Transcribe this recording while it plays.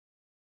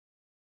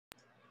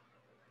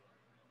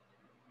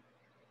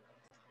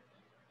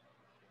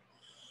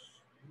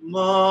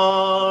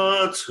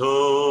Ma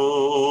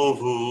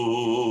tovu,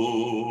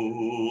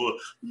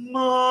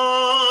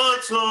 ma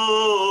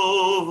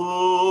tovu,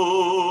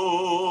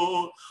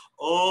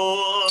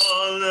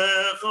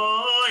 Olecha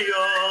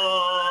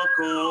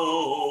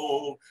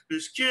Yaakov,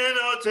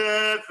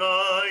 Bishkenotecha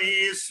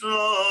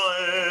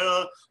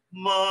Yisrael,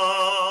 ma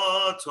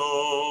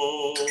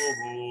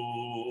tovu,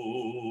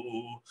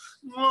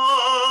 ma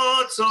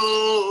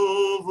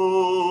tovu,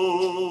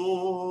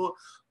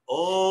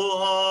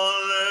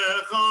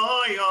 Olecha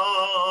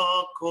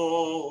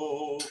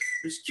Yaakov,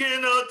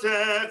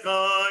 Bishkenotecha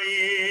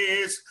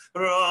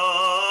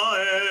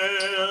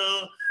Yisrael,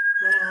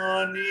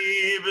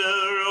 Ani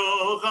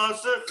Baruch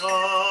Asecha,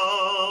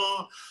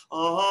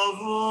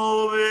 Avu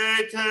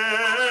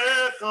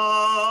Betecha,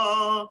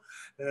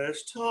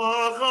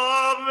 Eshtacha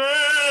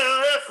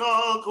Mecha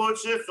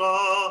Kodshecha,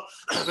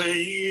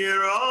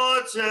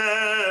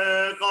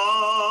 Ve'yiratecha,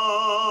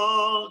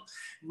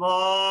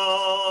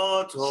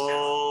 Ma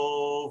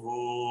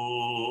tovu,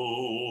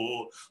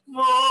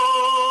 ma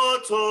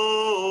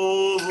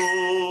tovu,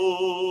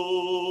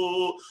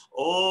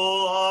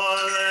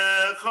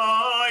 Olecha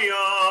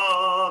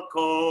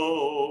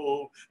Yaakov,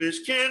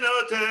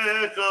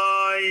 Bishkenotecha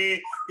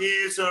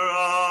Yisrael,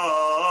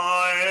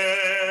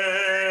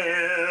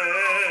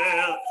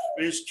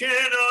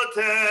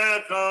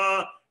 Bishkenotecha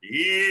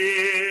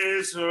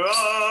Yisrael.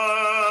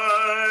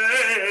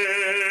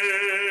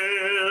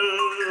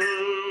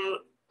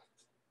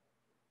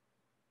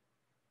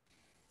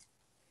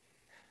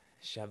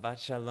 Shabbat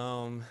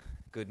Shalom.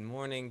 Good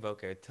morning,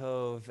 Boker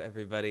Tov,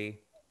 everybody.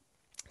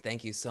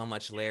 Thank you so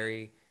much,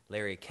 Larry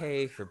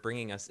K, for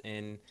bringing us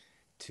in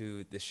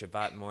to the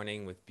Shabbat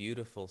morning with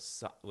beautiful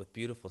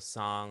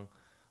song.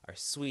 Our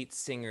sweet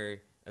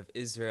singer of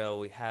Israel.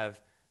 We have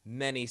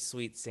many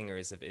sweet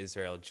singers of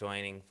Israel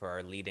joining for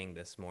our leading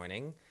this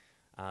morning.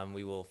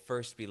 We will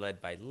first be led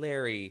by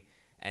Larry,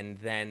 and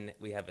then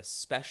we have a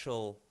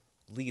special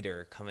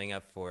leader coming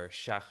up for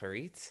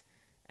Shacharit,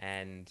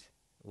 and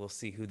we'll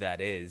see who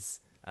that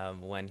is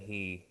when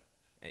he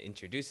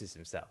introduces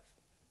himself.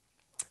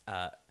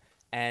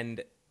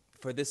 And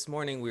for this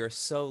morning, we are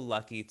so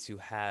lucky to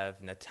have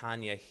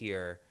Natanya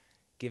here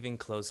giving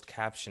closed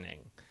captioning.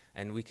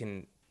 And we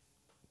can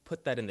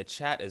put that in the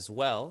chat as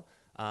well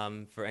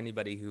for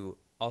anybody who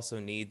also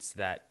needs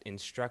that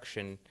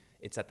instruction.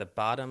 It's at the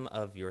bottom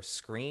of your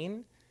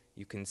screen.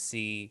 You can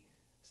see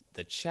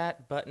the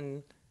chat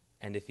button.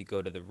 And if you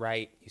go to the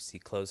right, you see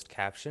closed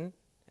caption.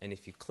 And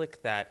if you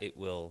click that, it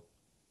will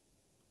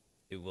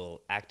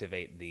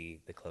activate the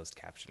closed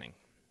captioning.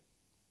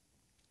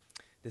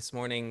 This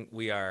morning,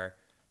 we are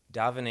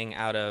davening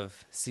out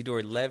of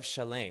Sidur Lev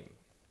Shalem,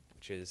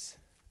 which is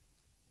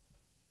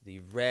the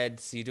red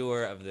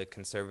Sidur of the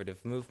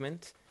conservative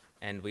movement.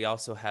 And we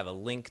also have a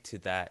link to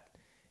that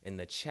in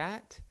the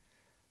chat.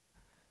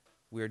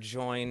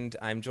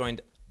 I'm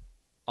joined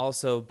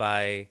also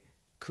by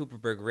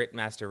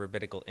Cooperberg-Rittmaster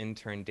Rabbinical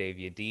Intern Dave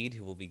Yedid,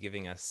 who will be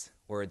giving us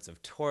words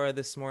of Torah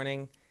this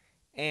morning,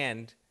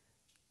 and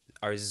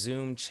our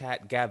Zoom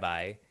chat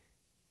Gabbai,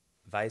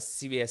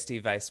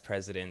 CBST Vice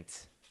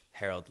President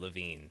Harold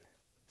Levine.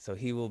 So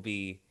he will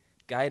be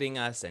guiding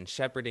us and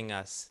shepherding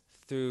us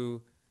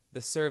through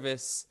the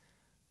service,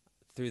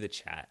 through the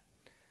chat.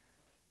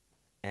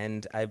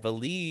 And I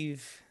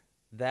believe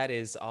that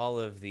is all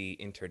of the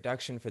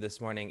introduction for this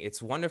morning.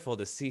 It's wonderful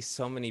to see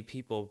so many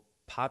people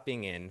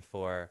popping in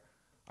for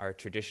our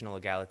traditional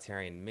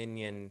egalitarian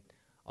minyan.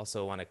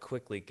 Also want to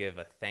quickly give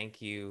a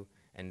thank you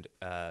and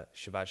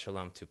Shabbat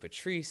Shalom to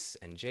Patrice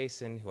and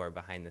Jason, who are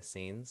behind the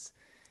scenes.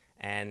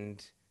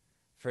 And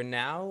for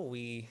now,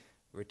 we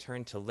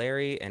return to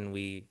Larry, and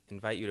we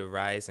invite you to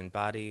rise in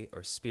body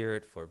or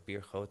spirit for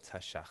Birchot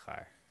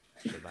HaShachar.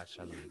 Shabbat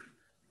Shalom.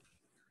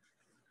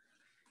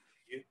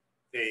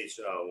 Page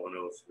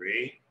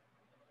 103.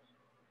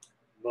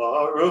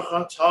 Baruch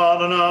atah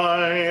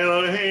Adonai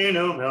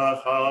Eloheinu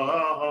melech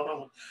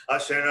haolam,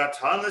 asher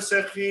natan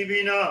l'sechi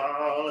bina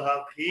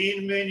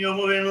l'hapid min yom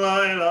u'min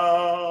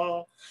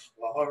layla.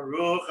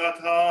 Baruch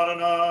atah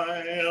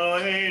Adonai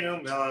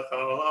Eloheinu melech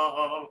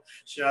haolam,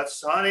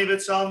 she'atzani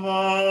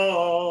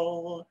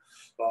b'tzalmo.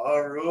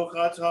 Baruch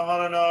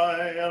atah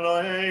Adonai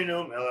Eloheinu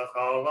melech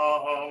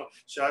haolam,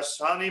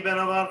 she'asani ben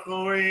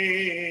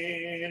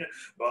avarchorin.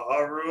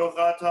 Baruch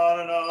atah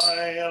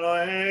Adonai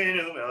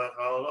Eloheinu melech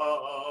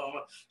haolam,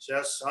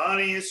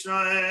 she'asani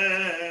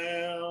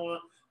Yisrael.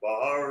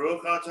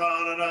 Baruch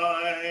atah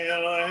Adonai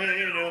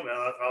Eloheinu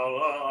melech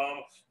haolam,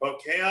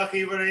 rokeach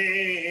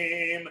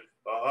ivrim.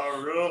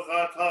 Baruch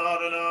atah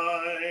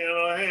Adonai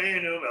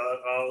Eloheinu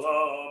melech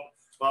haolam,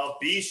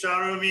 malbish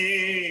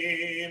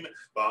arumim.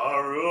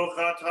 Baruch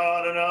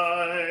atah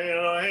Adonai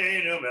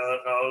Eloheinu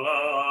melech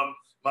haolam,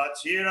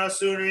 matir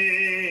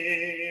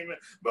asurim.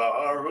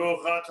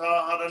 Baruch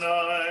atah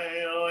Adonai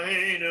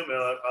Eloheinu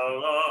melech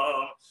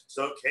haolam,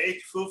 zokei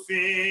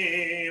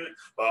kfufim.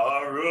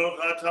 Baruch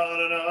atah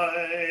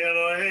Adonai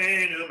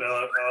Eloheinu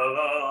melech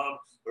haolam,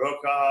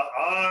 roka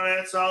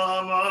haaretz al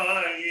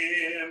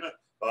hamayim.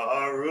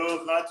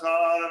 Baruch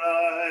atah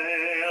Adonai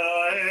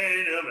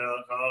Eloheinu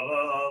melech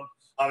haolam,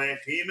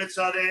 Hamechi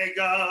mitzadei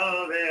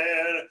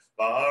gaver,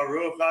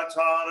 Baruch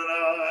atah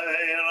Adonai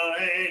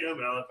Eloheinu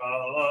melech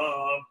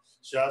haolam,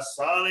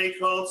 Shasani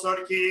kol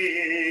tzadki,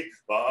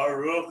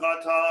 Baruch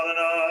atah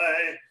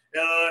Adonai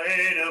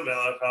Eloheinu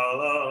melech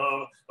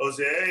haolam,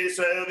 Osei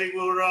Yisrael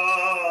v'gvura,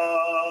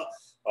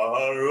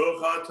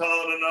 Baruch atah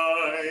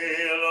Adonai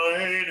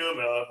Eloheinu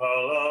melech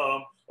haolam,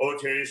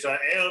 Otei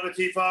Yisrael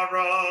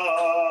v'tifara,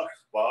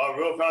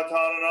 Baruch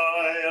atah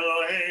Adonai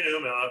Eloheinu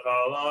melech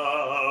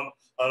haolam,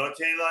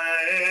 Anoten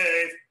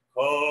la'ev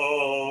koach.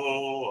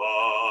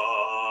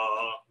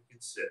 You can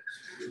sit.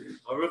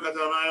 Baruch atah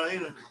Adonai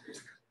Eloheinu.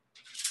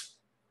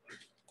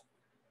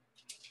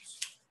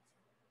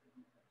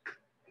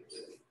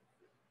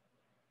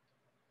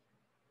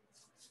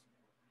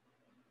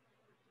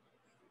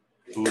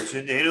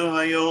 U'tzeneinu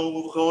hayom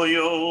u'chol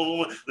yom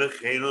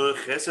l'cheinu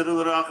l'chesed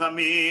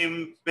u'rachamim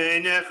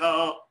beinecha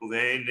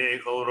u'beinei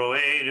kol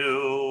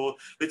ro'einu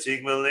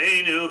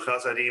v'tigmelenu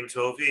chasadim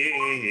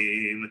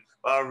tovim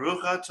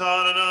Baruch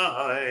atah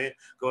Adonai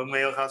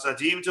gomel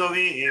chasadim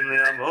tovim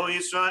le'amo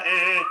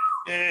Yisrael.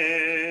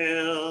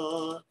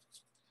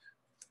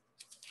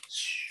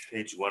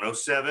 Page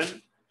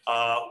 107.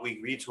 We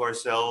read to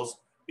ourselves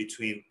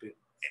between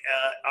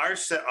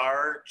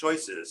our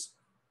choices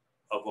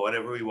of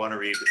whatever we want to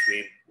read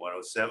between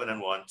 107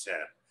 and 110,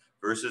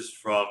 verses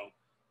from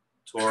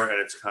Torah and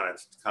its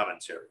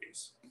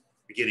commentaries,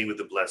 beginning with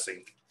the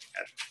blessing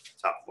at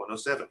top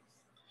 107.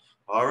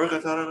 Baruch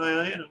atah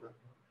Adonai Eloheinu.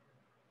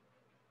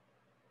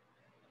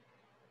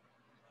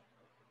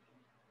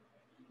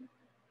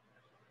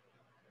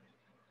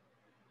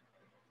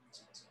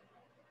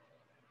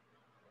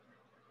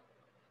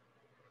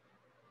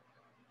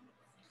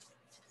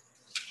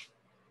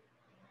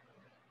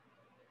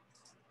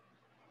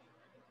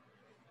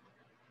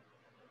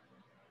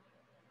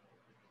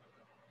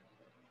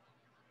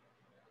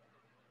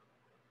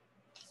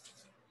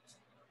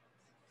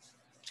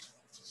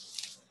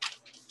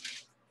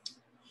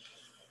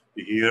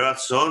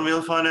 Yiratzon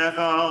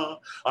milfanecha,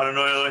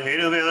 Adonai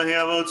Eloheinu v'Elokei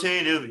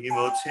Avotenu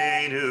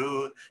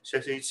v'imotenu,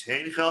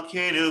 sheteiten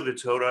chalkenu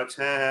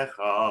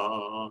b'toratecha,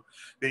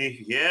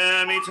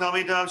 v'nihyeh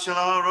mitalmidav shel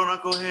Aaron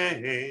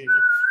HaKohen,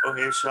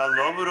 ohev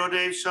shalom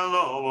v'rodei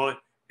shalom,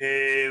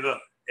 ohev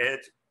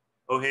et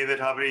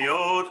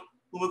habriot,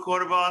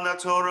 u'mekorban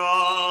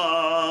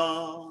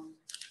Torah.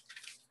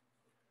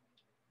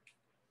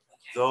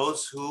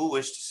 Those who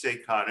wish to say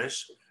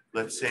Kaddish,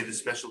 let's say the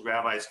special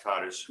rabbi's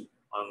Kaddish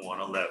on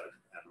 111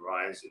 and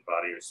rise in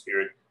body or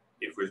spirit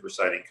if we're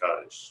reciting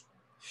Kaddish.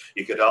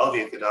 Yikadal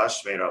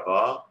v'yikadash shmei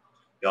rabbah,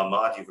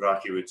 Yalmat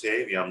yivrach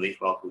yiruteh, v'yamlich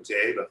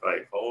malchuteh,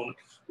 v'chayechon,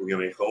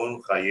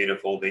 v'yamechon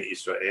chayeh kol beit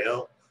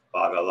Yisrael,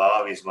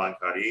 v'agalah v'zman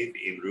kariv,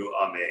 v'imru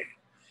amen.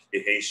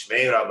 Yehei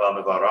shmei rabbah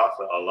mevarach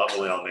le'alam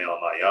u'le'almei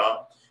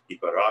almaya,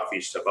 yiparach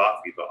v'yishtabach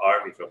v'yipa'ar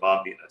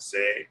v'yitramam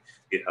v'yinaseh,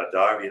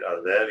 v'yithadar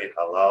v'yitalev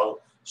v'yithalal,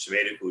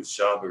 shmei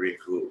d'kudsha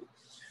v'richu.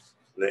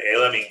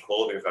 Le'ela min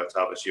kol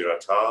v'yirchata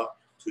v'shirata,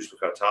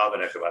 Tushbekata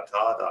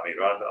v'nekavata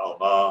da'amiran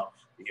v'alma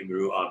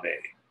v'imru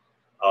amen.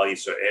 Al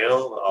Yisrael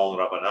v'al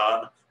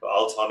Rabbanan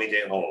v'al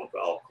Talmidei Hon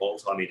v'al kol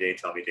Talmidei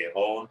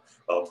Hon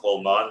v'al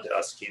kol man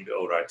de'askim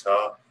v'oraita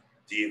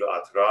di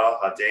v'atra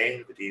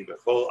haden v'di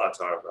v'chol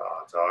atar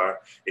v'atar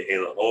v'hei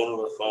l'hon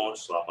v'chon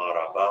shlama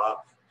rabba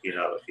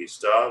hina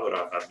v'chista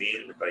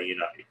v'rachamin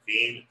v'chayina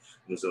ifin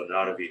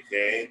v'zonar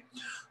v'chei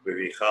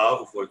v'richa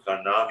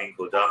v'forkana min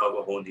kodama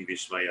v'hon di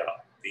v'shmaya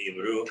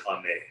v'imru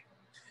amen.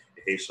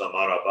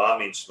 Shlama Rabba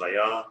min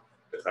Shmaya,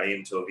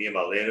 v'chaim tovim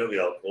aleinu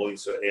v'al kol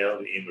Yisrael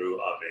v'imru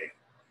amen.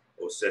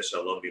 Oseh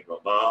shalom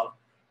b'brama,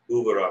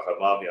 hu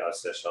v'rachamav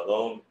ya'aseh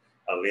shalom,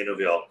 aleinu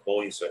v'al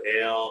kol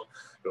Yisrael,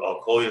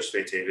 v'al kol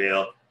yoshvei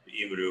tevel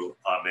v'imru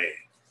amen.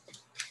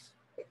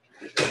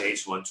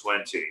 Page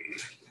 120.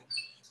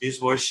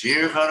 Mizmor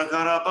shir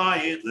Chanukah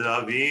Habayit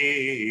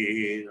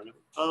l'David.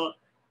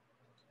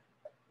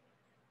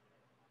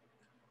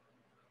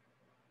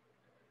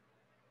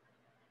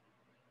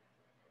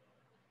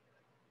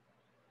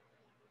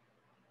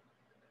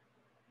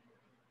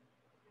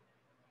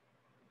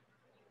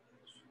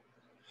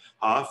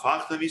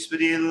 Hafachta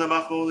mispedin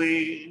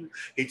lemacholin,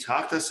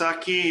 hitakta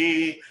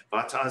saki,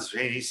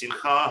 vatazveni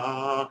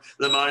simcha,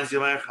 leman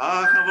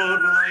zimecha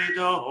chavod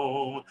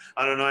v'leidom,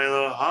 Adonai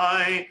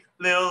Elohai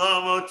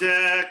leolam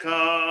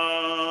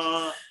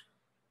odeka.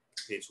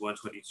 Page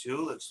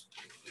 122. Let's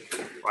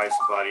rise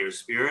the body or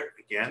spirit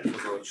again.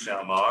 Baruch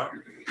Shamar.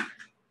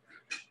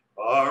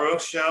 Baruch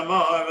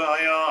Shamar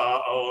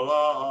v'haya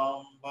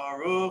olam.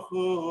 Baruch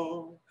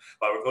Hu.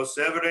 Baruch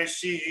Oseh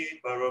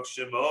Bereshit, Baruch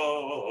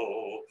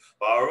Shemo,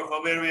 Baruch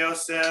Omer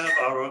Yosef,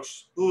 Baruch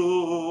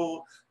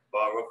Hu,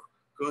 Baruch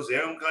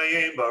Kozer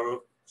Kayim,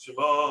 Baruch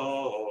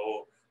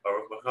Shemo,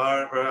 Baruch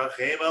Machar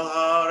Barachem Al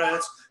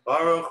Haaretz,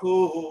 Baruch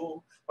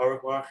Hu,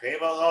 Baruch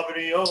Barachem Al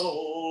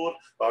Habriot,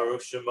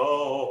 Baruch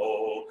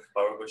Shemo,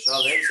 Baruch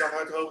Shalem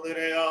Sachar Tov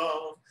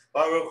L'Reav,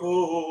 Baruch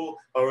Hu,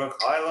 Baruch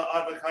Hayla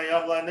Ad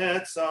V'Chayav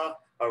Lanetzach,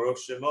 Baruch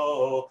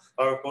Shemo,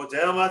 Baruch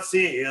Model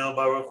Matzil,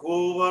 Baruch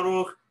Hu,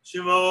 Baruch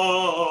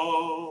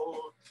Shemo.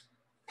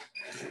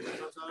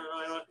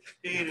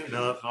 Inu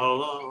melech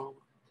haolam.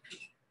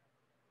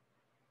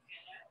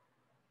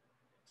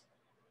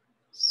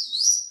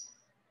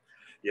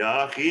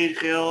 Yachid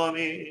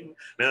Chilamim,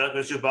 Melech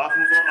Meshubach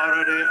Mufo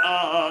Arade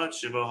Ad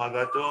Shemo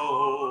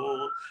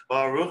Hagadol,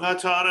 Baruch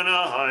Atah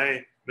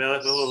Adonai,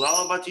 Melech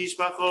Me'olam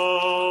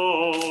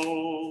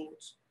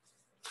Batishbachot.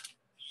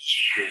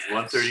 Page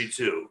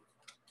 132.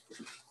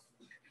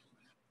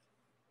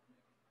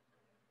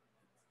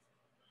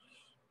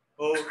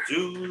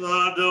 Odul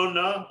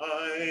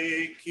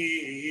Adonai ki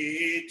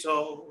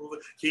tov,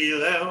 ki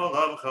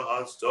leolam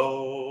chasto,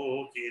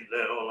 ki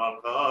leolam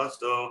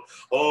chasto.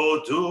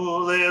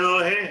 Odul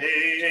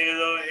Elohei,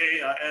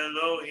 Elohei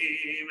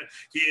Elohim,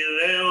 ki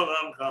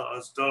leolam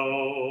chasto,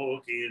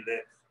 ki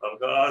leolam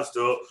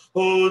chasto.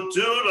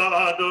 Odul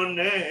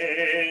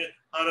Adonai,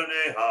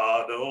 Adonai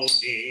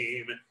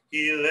Adonim,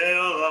 ki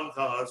leolam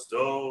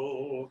chasto,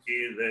 ki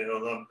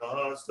leolam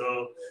chasto.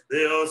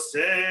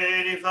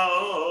 Leoseni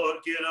chaor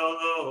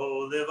kirolo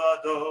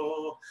levado,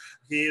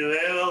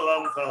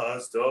 kileolam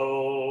chasto,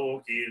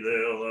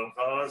 kileolam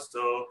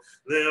chasto.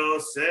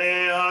 Leose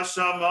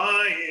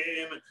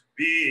hashamayim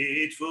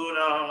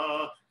bitfuna,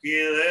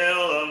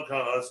 kileolam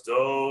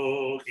chasto,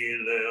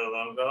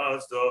 kileolam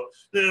chasto.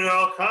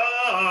 Leroka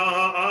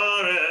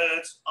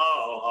aretz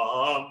al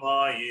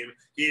hamayim,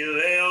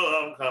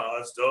 kileolam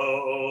chasto,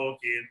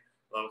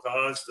 kileolam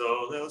chasto.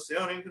 Leose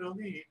onim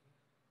kronim.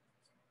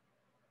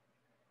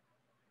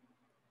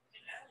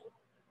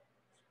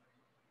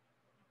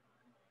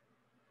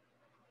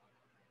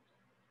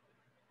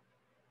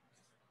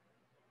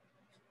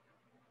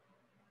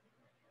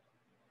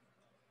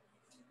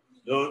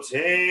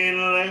 Notein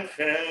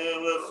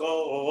lechem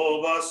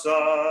lechol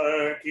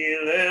basar, ki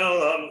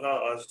leolam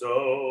chasto,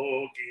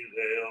 ki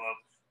leolam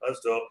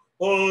chasto.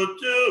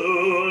 Hodu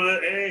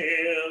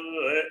el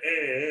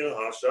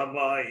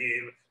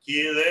hashamayim, ki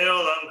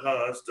leolam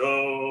chasto,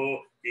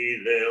 ki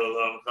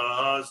leolam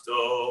chasto.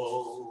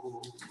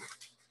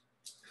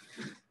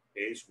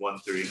 Page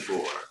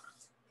 134.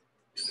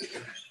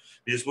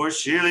 Mizmor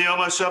Shir Yom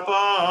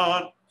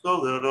HaShabbat,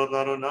 Tolelot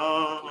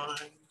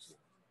Adonai.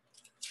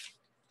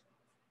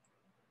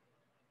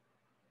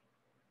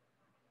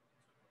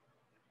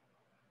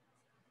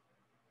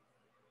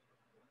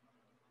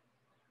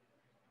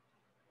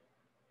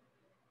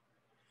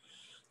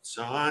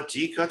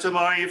 Tzadika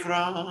tamar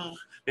yifrach,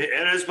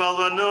 be'eretz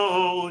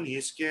balvanon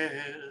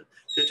yizker,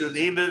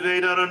 tetulim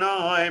beveit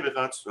Adonai,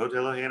 bechatzrot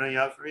Eloheinu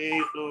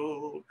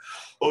yafrichu.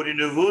 Odi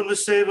nuvun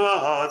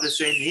v'seva,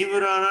 v'seinim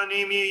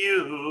v'raranim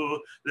yiyu,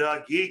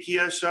 le'agir ki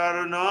yashar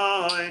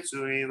Adonai,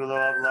 tzuri v'lo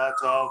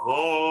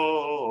latavo.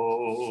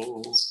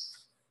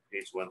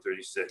 Page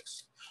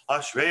 136.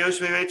 Ashrei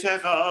yoshvei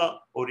beitecha,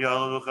 odi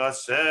alucha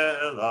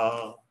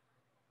sela.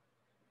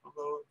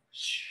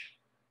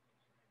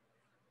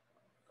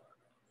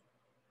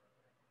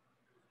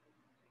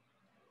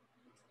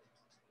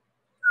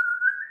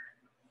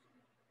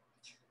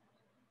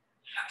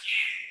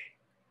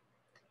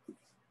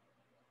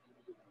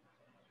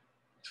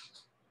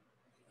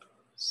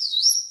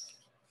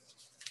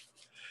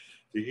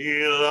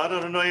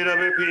 Adonai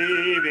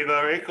Rabbi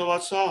Vivarek Kol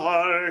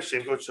Atzar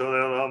Shem Kotzol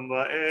Elam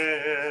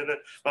Ba'ed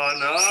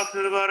Banach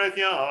Nevarek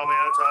Yam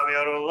Eatav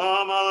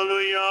Yarolam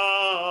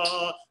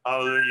Hallelujah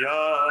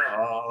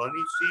Hallelujah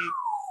Nifsi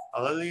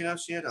Hallelujah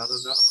Nafsi Et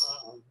Adonai.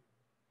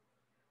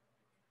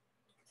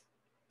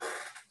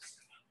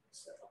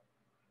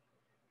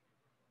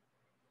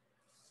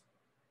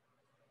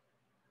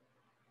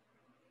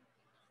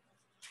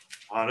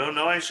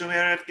 Adonai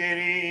Shomer Et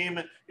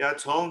Kerim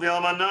Yatom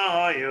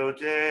V'Almana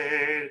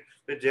Yoded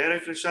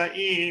B'derech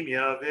L'Shaim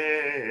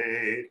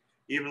Yaved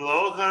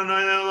Yimloch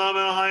Adonai Le'olam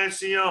El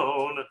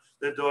HaYetzion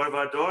L'dor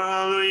V'dor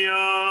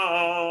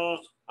Hallelujah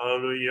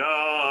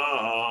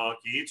Hallelujah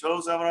Ki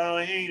Tov Zamar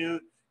Eloheinu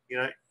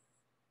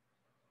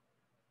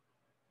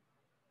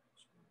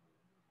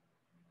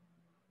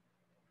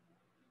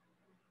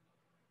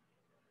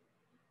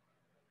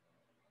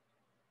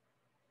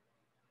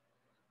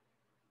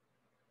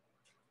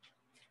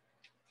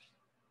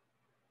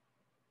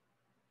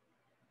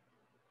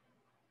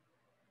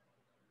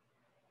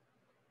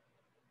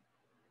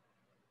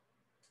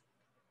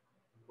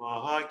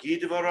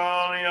Mahagid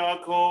Varal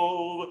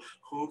Yaakov,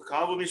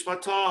 Chukavu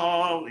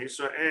Mishpatam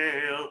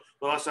Israel,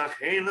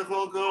 Vasachein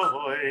Lechol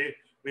Goy,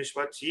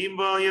 Mishpatim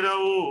Bal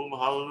Yedaum,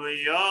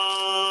 Hallelujah,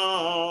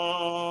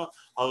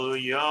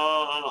 Hallelujah,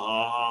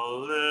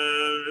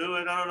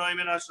 Hallelujah, Adonai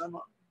Min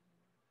Hashamayim.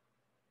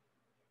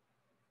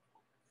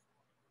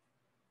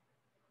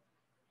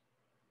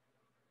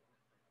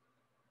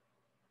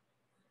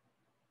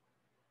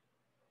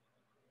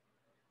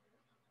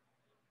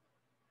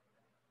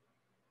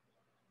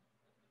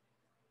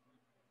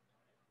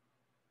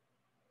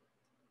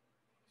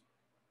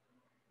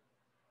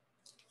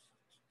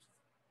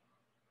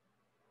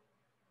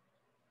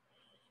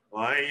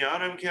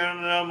 Vayaram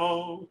Keren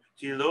Lamo,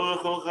 Tilo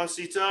Lechol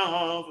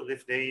Chasitav,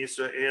 Lifnei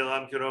Yisrael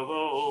Am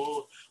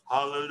Kerovo,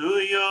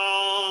 Hallelujah,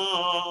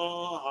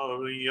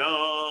 Hallelujah.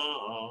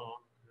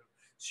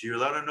 Shir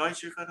L'Adonai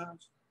Shir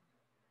Chadash.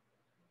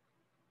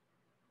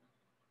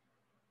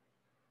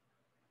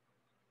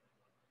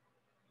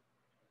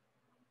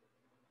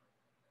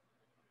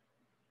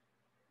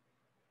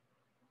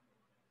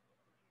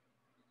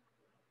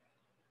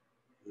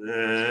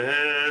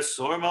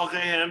 Sor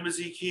malchehem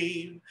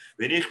bezikim,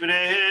 v'nich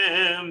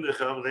b'nehem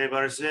b'chavlei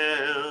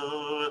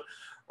barzel,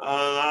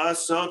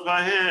 Alasot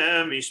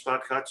bahem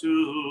mishpat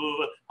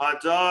katuv,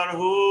 Adar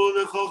hu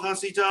l'chol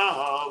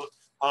chasitav,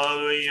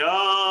 Hallelujah.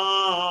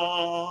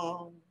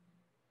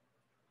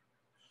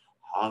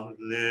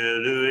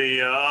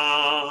 Hallelujah.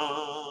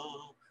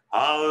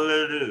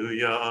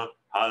 Hallelujah.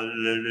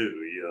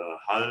 Hallelujah.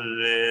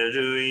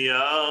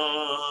 Hallelujah.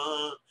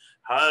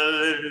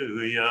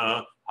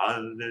 Hallelujah.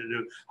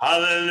 Hallelujah.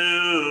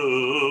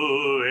 Hallelujah.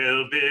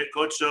 El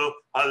Birkocho.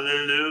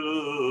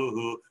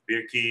 Hallelujah.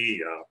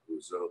 Birkia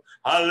Uzo.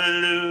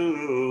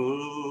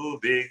 Hallelujah.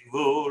 Big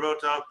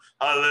Vurotav.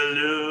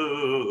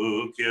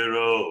 Hallelujah.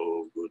 Kiro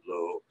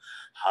Gudlo.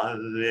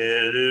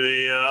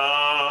 Hallelujah.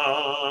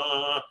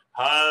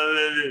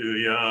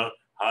 Hallelujah.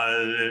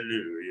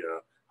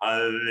 Hallelujah.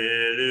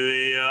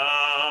 Hallelujah.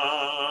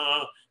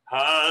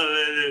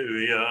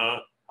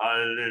 Hallelujah.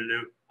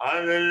 Hallelujah.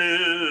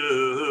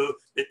 Hallelujah.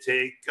 The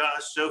take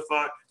us so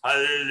far.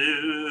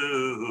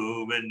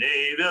 Hallelujah.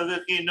 Benevel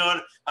v'chinor.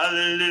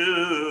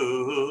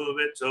 Hallelujah.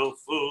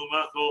 Betofu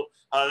machol.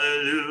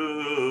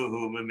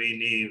 Hallelujah.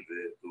 B'minim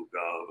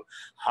v'chugav.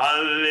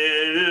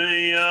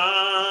 Hallelujah.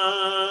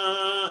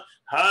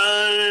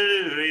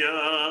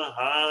 Hallelujah.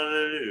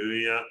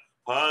 Hallelujah.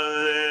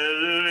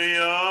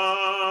 Hallelujah.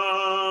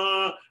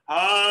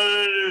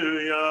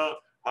 Hallelujah.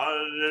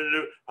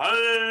 Hallelujah.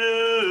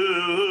 Hallelujah.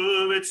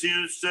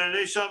 Betzilze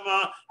neshama.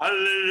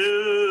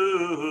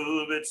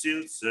 Hallelujah.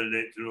 Betzilze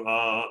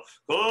netruha.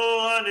 Kol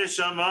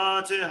haneshama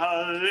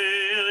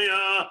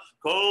tehallelujah.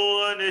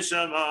 Kol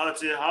haneshama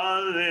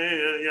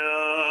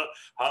tehallelujah.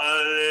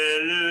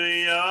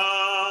 Hallelujah.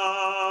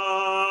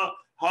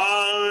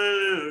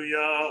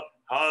 Hallelujah.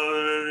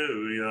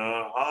 Hallelujah.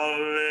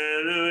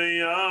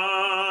 Hallelujah.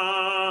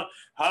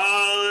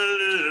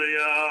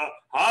 Hallelujah.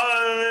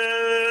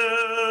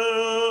 Hallelujah.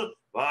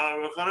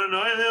 Baruch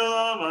Adonai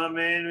le'olam.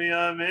 Amen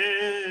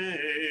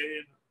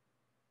v'amen.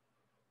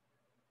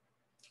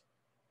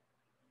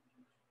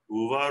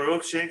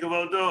 Uvaruch shem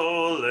kavodo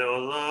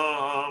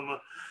le'olam.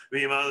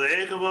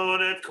 V'yimalei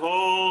kavod et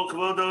kol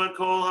kavodo et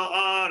kol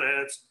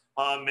haaretz.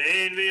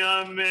 Amen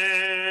v'amen.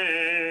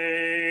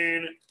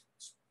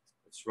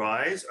 Let's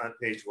rise on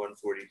page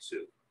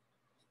 142.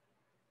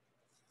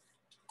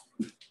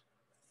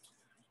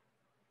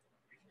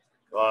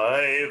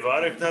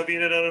 Vayivarech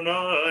David et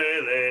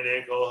Adonai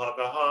le'nei kol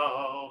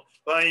hakahal.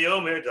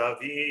 Vayomer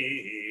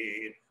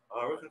David.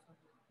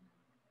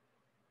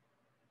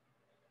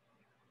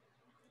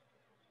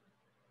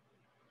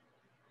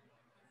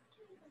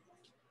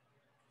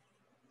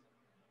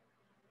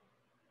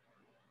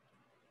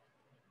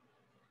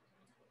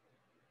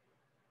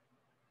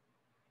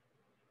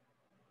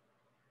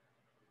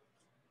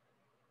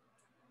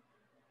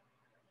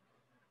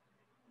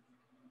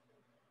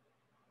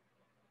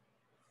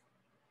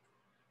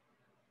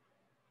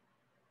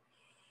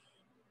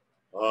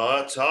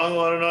 Atah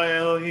Adonai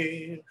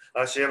Elohim,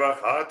 asher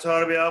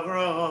bachatar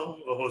be'Avraham,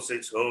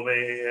 v'hoseito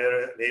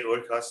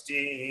me'or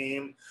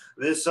kastim,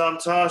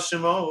 v'samta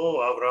shemo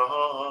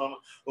Avraham,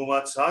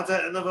 u'matzata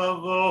et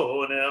levavo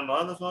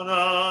ne'eman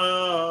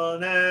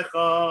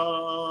lefanecha,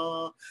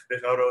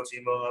 v'charoti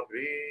mo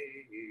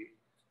habrit.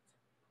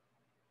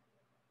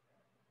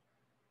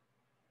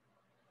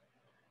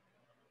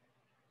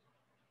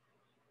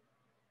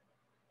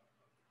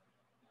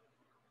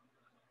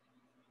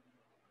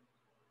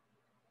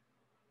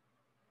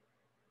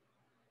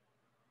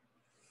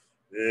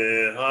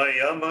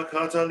 V'hayam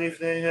bakata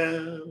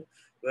lifnehem,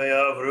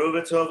 v'yavru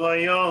b'tov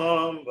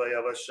hayam,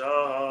 v'yavasha,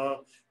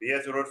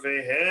 v'yet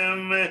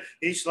rodfehem,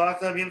 yishlach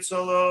lavim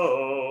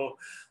solo,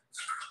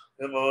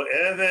 v'mo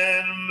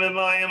even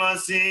b'mayim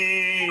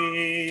azim,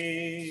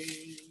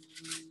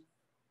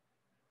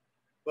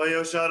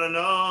 v'yosh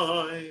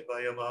Adonai,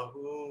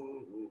 v'yamahu.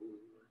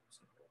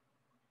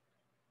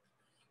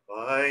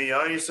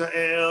 V'haya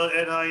Yisrael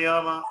et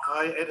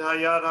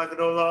hayad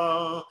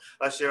hagdola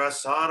asher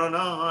asa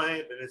Adonai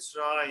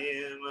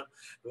b'Mitzrayim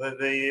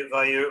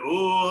v'yir'u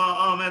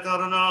ha'am et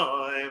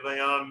Adonai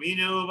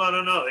v'yaminu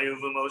b'Adonai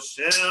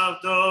u'v'Moshe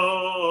avdo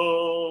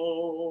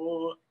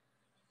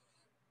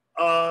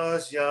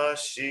az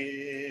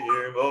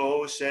yashir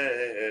Moshe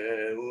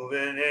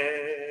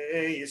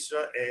u'bnei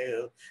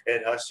Yisrael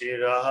et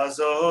hashira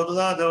hazot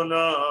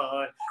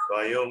l'Adonai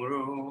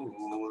v'yomru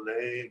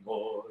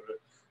le'mor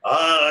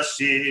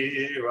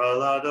Ashir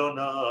al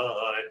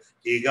Adonai,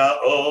 Kiga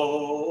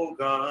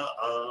Oga,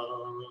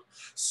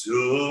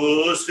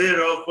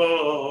 Susfirofo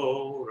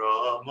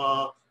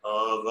Rama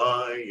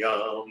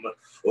Avayam,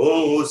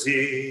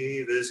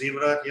 Ozi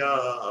Vizimrat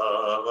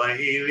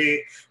Yavahili,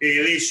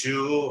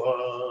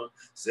 Ilishua,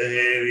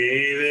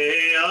 Zevi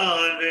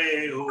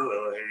Ve'anvehu,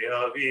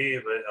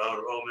 Yaviv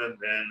Aromen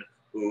Ben,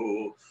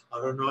 Hu,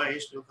 Adonai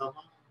Ishnu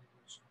Kama.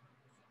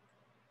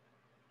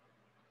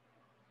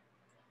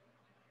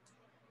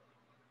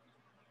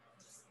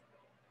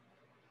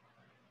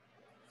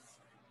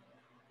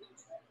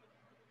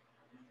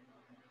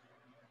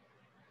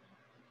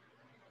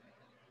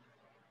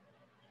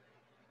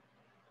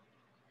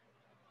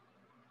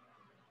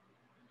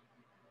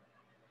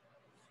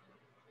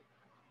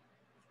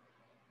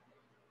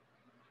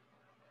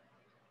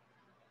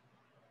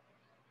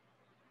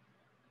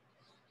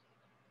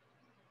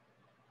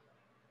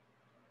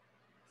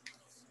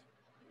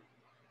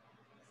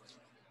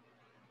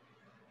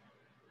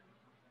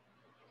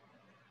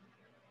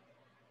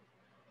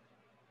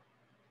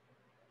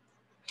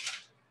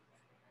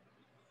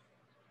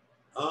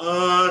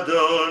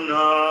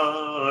 Adonai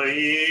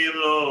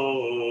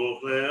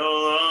Imloch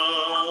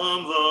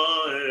leolam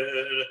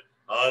va'ed.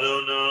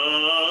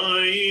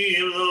 Adonai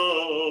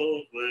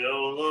Imloch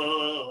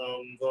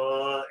leolam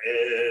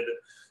va'ed.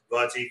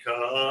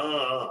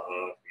 Vatikach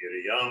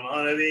Miriam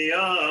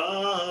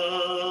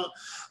Hanaviyah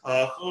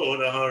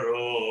Achon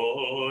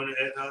Aharon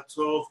et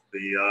hatof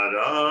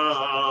biyada.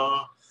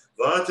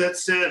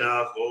 Vatetzena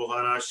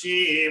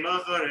hanashim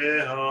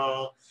achareha.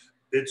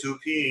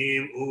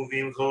 Betupim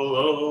uvim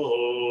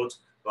kolot,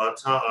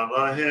 vatan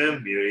lahem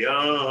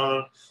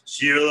Miriam,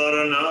 shir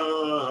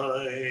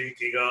l'Adonai,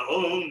 ki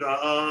gaon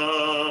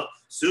ga'a,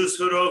 sus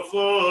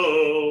v'rofo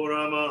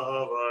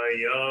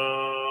ramavayam.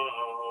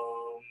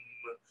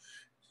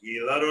 Ki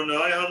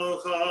l'Adonai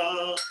hamocha,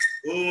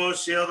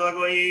 u'moshel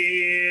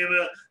v'goyim,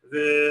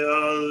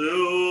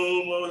 ve'alu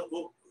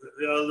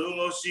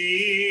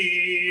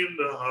moshim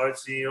b'har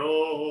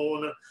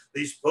Tzion,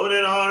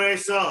 Lishponen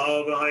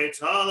ha'resav,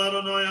 v'hayta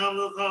l'Adonai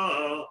hamlucha,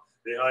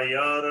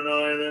 v'haya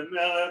Adonai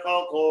l'melech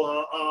al kol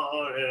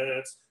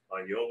ha'aretz,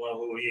 hayom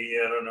hahu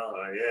yeh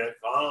Adonai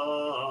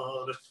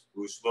echad,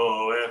 u'shmo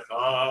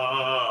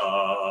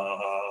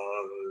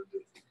echad.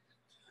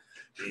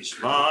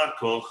 Nishmat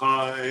kol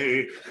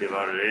chai,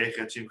 yivarech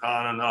et shimcha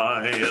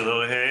Adonai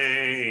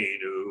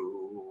Eloheinu.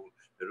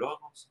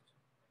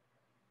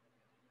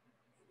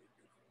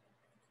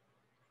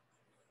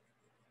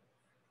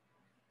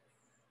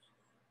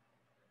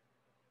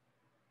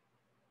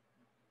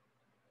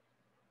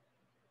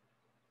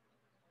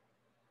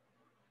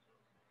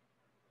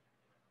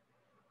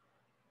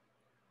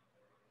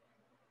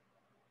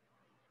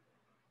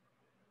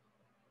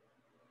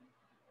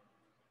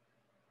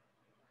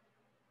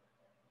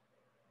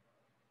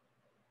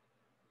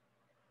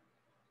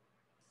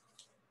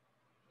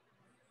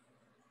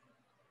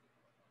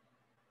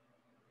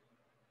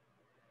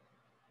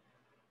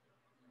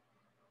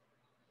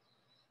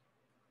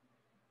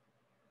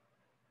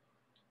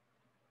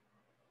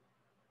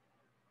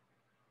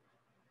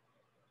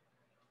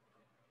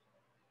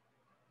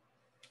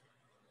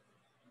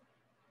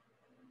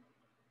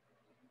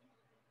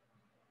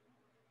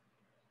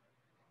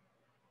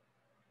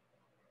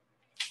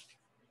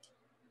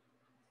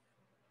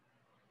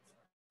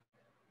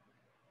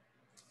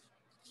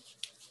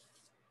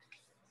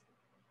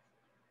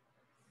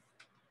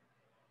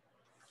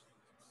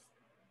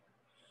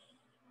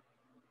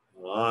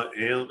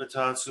 El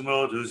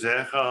b'tatzumot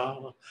uzecha,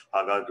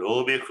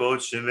 hagadol b'chod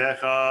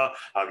shemecha,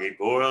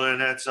 hagibor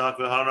l'netzach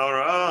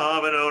v'hanora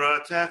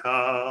b'noratecha,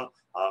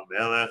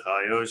 hamelech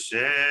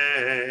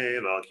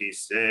hayoshev al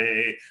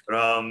kisei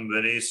ram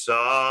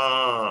v'nisa.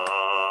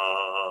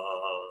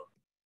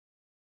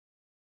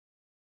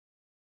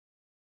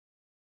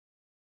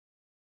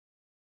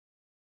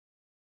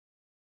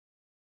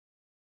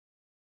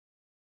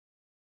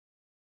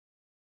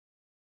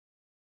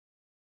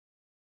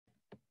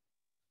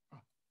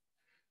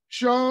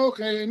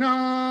 Shochenad,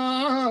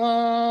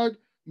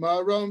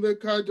 Marom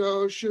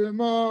v'kadosh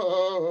shemo,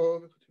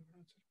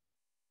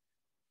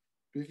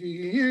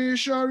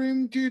 v'yisharim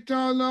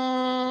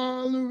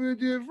titalal,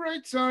 v'divrei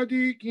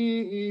tzadikim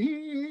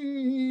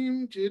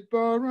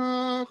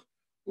titbarach,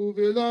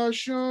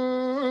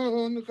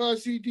 uv'lashon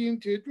chasidim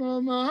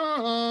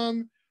titramam,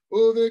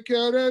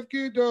 uv'kerev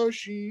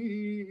kedoshim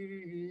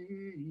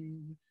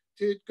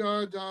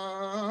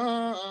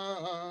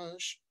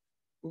titkadash.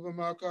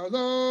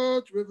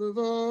 Uv'makalot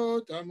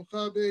revavot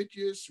amcha beit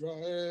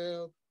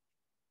Yisrael.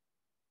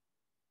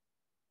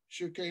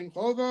 Shekein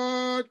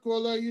chovat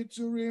kol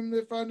ha'yitzurim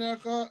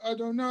lefanecha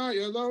Adonai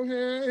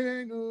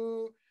Eloheinu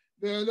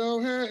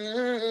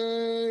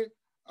ve'Elohei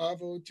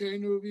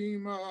avotenu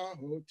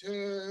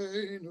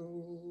v'imahotenu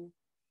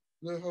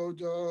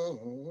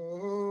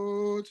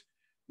lehodot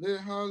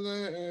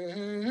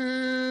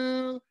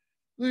lehalel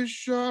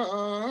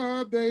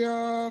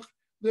l'shabeach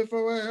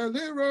Lefoel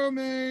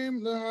le'romem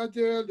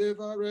lehader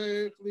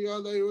levarech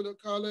li'aleu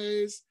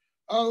lekales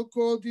al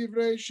kol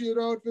divrei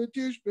shirot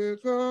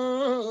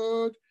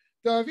v'tishbechot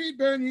David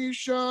ben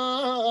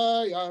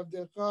Yishai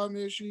avdecha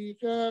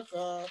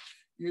meshichecha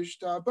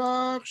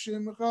yishtabach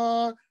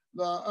shimcha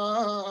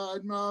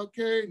la'ad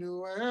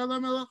malkeinu el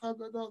hamelech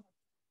hagadol.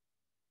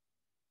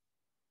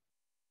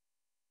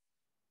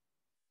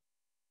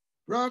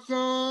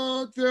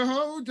 Brachot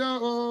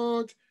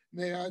v'hodaot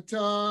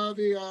Me'ata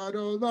v'ad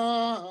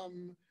olam,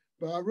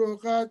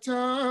 Baruch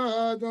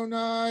atah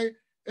Adonai,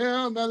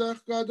 El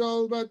melech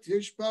gadol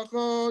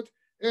batishpachot,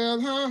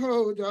 El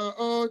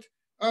hahodaot,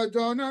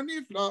 Adonai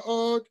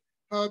niflaot,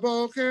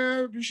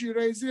 Habocher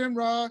b'shirei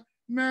zimra,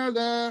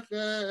 Melech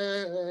el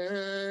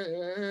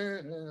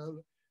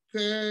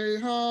chei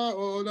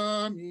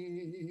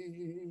ha'olamim.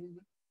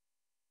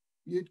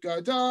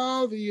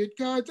 Yitgadal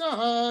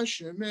v'yitkadash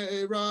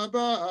shemei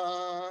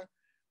rabbah,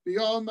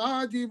 B'yalma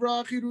divra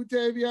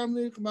chirutei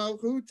v'yamlich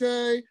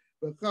malchutei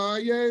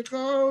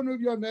v'chayechon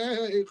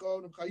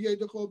u'vyameichon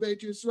v'chayedechol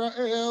beit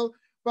Yisrael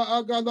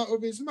v'agala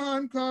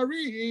u'vizman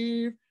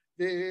kariv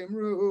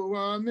v'imru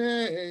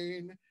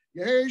amen.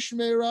 Yesh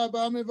me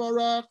rabba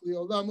mevarach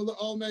li'olam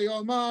u'le'ol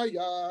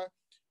me'yomaya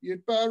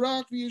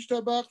Yitbarach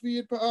v'yishtabach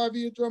v'yitpa'ah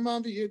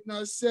v'yitramam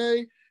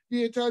v'yitnaseh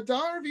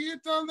v'yitadar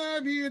v'yitaleh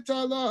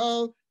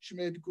v'yitalal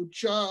shmed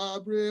kutsha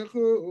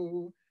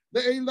brechu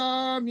le'ela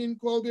min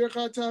kol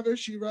birchata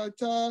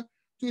v'shirata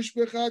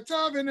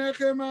tushbechata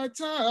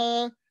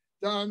v'nechemata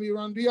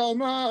damiran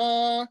b'yalma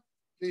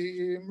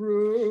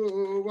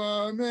v'imru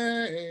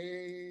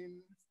amen.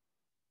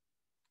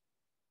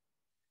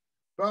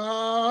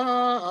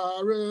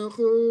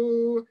 Baruchu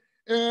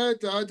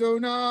et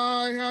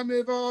Adonai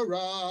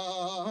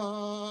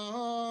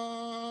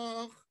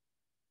HaMevorach.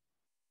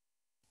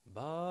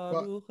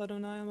 Baruch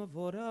Adonai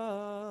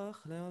HaMevorach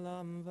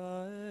le'olam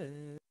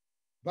va'ed.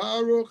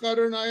 Baruch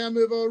Adonai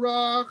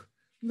HaMevorach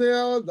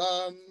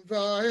le'olam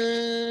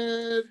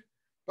va'ed.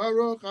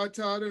 Baruch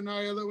atah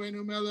Adonai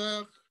Eloheinu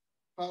melech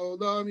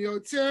ha'olam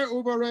yotzer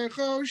u'barei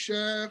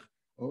choshech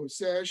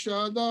oseh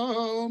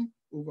shalom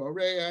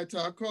u'barei et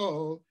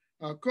hakol.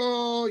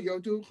 Hakol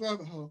yoducha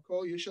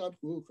v'hakol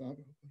yishabchucha.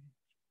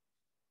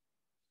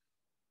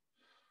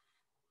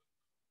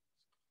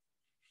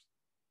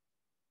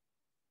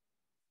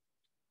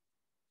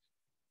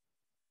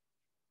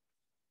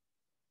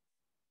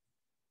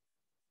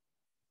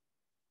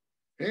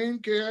 En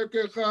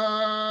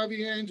kerkecha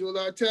v'en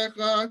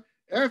zulatecha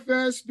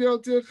efes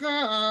biltecha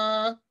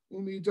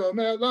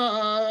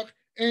umidomelach.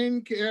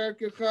 En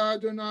kerkecha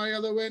Adonai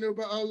Eloheinu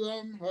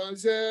ba'olam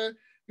hazeh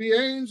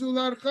v'en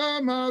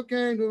zularcha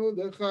malkeinu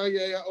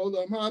l'chayei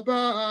ha'olam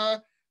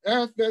haba.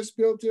 Efes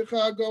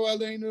biltecha go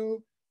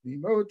aleinu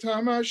v'mot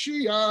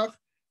hamashiach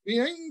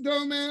v'en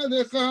domeh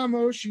lecha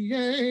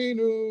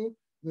moshienu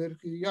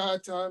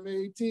l'chiyat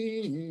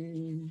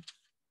hametim.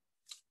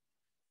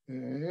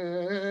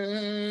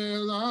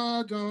 El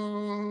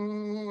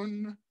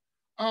Adon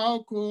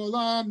al kol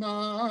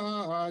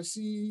ha'masim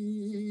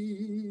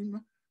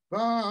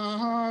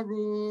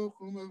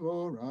baruch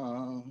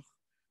u'mevorach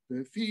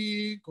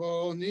b'fi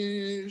kol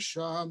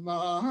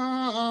nishama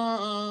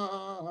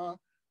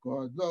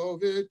godlo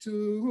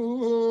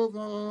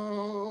v'tuvo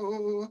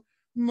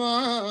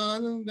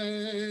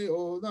malei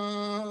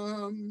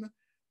olam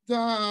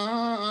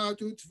dat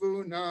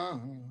u'tvuna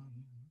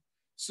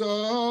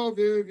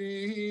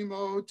Sovivim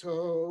oto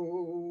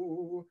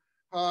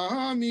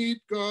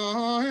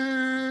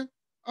hamitgaeh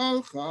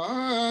al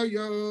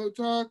chayot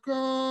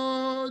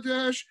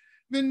hakodesh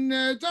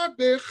v'nedar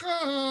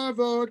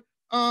bechavod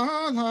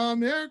al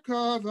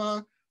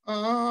hamerkava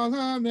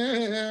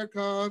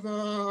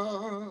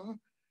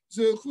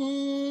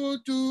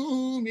zechut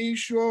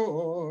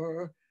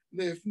u'mishor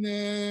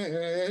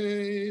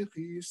lifnei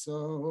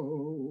chiso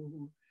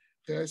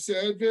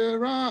chesed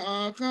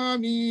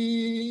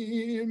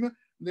v'rachamim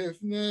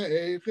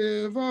Lifnei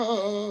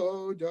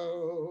chivodo,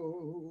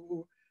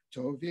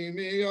 tovim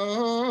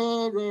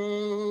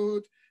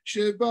miorot,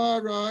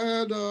 shebara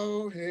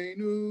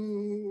Eloheinu,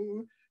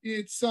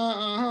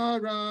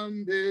 yitzaram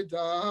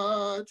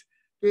bedat,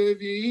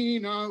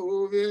 bevina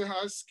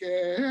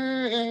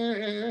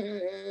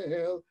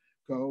uvehaskel,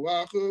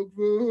 koach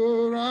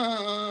ugvura,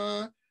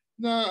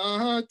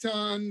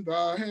 natan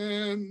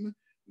bahem,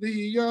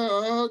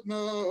 liyot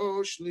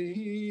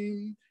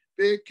moshlim,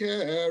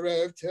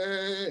 B'kerev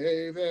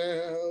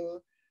tevel,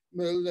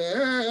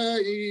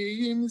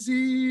 meleim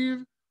ziv,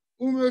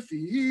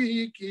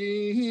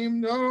 umefikim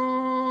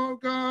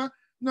noga,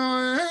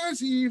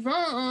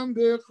 naezivam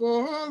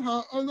b'chol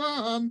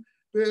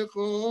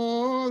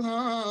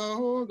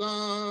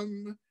ha'olam,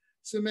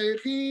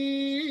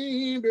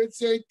 semechim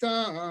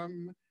b'tzeitam,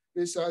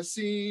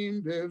 v'sasim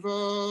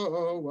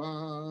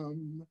b'voam,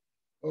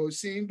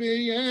 osim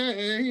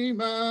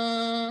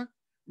b'yema,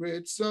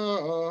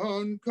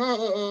 Ritzon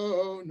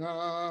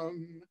konam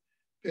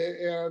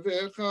pe'er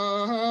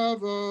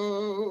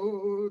v'chavod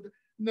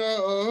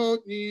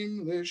notnim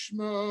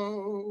lishmo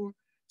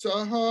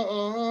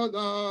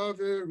tahala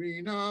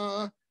verina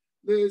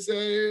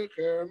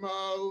lezecher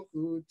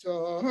malchuto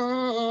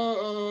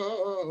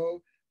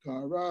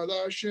kara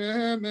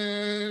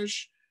lashemesh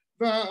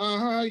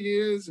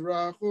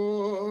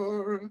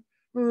v'yizrachor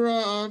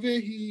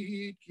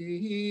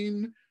ravihikin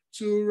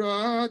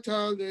Surat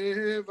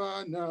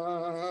Levana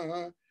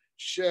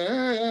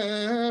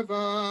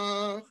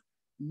Shevach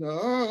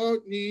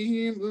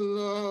Notnim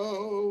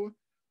Lo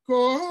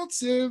Kol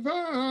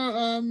Tzeva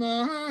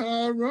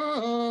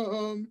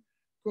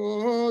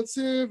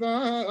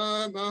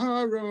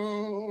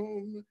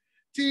Maharom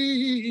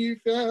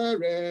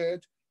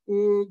Tiferet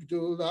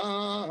Ugdula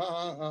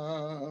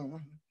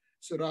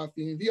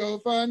Serafim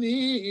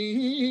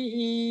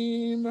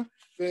V'Ofanim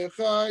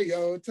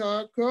V'chayot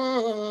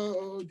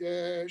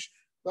HaKodesh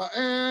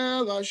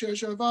Ba'el Asher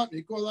Shavat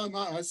Mikol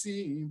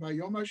HaMa'asim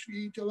B'yom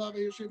HaShvi'i Telav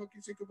Yoshev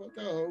HaKisei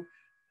Kavoto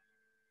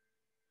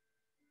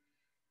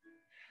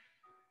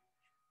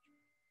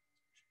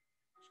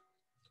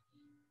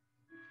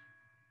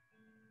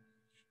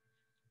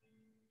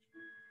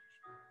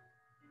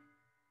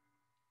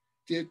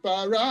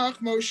Titbarach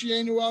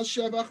Mosheinu al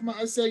Shevach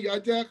Ma'aseh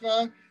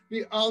Yadecha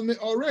V'al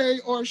Me'orei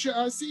Or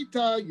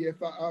She'asita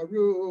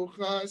Yefa'aru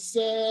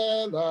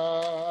Chasela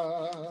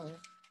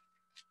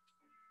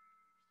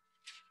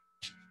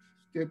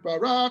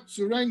Teparak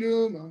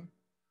Surenuma.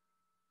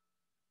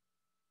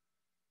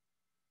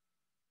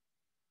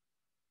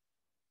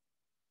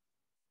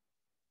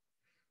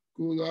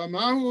 Kulam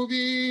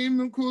ahuvim,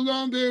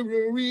 kulam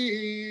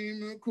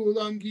berurim,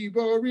 kulam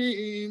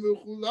giborim,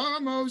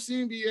 kulam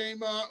osim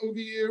b'yema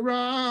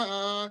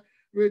u'v'yira,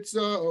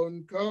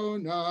 ritzon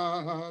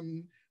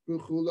konam,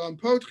 kulam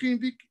potchim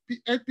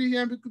et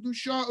bihem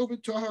b'kedusha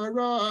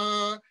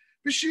u'v'tahara,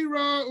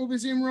 b'shira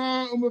u'v'zimra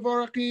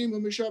u'mevarachim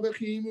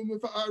u'meshabachim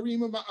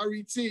u'mefa'arim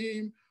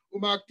u'ma'aritzim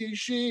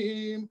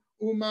u'makdishim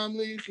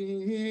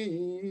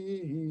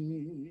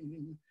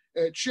u'mamlichim.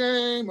 Et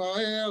Shema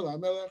El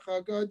HaMelech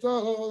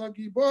HaGadol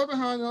HaGibor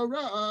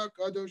V'HaNorah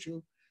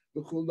HaKadoshu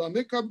V'chulam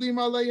Mikablim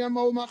Aleihem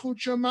Ol Malchut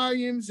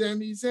Shamayim Zeh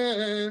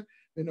Mizeh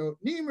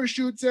V'notnim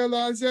Reshut Zeh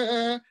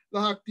Lazeh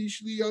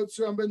L'Hakdish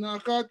Liyotzram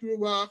B'nachat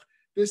Ruach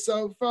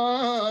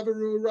V'Salfa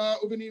V'Rura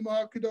U'V'nima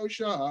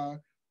Kadosha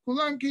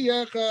Kulam Ki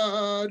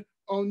Echad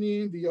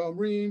Onim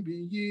V'Yomrim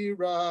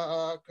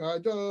V'Yira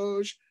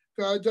Kadosh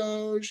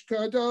Kadosh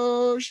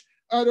Kadosh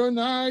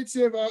Adonai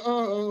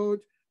Tzevaot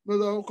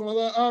Melo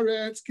kol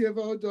haaretz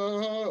kivodo,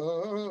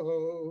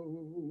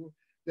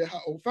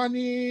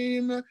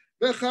 v'ha'ofanim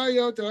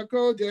v'chayot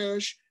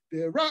hakodesh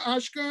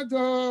v'ra'ash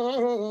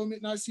gadol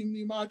mitnasim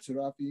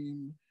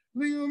limatzrafim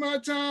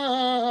liumatam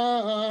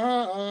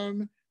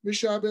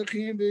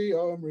mishabechim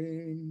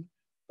v'yomrim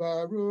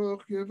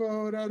Baruch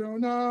Yevod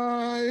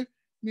Adonai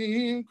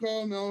min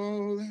kol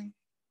melech.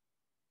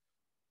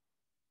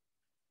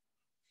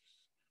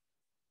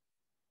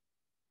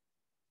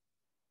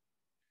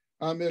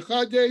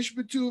 Amechadesh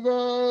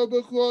betuva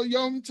b'chol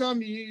yom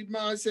tamid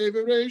ma'aseh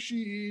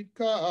v'reshit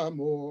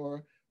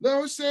ka'amor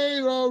lo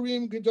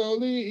seirorim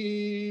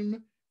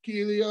gedolim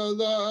ki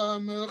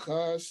li'olam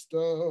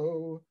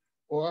chasto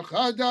or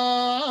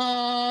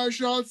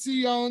chadash al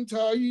Tzion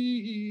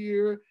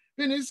ta'ir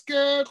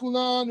v'nizkeh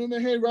kulanu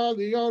mehera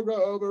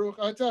li'oro baruch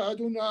atah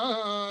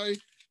Adonai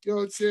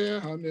yotzei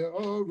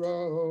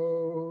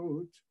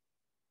ha'me'orot.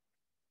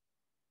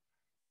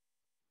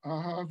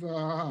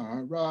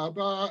 Ahava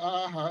Rabba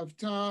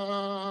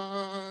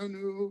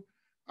Ahavtanu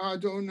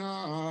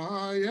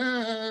Adonai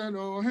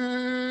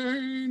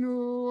Eloheinu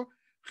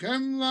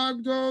Chemla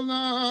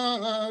Gdola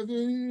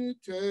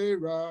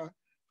V'Tera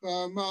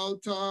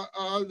Chamalta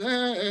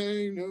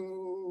Aleinu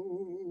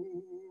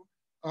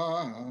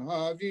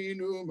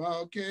Avinu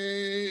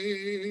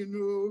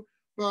Malkeinu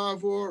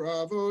Bavor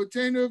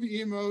Avotenu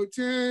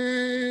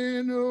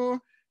V'Imotenu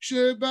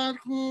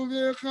Shebatchu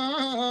V'cha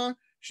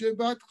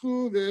Shebatchu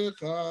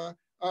v'cha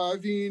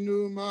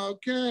Avinu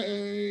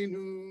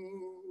Malkeinu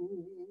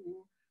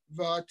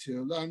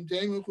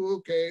V'tilamdenu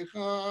chukei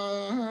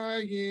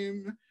chayim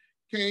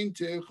Kein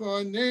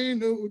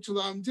techonenu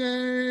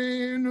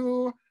utlamdenu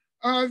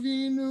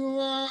Avinu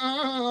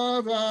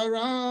Av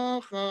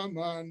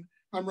Arachaman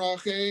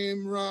Hamrachem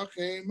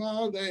Rachem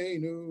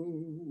Aleinu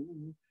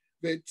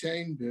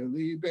V'tein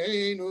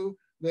b'libeinu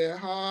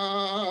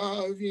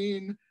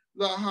lehavin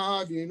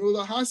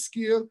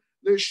lahaskil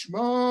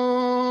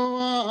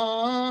Lishmoa,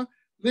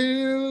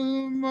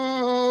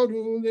 lilmod,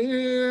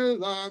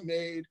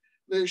 lilamed,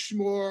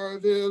 lishmor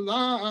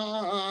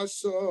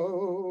vilasot,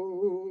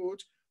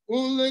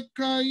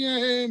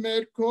 ulikayem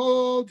et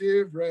kol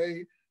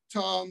divrei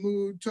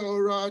Talmud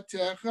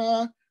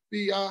Toratecha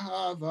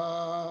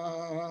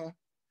bi'ahava,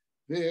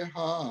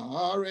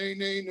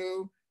 v'harenenu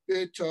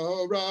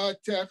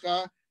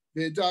b'toratecha,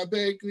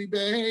 v'dabek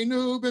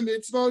libeinu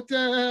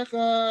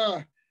b'mitzvotecha.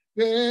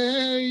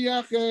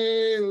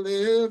 Ve'yachel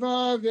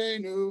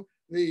levavenu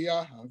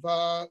li'ahava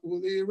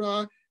u'lira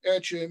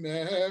et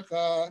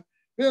shemecha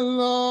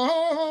v'lo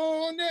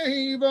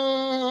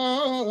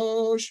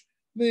nevosh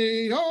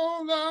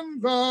li'olam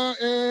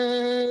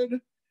va'ed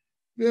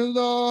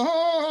v'lo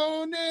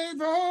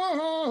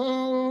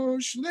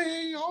nevosh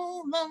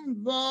li'olam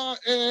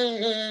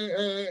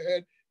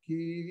va'ed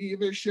ki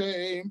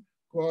v'shem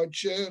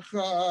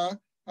kodshecha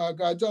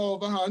hagadol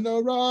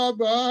v'hanora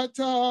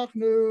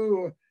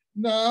batachnu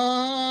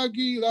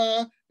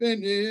Nagila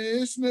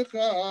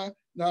benismecha,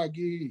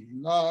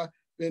 Nagila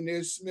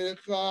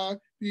benismecha,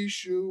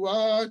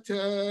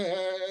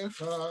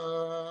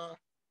 Bishuatecha.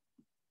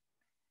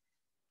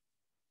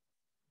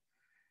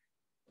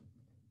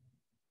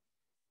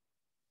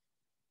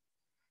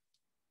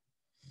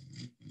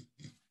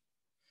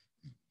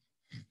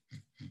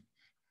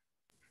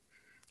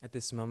 At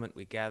this moment,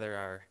 we gather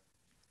our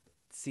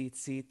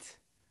tzitzit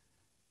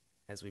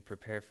as we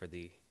prepare for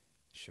the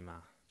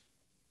Shema.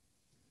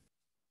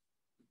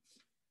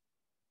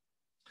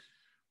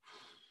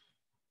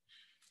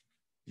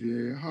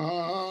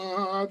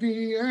 V'havienu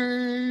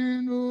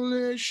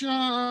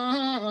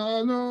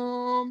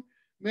l'shalom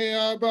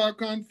me'arba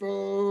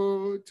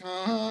kanfot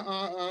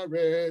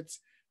haaretz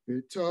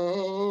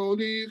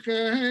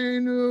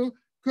v'tolichenu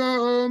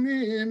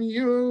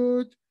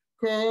komimiyut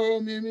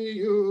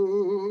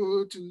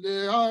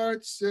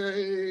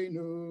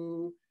le'artzenu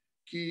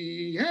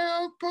ki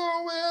el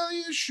poel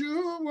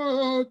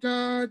Yeshuot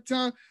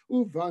ata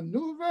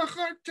uvanu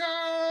v'charta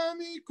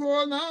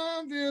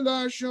mikolam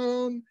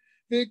v'lashon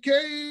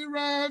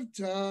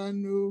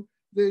v'keravtanu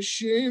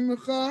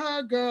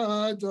l'shimcha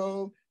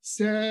gadol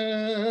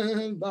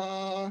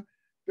sela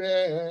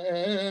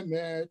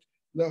be'emet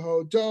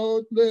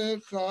lehodot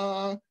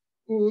lecha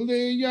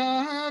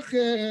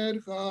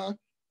uliyachecha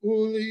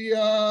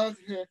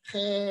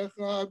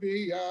uliyachecha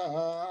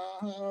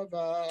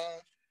biyava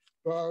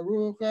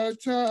Baruch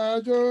atah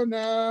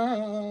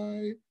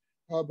Adonai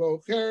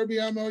Habocher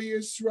b'yamo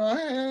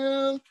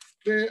Yisrael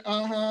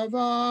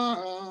be'ahava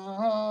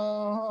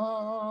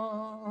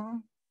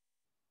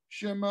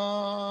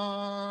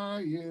Shema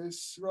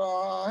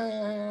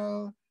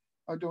Yisrael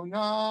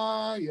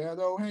Adonai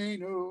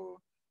Eloheinu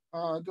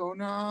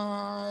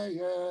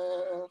Adonai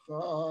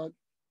Echad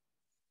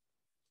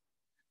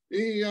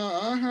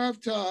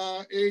V'ahavta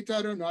et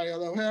Adonai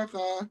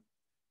Elohecha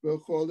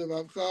V'chol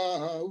levavcha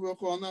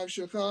u'v'chol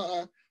nafshecha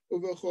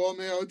u'v'chol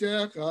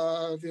me'odecha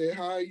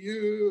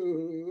v'hayu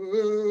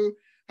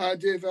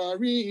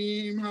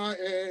ha'devarim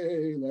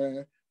ha'ele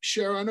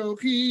asher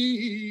anochi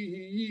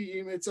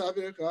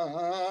mitzavecha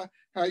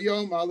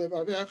hayom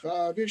alevavecha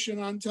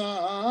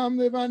v'shenantam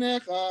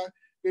levanecha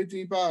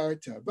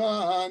v'dibarta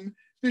bam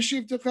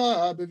v'shivtecha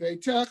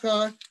b'veitecha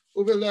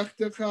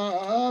u'v'lechtecha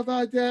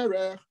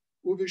v'aderech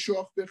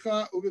u'v'shochbecha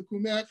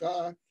u'v'kumecha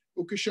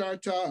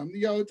Ukishartam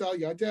liot al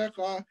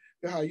yadecha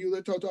v'hayu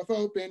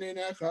letotafot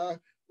b'neinecha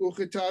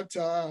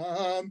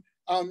uchitabtam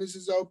al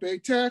mizuzot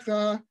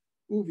beitecha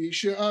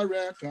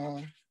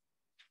u'visharecha.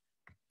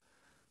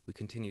 We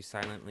continue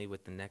silently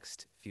with the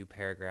next few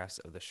paragraphs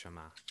of the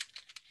Shema.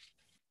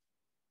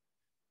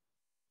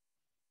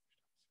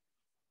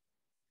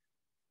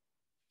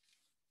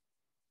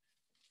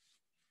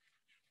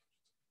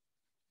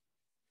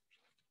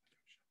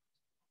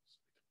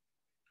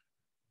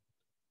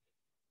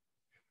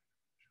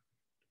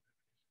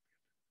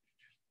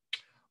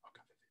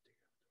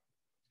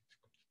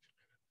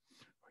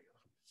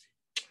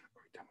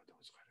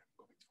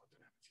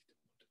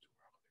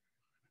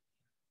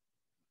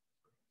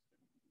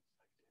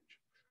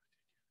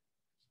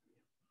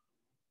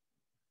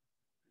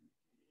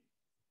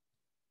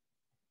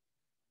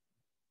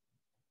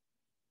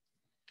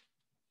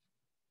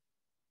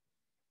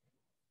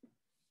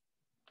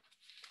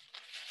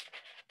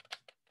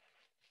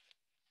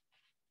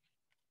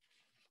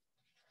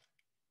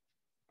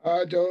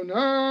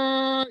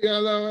 Adonai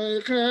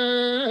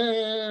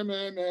Elohechem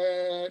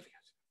emet.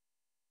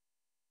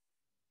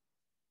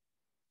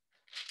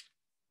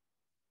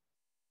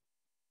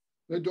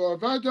 לדור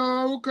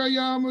ודור הוא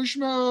קיים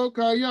ושמו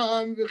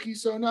קיים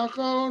וכיסו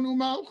נכון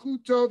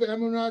ומלכותו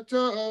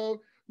ואמונתו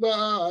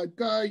לעד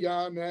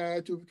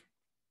קיימת.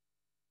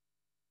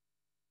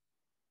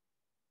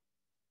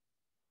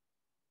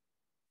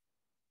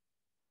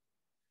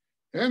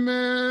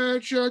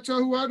 אמת שאתה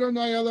הוא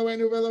אדוני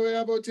אלוהינו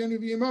ואלוהי אבותינו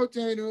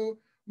ואמותינו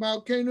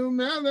מלכנו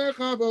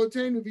מלך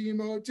אבותינו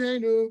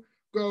ואמותינו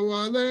גו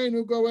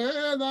עלינו גו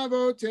אל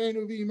אבותינו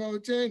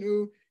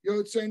ואמותינו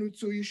יוצאנו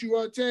צו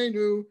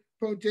ישועתנו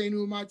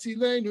פותנו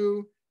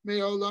מצילנו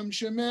מעולם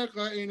שמך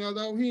אין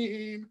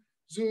אלוהים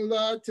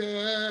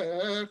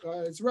זולתך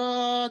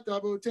עזרת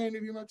אבותינו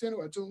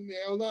ואמותינו עד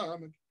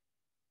מעולם.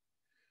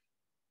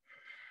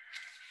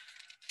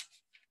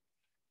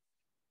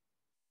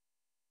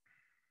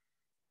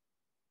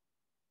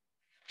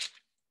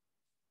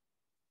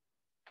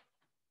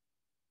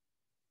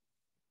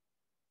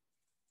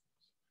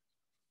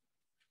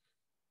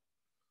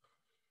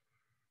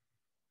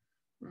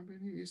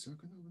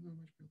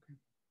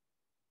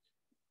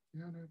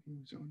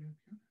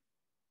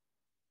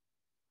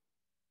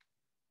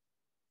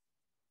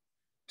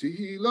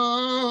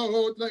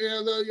 Tehilot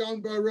la'Elyon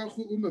Baruch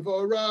Hu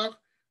Mevorach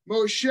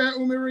Moshe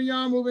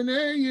u'Miriam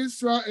u'Bnei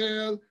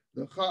Yisrael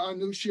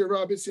l'cha'anu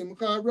shira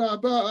b'simcha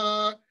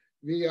rabba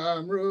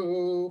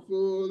v'yamru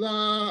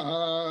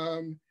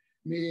chulam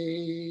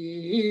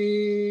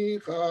mi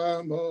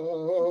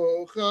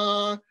chamocha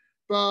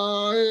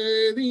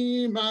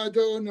ba'elim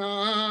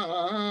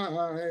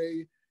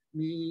Adonai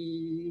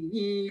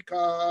mi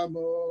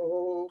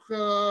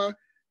kamocha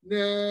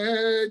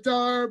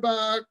Nedar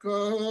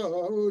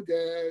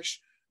bakodesh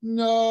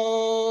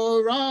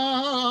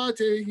Nora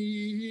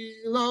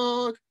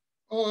tehilot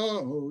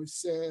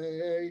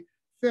osei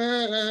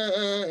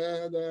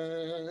fele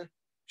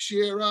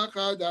Shira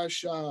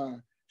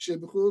chadasha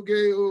shebchu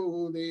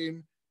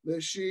geulim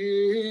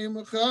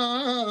l'shimcha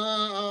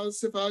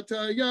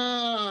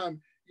sifatayam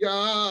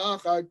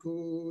yachad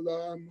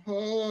kulam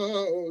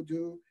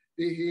hodu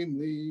v'him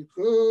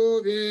lichu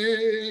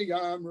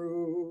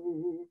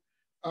v'yamru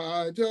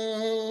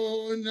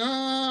Adonai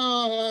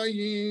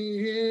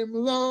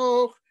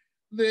yimloch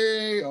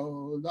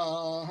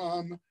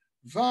leolam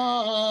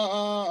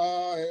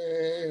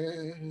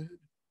va'ed.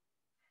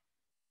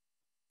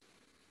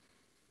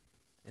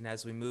 And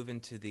as we move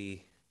into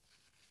the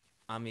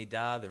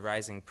Amidah, the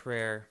rising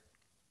prayer,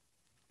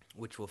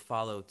 which will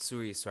follow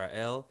Tzur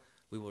Yisrael,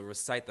 we will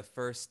recite the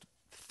first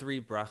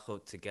 3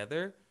 brachot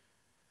together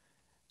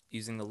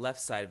using the left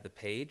side of the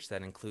page.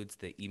 That includes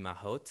the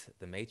imahot,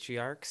 the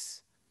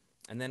matriarchs.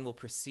 And then we'll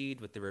proceed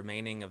with the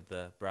remaining of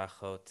the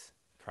brachot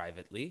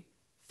privately.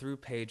 through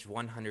page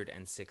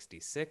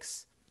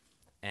 166,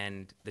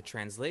 and the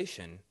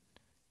transliteration,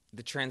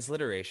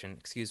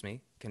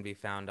 can be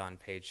found on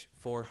page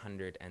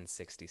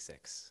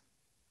 466.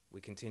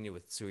 We continue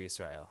with Tzur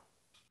Yisrael.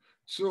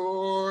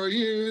 Tzur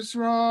Yisrael,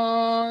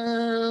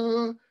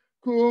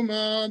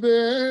 Kuma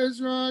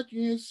Bezrat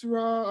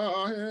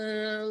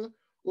Yisrael,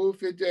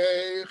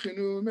 Ufidei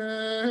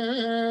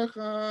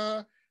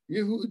Chinumecha,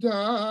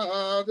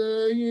 Yehuda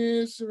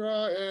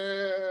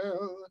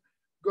veYisrael,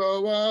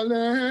 Go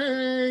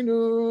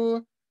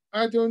Aleinu,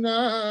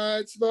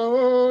 Adonai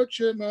Tzvaot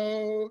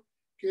Shemo,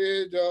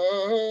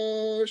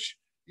 Kedosh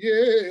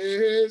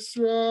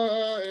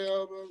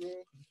Yisrael,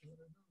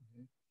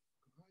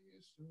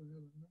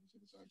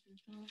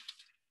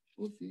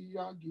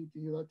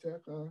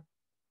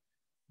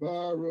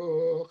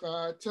 Baruch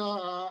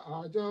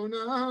atah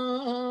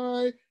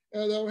Adonai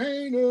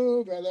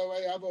Eloheinu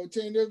v'Elohei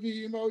Avotenu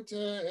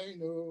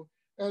v'Imotenu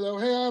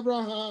Elohei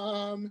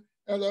Abraham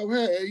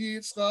Elohei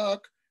Yitzchak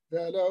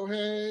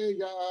v'Elohei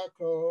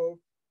Yaakov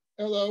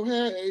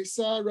Elohei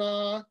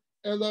Sarah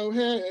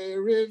Elohei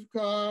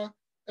Rivka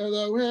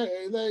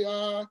Elohei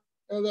Leah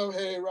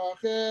Elohei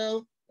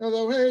Rachel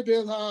Elohei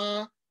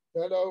Bilhah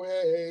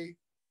Elohei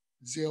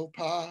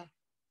Zilpah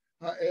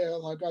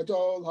Ha'el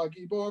Hagadol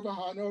Hagibor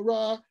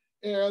v'Hanora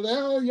El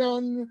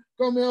Elyon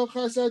Gomel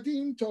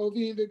Chasadim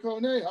Tovim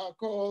v'Konei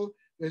Hakol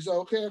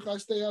v'Zocher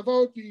Chastei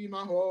Avot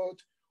v'Imahot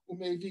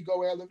Umevi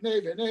Goel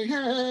Evnei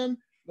v'Neihem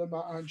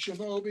L'ma'an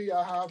Shemo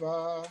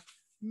b'Yahava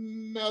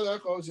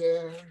Melech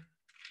Ozer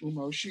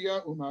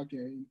Umoshia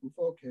Umagen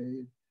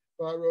Ufoked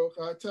Baruch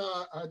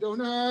Atah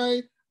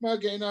Adonai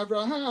Magen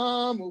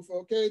Avraham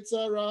Ufoked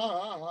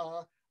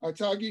Sarah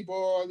Atah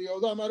Gibor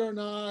Li'olam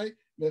Adonai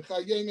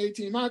Mechayei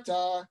Metim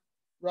Atah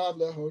Rav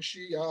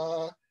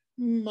leHoshia,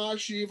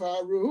 Mashiv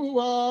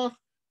HaRuach,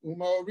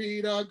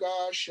 Umorid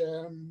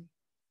HaGashem,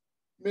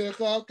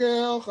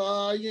 Mechakel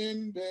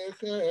Chayim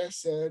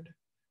Bechesed,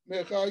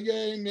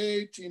 Mechayei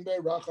Metim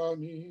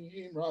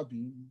Berachamim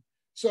Rabim,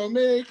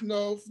 Somech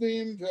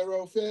Noflim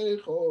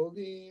Verofei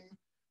Cholim,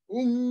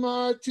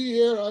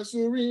 Umatir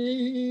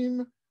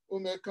Asurim,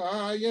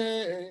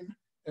 Umekayim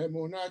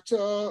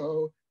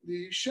Emunato,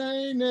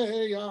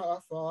 Lishenei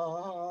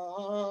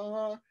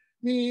Yafa,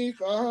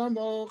 Micha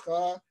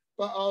Mocha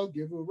Baal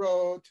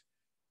Givurot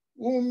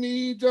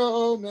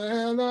Umido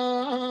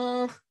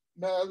Melach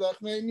Melech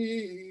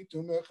Memit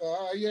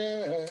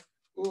Umechayeh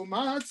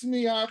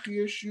Umatzmiach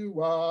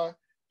Yeshua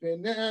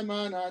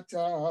V'ne'eman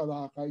Atah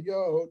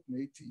L'chayot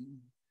Metim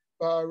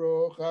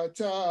Baruch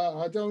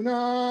Atah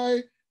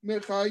Adonai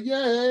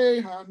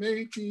Mechayeh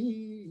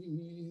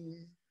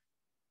HaMetim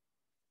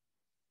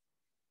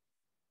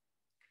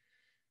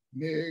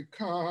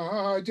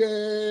Mekadesh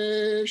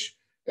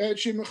Et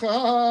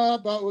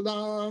Shimcha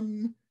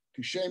Ba'olam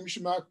Kishem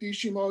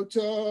Shmakdishim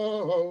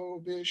Oto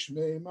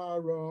B'Shmei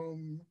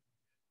Marom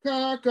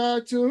Kakatuv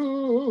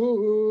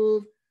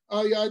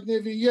Ayad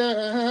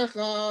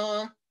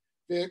Neviyecha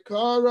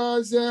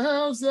V'Kara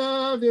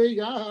Zelza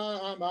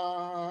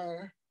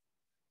V'Yamar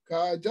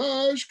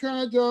Kadosh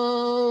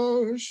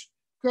Kadosh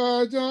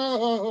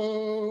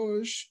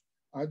Kadosh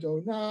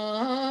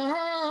Adonai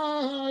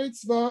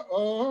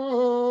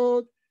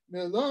Tzvaot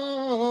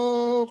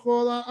Meloch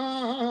ol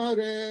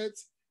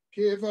haaretz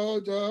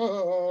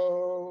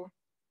kivodo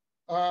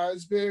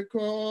az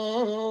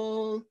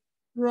bekol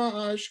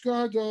rash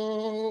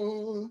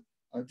gadol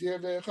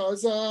adir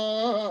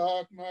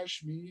vechazak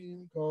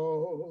mashmim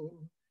kol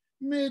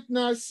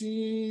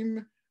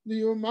mitnasim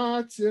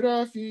liumat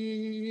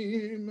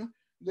serafim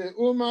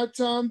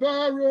leumatam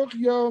baruch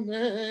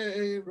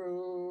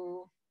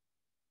yomeru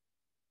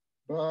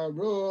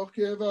baruch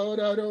kivod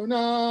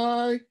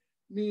Adonai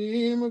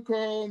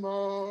Mimkomcha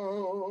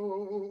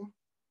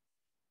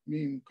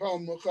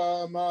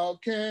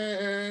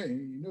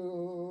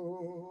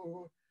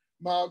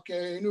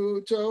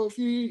Malkeinu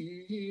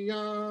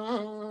Tofia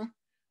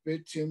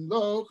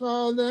V'timloch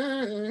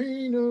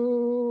Aleinu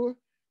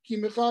Ki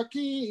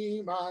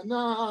mechakim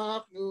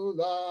anachnu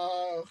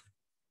lach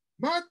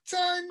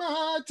Matai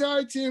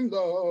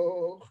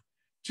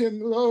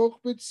Timloch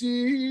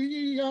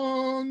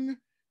b'tzion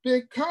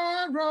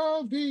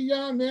B'karov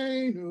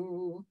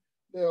b'yameinu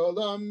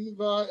Le'olam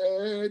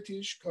va'et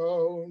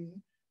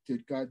ishkon,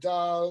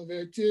 titgadal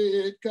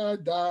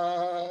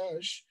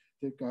v'titgadash,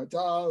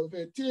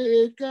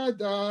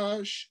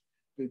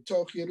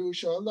 v'toch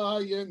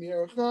Yerushalayim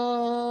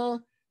yircha,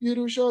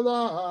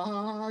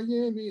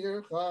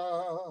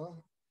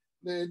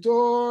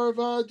 Ledor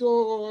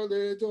vador,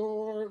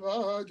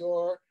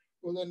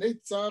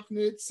 ulenetzach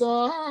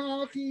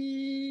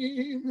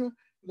netzachim,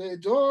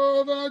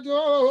 Ledor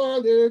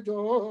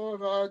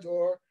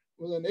vador,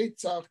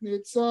 Ulenetzach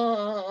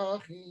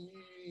nitzachim,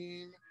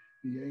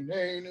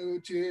 V'yeneinu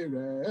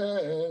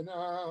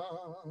tirena,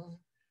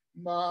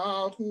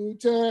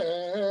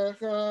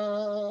 Malchutecha,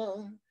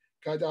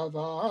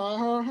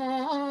 Kadavar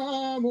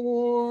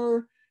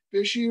hamor,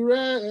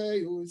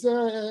 B'shirei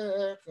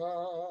uzecha,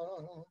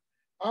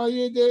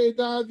 Ayedei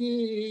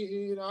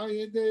David,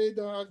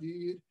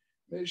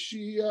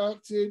 Mashiach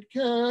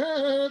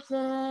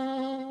tzidkecha,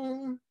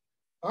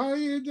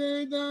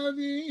 Ayedei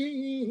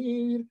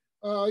David,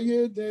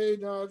 Ayedei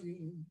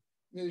David,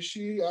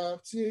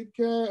 Mashiach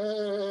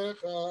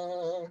tzidkecha,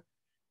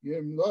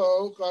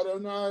 Yimloch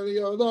Adonai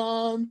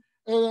Leolam,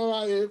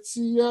 Elohai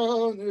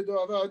Tzion,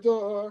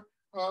 Edovador,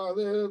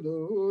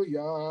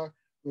 Hallelujah,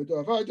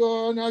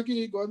 Edovador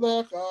Nagi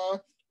Golecha,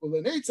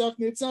 Ulenetzach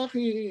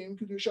Netzachim,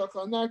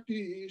 Kedushacha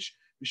Nakdish,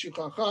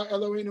 V'shichacha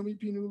Eloheinu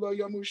mipinu lo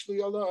yamush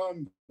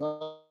li'olam.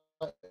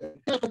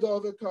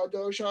 Kadosh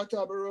Kadosh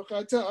Ata Baruch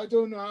Ata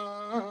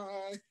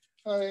Adonai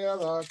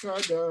Hayel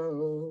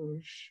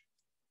Kadosh.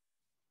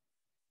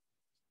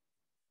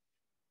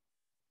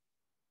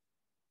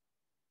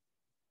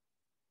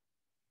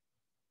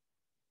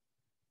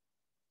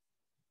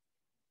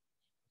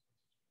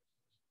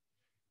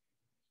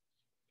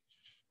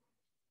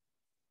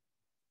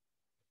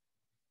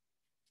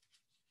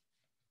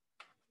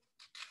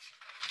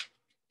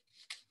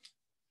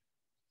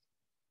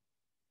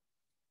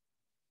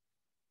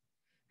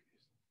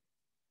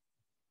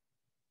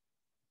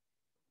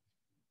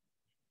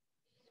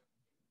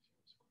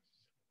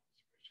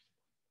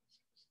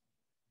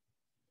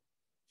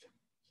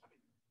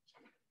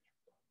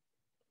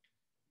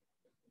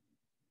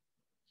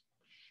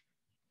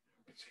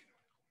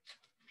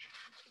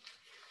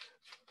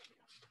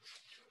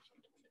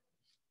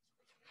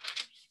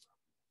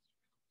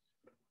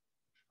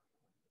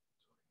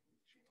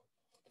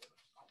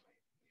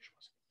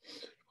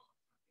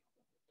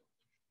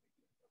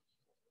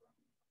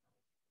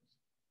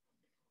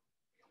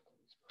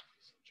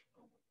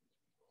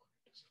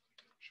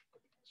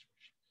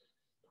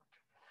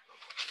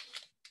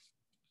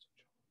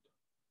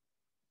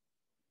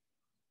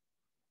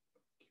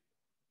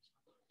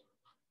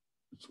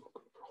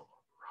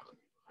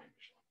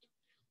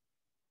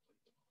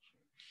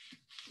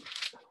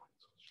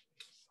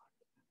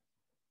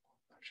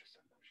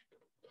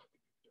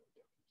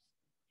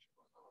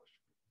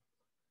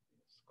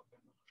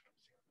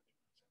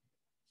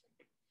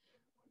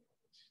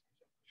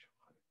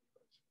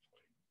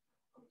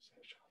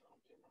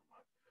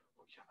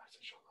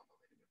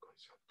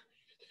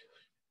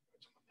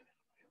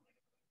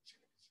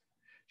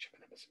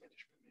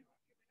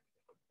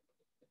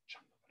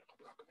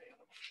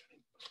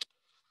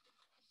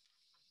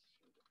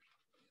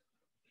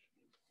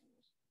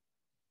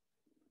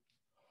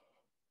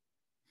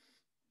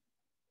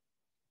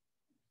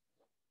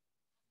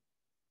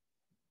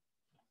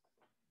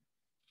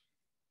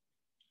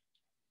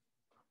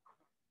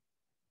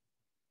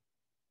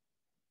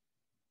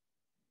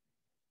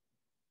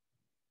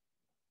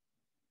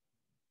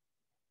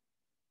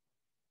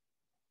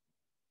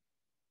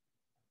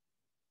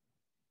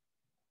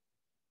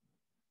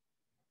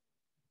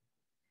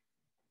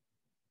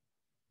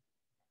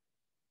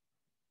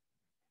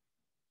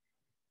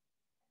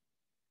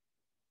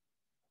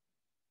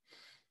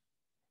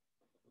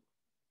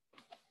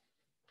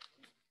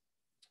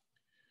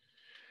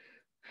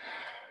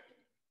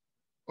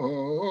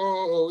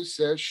 Oh,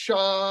 says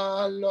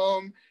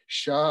Shalom,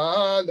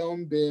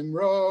 Shalom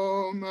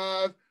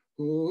bimromav,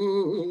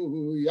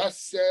 hu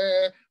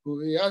yaseh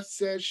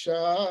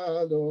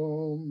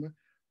Shalom.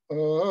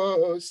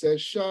 Oh,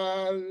 says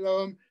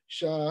Shalom,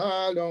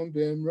 Shalom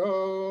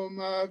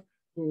bimromav,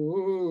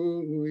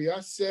 hu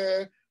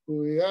yaseh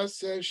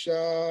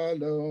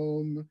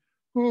Shalom.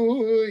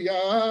 Hu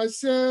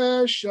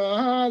yaseh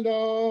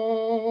Shalom.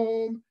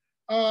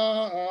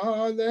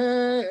 Aleinu,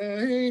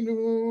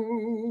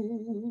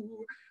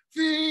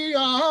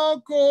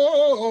 v'al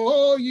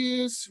kol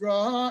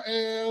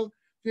Yisrael,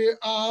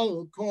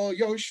 v'al kol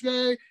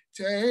Yoshvei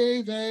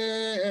Tevel.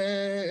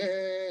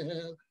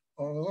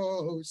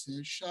 Oh,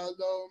 say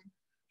Shalom,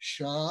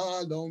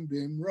 Shalom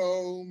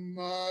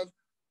bimromav,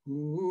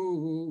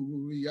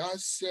 hu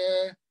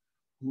yaseh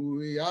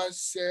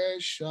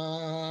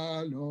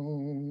Shalom.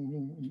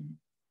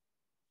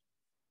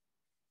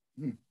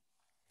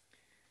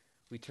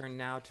 We turn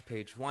now to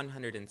page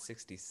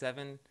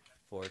 167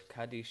 for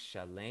Kaddish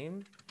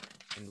Shalem,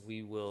 and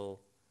we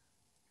will,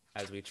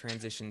 as we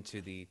transition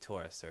to the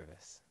Torah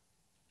service.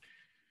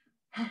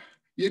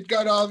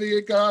 Yitgara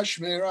v'yitgara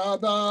shmei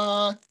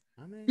rabbah,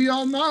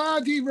 v'yalma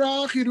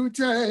divra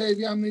chirutei,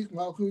 v'yamlich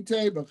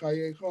malchutei,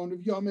 b'chayechon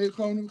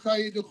v'yomechon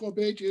v'chayiducho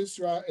beit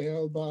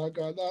Yisrael,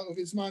 b'agala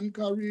uv'izman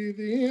kariv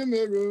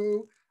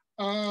v'yimeru.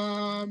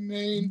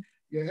 Amen.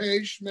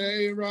 Yehi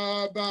shmei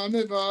rabbah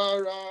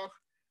mevarach,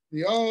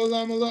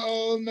 v'olam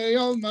la'ol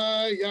me'ol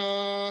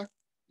maya,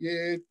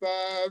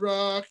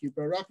 yitbarach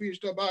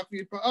v'yishtabach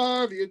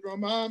v'yitpa'ar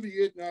v'yitromam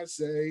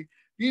v'yitnasei,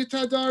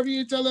 v'yitadar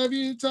v'yitala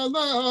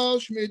v'yitalal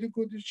shmei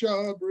dukudisha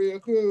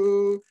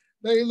b'richu,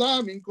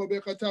 leila min kol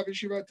bechata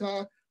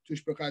v'shivata,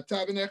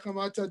 tushbechata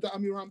v'nechamata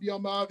da'amiram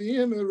b'yama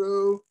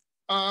v'yimeru.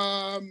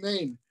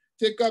 Amen.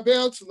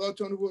 Tikabel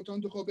tzloton uvoton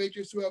duchol beit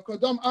Yisrael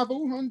kodam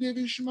avuhon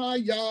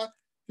devishmaya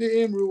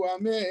v'imru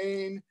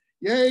amen.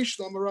 Yehi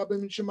shlom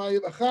rabim min shemaya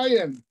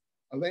v'chayim,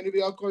 aleinu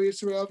v'al kol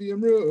Yisrael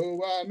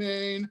v'imru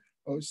amen.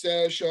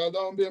 Oseh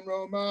shalom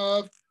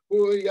b'imromav,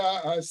 hu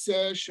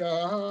yaseh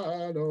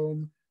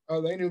shalom.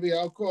 Aleinu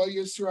v'al kol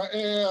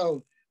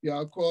Yisrael,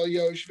 v'al kol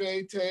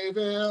yoshvei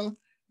tevel,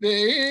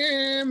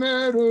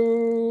 v'yimeru.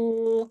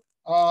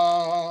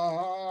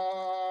 Amen.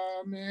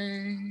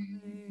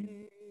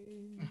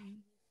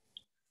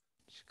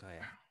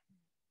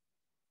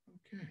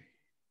 Okay.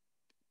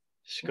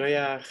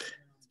 Shkoyach.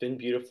 It's been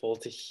beautiful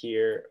to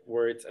hear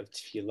words of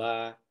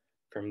tefillah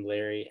from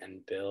Larry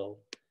and Bill.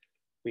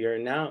 We are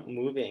now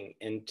moving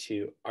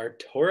into our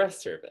Torah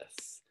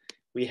service.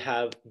 We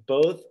have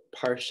both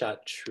Parashat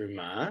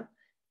Terumah,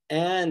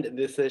 and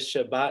this is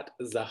Shabbat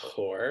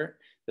Zachor,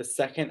 the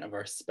second of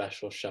our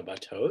special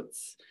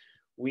Shabbatot.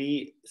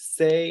 We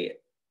say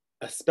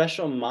a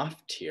special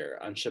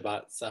maftir on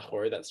Shabbat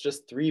Zachor, that's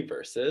just 3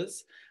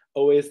 verses,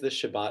 always the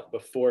Shabbat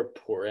before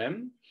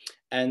Purim.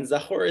 And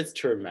Zachor is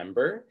to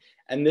remember,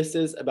 and this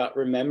is about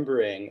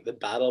remembering the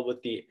battle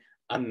with the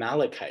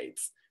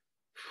Amalekites,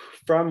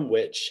 from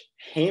which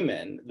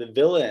Haman, the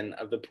villain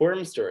of the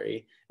Purim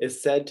story,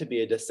 is said to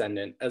be a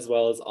descendant, as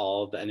well as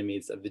all the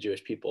enemies of the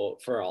Jewish people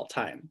for all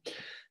time.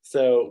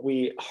 So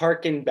we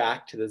hearken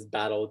back to this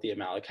battle with the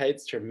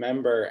Amalekites to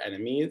remember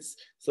enemies.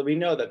 So we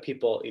know that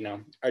people,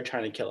 are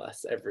trying to kill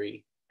us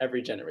every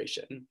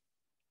generation.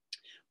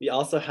 We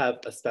also have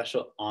a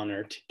special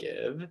honor to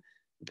give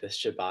this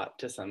Shabbat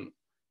to some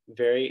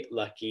very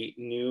lucky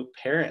new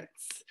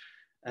parents.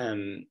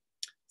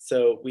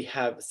 So we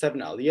have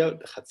 7 aliyot,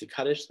 the Chatzi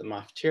Kaddish, the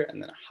Maftir,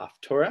 and then a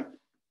Haftorah.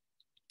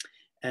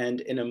 And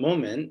in a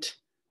moment,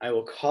 I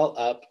will call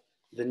up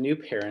the new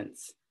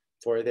parents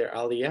for their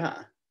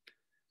aliyah.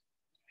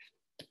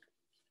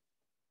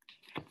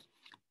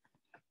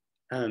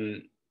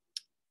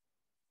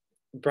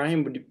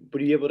 Brian, would you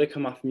be able to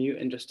come off mute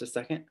in just a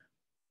second?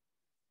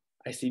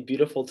 I see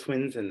beautiful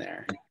twins in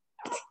there.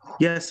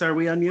 Yes, are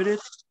we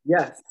unmuted?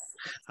 Yes.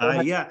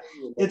 Yeah,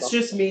 it's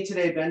just me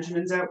today.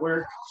 Benjamin's at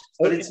work,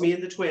 but it's me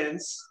and the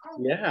twins.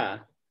 Yeah.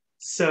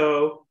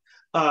 So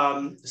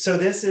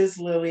this is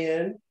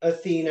Lillian,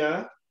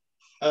 Athena,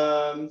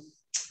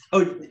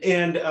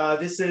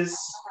 this is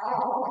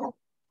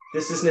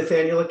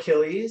Nathaniel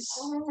Achilles,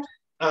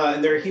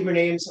 and their Hebrew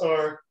names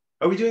are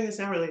we doing this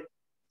now, really?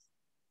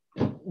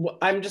 Well,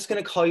 I'm just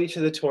going to call you to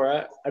the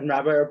Torah, and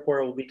Rabbi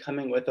Rapport will be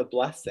coming with a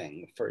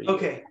blessing for you.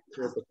 Okay.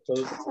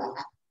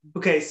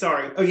 Okay,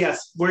 sorry. Oh,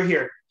 yes, we're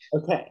here.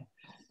 Okay.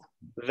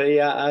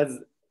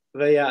 V'ya'azor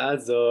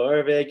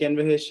v'yegen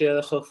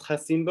v'hishil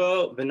chasim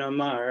bo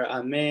v'nomar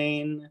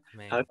amen.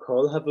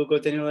 Hakol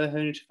havugotenu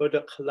lehenu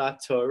shvodot la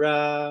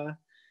Torah.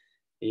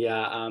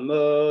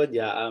 Ya'amod,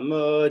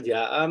 ya'amod,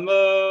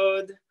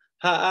 ya'amod.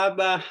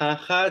 Ha'aba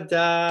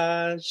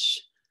ha'chadash.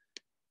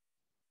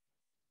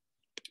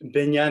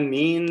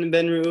 Benyamin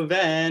ben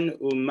Reuven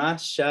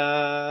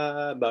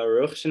umasha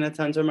Baruch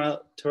shenatan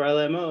Torah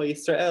lemo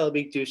Yisrael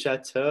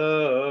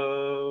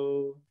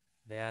b'kedushato.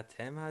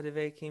 ואתם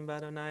הדבקים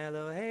באדוני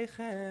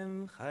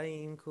אלוהיכם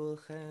חיים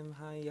כולכם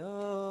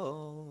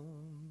היום.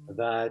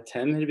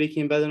 ואתם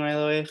הדבקים באדוני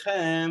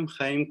אלוהיכם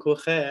חיים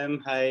כולכם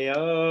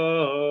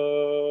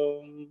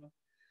היום.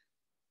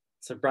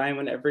 So Brian,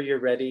 whenever you're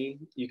ready,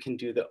 you can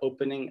do the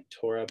opening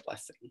Torah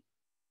blessing.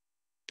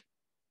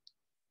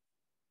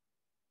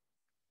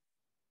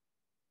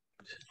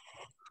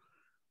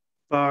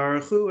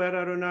 Baruch hu et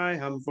Adonai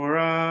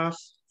hamvorach.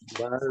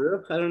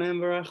 Baruch Adonai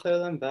hamvorach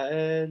le'olam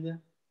va'ed.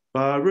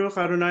 Baruch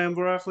Adonai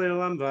hamvorach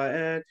le'olam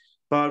va'ed.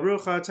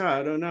 Baruch atah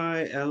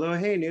Adonai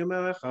Eloheinu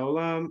melech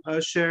haolam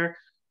asher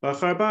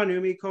bachar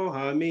banu mikol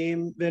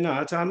hamim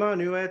v'natan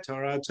lanu et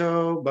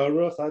Torato.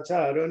 Baruch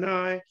atah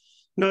Adonai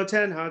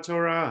noten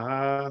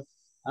haTorah.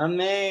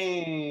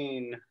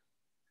 Amen.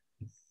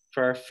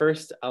 For our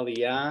first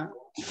aliyah,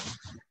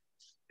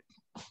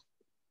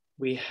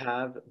 we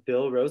have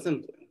Bill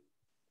Rosenblum.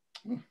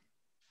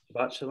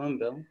 Shabbat Shalom,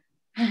 Bill.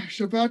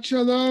 Shabbat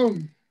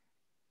Shalom.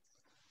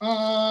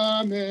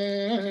 Amen.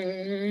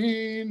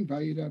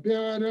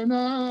 Vayidaber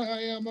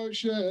Adonai el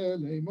Moshe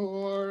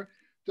lemor,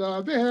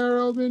 daber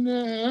el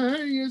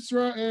bnei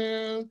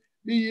Yisrael,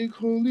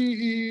 v'yikhu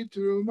li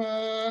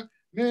terumah,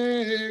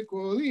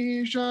 mekol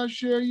ish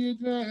asher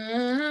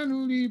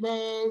yidvenu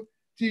libo,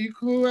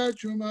 tikhu et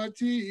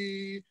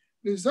terumati,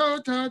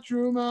 v'zot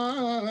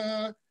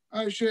haterumah,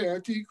 asher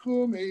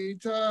tikhu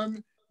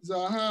meitam,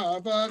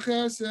 zahav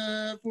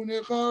v'chesef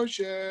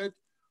u'nechoshet,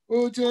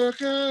 ותכלת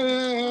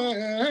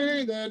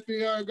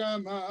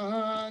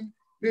בארגמן,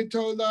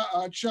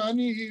 ותולעת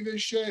שני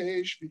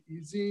ושש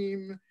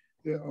ועזים,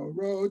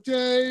 ואורות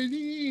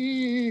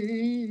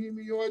אלים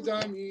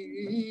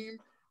יורדנים,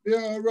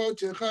 ואורות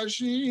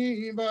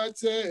תחשים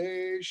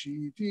ועצי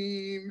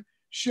שיטים,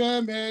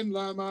 שמן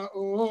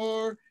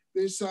למאור,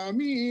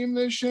 ושמים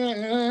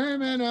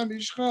לשמן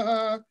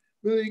המשחה,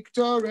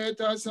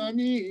 ולקטורת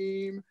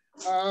הסמים,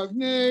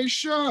 אבני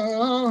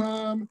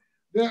שם,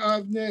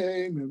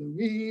 ואבני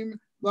מלואים,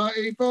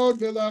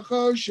 לאפוד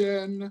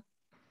ולחושן,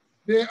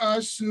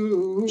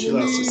 ועשו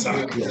לי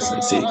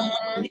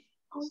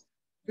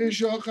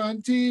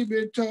ושוכנתי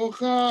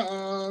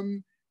בתוכם,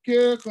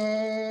 ככל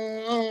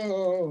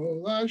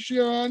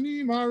אשר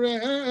אני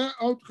מראה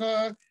אותך,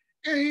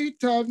 את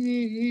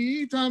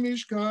תבנית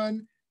המשכן,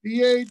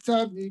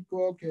 v'yetav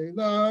mikol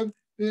kelav,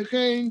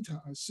 v'chein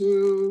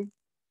ta'asu.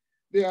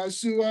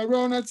 V'asu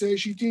aron atzei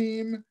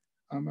shitim,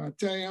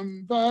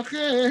 amateim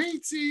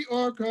v'chetzi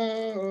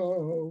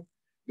orko,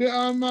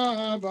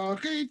 v'ama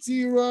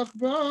v'chetzi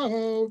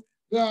rochbo,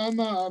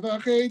 v'ama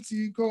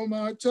v'chetzi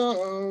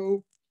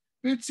komato,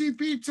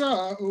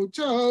 v'tzipita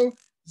oto,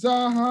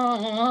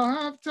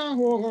 zahav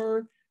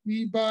tahor,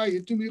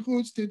 mibayit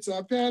u'michutz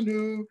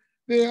titzapenu,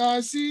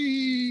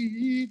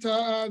 v'asita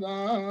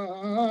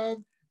alav,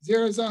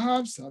 zer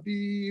zahav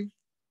saviv,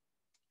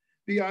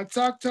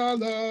 v'yatzakta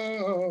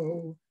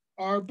lo,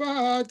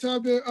 Arba'ata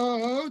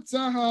be'ot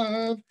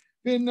zahav,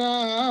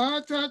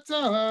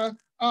 v'natata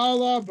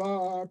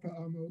alavar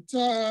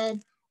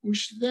pa'amotav,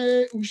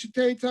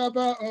 u'shtei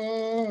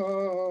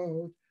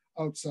taba'ot,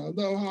 al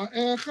tzalo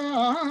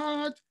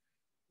ha'echad,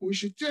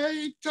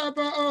 u'shtei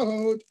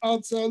taba'ot, al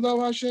tzalo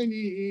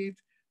ha'shenit,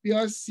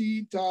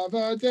 v'asita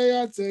v'adei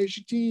atzei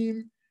shitim,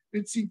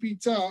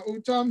 v'tzipita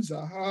utam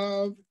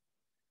zahav,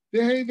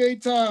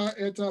 v'heveta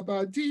et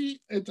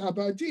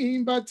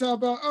abadim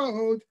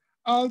bataba'ot,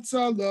 Al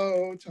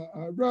tzalot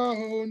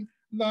ha'aron,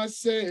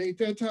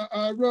 laseit et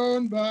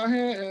ha'aron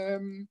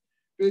bahem,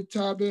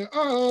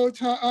 v'tabeot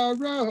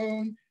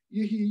ha'aron,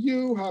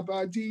 yihiyu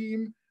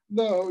habadim,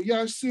 lo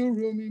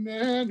yasuru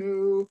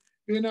mimenu,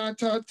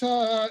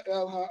 v'natata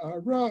el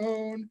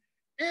ha'aron,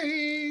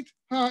 et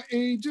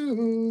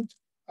ha'edut,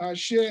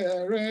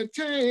 asher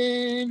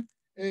etein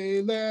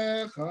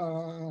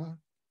elecha.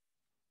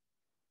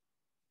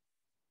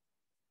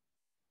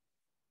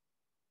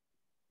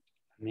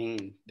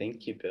 Amen.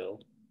 Thank you, Bill.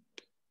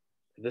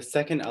 For the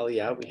second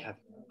Aliyah, we have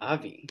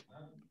Avi.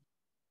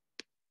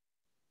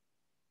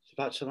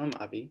 Shabbat Shalom,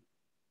 Avi.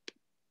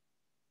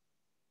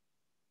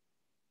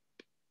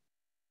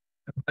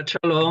 Shabbat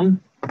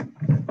Shalom.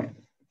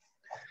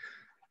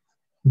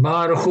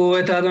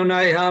 Baruchu et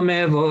Adonai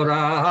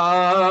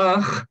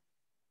HaMevorach.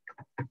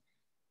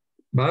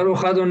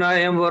 Baruch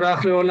Adonai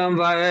Mevorach leolam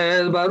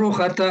va'ed. Baruch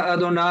ata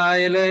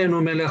Adonai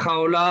Eloheinu melech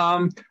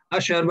haolam.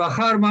 Asher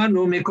bachar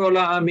banu mikol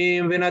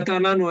ha'amim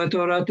v'natan lanu et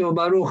torato.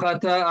 Baruch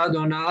ata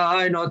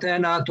Adonai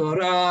noten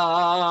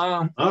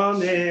haTorah.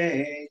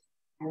 Amen.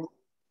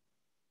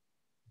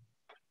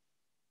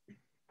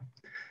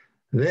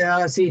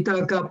 ועשית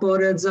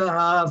כפורת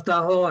זהב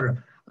טהור,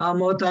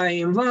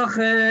 אמותיים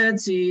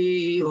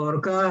וחצי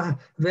אורכה,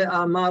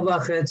 ואמה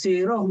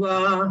וחצי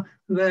רוחבה,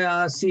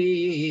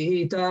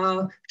 ועשית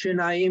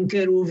שניים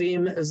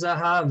קרובים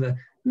זהב,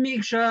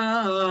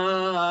 מקשה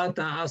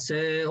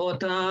תעשה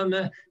אותם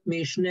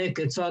משני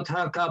קצות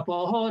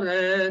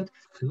הכפורת,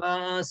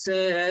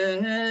 ועשה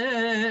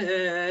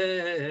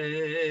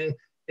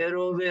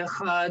קרוב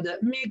אחד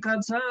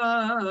מקצה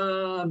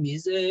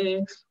מזה,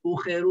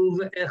 וחירוב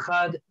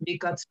אחד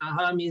מקצה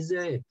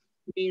מזה.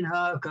 מן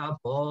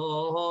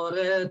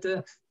הכפורת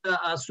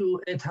תעשו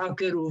את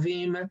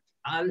הקרובים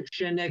על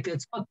שני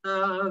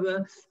קצותיו,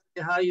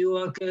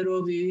 והיו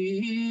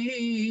הקרובים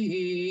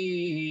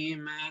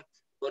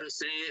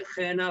פורסי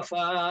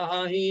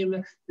כנפיים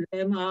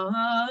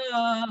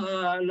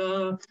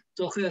למעלה,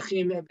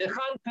 צוחחים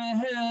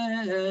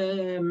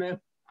בכנפיהם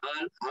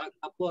על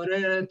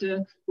הכפורת,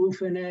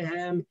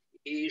 ופניהם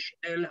איש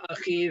אל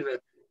אחיו.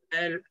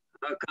 אל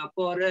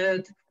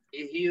הכפורת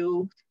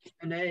יהיו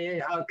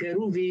פני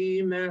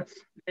הקרובים,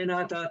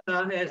 ונתת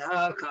את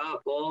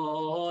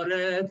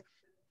הכפורת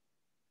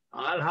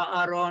על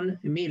הארון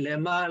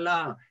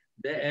מלמעלה,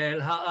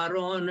 ואל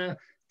הארון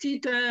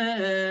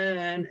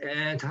תיתן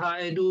את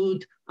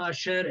העדות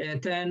אשר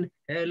אתן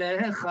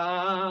אליך,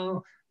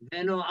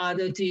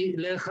 ונועדתי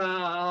לך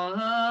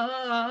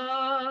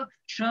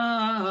שם.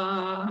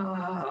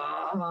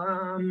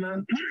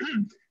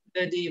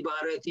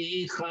 ודיברתי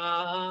איתך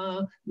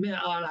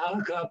מעל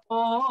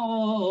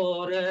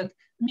הכפורת,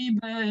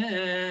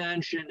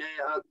 מבין שני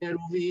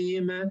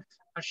הקרובים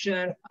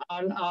אשר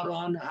על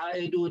ארון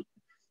העדות,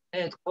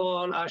 את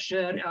כל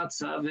אשר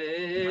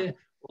אצווה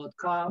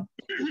אותך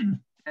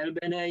אל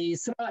בני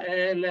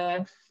ישראל,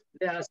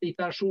 ועשית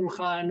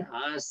שולחן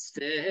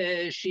עשתה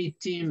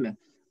שיטים,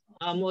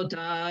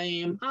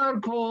 אמותיים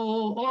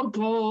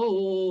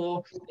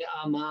אורכו,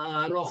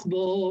 ואמה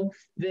רוחבו,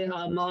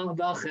 ואמה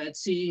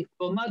וחצי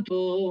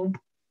קומתו.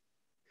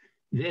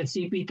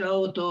 וציפית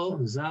אותו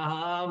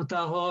זהב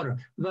טהור,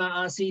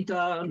 ועשית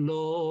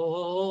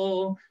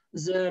לו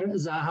זר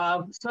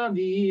זהב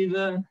סביב,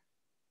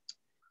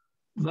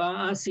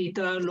 ועשית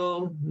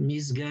לו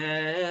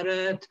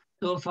מסגרת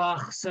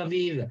תופח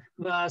סביב,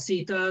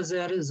 ועשית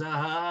זר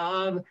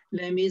זהב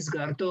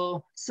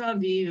למסגרתו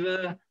סביב,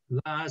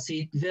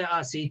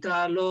 ועשית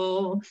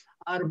לו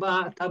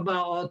 4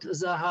 טבעות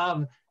זהב,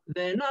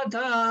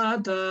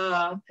 ונתת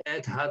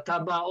את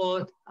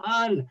הטבעות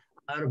על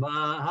 4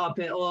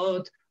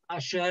 הפאות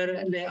אשר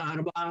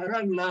ל4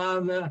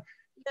 רגליו,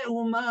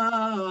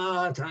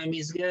 לעומת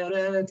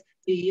המסגרת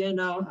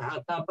תהיינה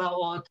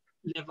הטבעות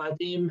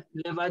לבדים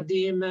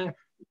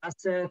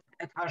לשאת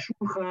את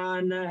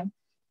השולחן.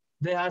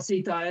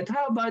 ועשית את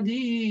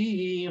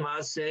הבדים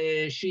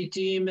עשה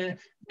שיטים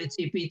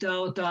וציפית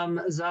אותם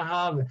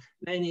זהב,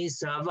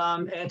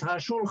 וניסבם את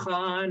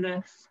השולחן,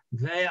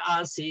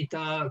 ועשית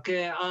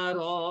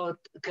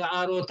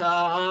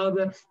קערותיו,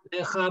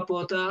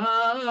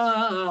 וכפותיו,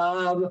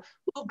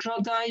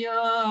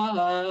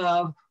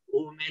 וקשותיו,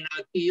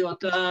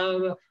 ומנקיותיו,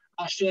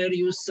 אשר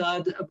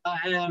יוסד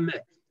בהם,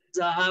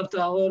 זהב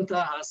טהור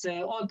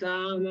תעשה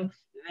אותם,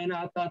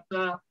 ונתת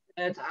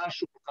את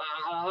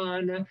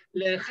השולחן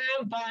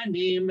לחם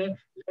פנים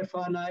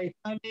לפני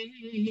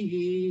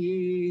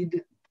תמיד.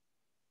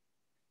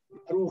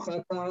 ברוך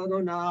אתה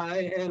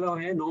אדוני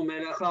אלוהינו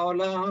מלך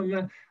העולם,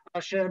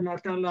 אשר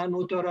נתן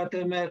לנו תורת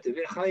אמת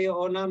וחיי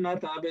עולם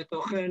נטע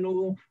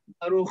בתוכנו.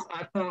 ברוך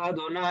אתה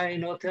אדוני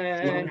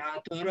נותן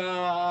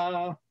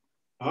התורה.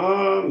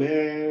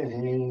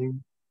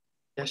 Amen.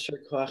 Yasher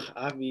Koach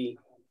Avi.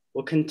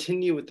 We'll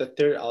continue with the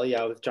third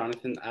Aliyah with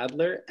Jonathan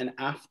Adler, and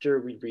after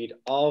we read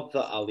all of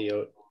the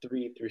Aliyot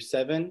 3 through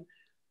 7,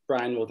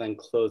 Brian will then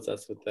close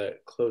us with the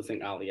closing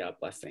Aliyah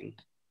blessing.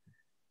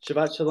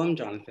 Shabbat Shalom,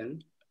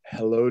 Jonathan.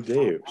 Hello,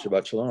 Dave.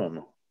 Shabbat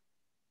Shalom.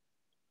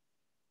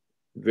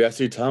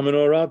 V'asita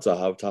menorah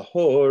zahav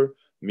tahor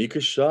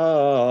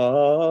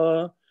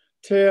mikasha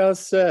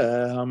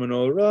teaseh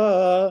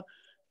hamenorah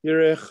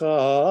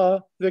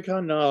yirecha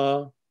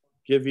v'kana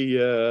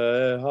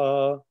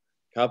gevieha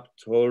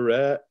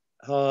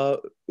kaptoreha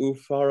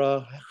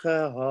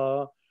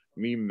ufaracheha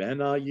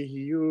mimena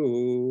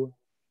yihiyu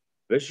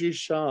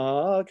v'shisha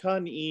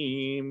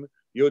kanim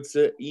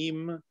yotzeim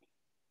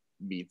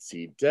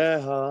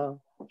mitzideha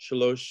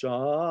Shlosha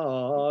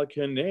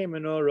k'nei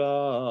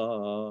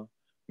menorah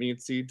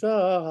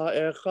mitzidah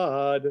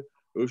ha'echad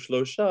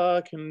u'shlosha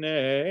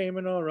k'nei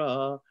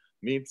menorah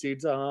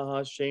mitzidah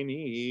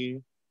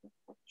ha'sheni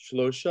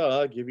Shlosha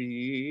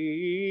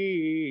givim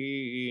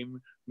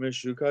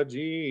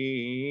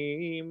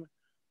meshukadim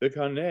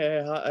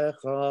b'kanei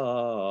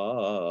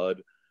ha'echad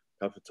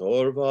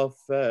kaftor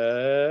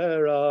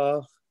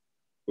v'ferach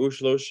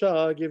u'shlosha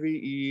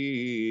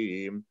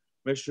givim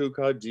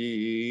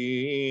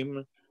meshukadim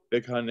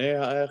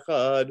בקנה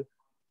האחד,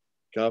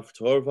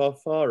 כפתור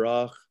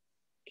ופרח,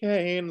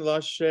 כן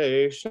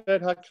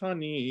לששת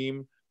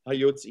הקנים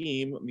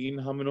היוצאים מן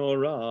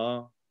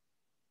המנורה.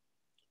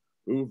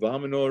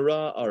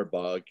 ובמנורה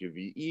 4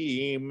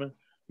 גביעים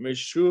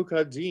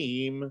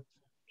משוקדים,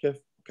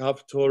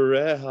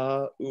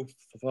 כפתוריה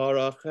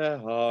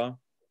ופרחיה,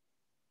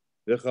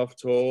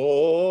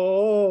 וכפתור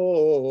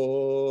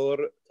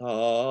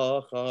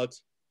תחת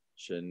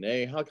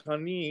שני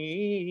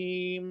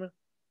הקנים,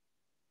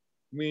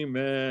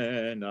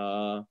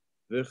 ממנה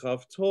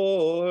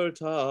וכפתור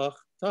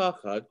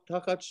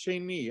תחת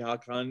שני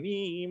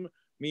הקנים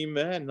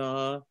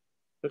ממנה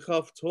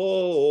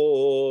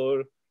וכפתור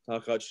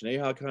תחת שני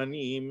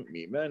הקנים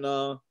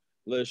ממנה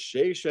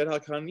לששת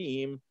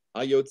הקנים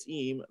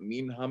היוצאים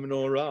מן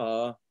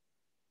המנורה.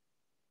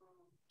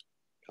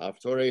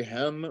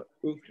 כפתוריהם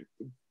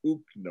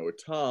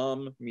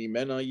וקנותם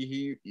ממנה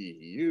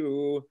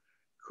יהיו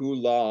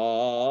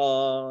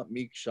כולה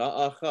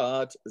מקשה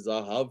אחת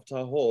זהב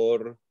טהור,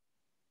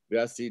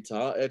 ועשית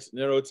את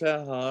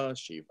נרותיה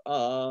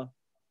 7,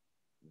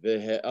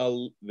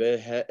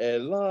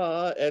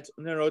 והעלה את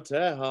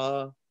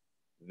נרותיה,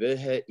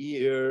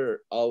 והאיר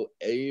על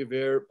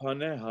עבר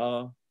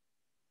פניה,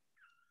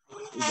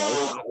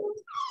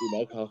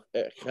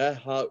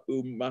 ומלכיה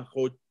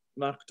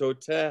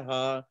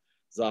ומחתותיה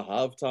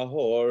זהב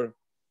טהור,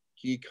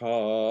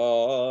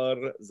 כיכר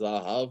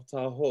זהב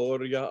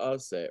טהור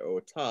יעשה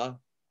אותה,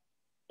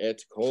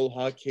 את כל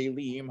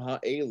הכלים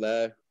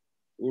האלה,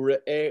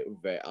 וראה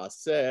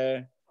ועשה,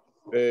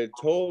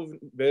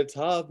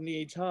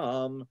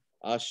 בתבניתם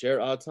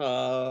אשר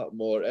אתה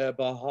מורה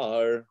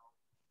בהר,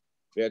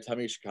 ואת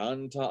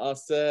המשכן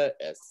תעשה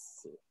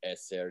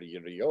 10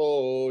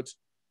 יריות,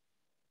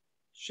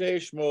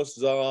 6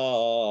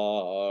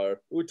 זר,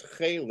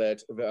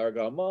 ותכלת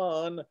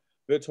וארגמן,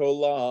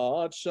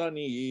 ותולעת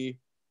שני,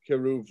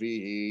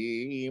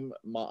 קרובים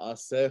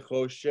מעשה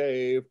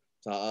חושב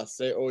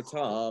תעשה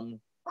אותם,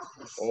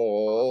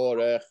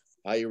 אורך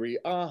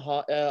היריעה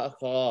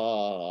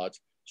האחת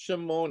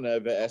 28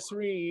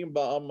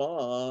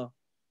 באמה,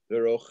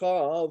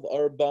 ורוחב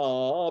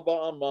 4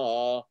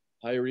 באמה,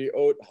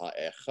 היריעות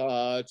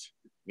האחת,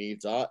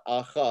 מידה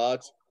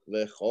אחת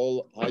לכל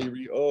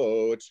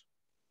היריעות,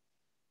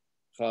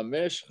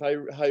 5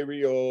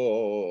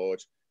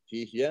 היריעות,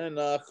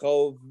 תהיינה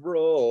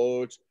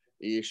חברות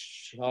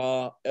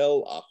אישה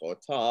אל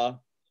אחותה,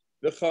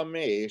 ו5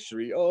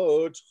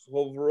 יריעות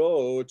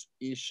חברות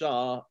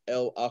אישה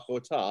אל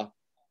אחותה,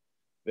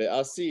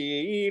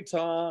 ועשית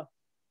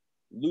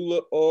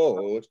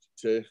לולאות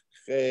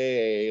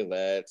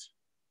תכלת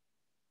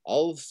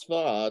על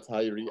שפת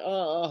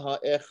היריעה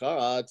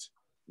האחת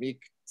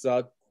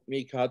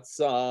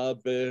מקצה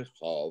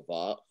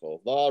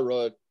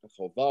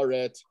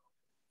בחוברת,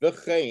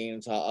 וכן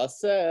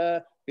תעשה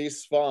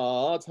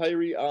בשפת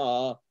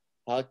היריעה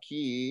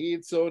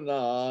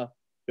הקיצונה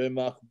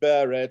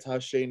במחברת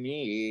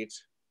השנית,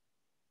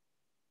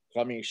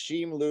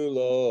 50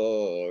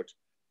 לולות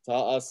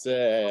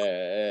תעשה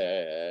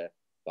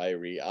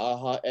ביריעה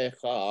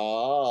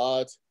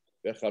האחת,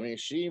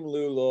 ו50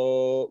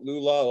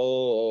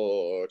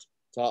 לולאות,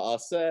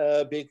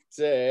 תעשה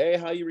בקצה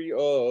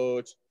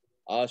היריעות,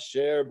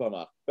 אשר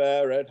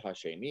במחברת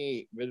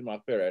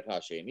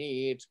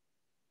השנית,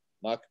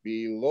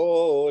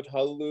 מקבילות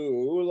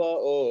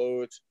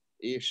הלולאות,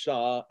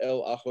 אישה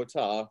אל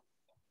אחותה,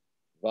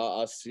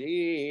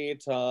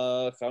 ועשית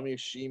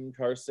 50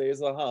 קרסי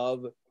זהב,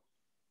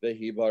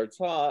 והיברת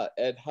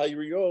את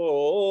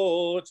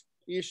היריעות,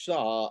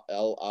 אישה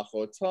אל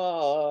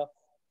אחותה,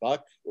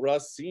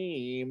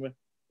 בקרסים,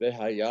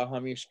 והיה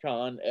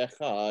המשכן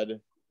אחד,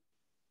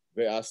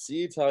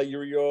 ועשית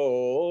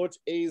יריעות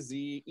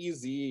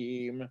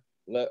עזים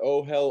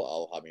לאוהל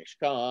על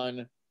המשכן,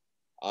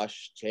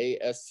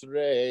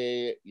 12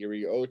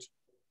 יריעות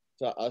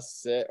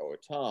תעשה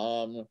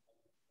אותם,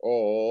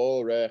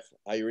 אורך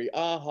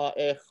היריעה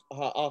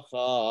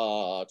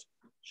האחת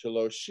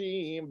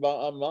 30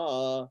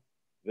 באמה,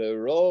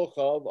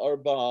 ורוחב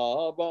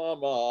 4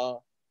 באמה,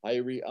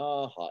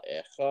 היריעה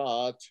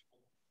האחת,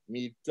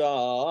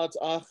 מידת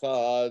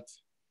אחת,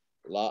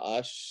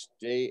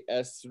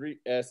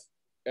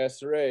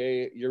 ל12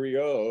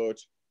 יריעות,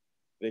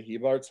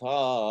 והיברת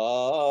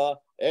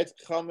את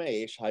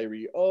 5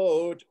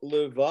 היריעות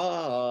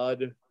לבד,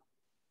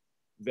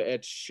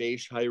 ואת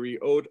 6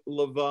 היריעות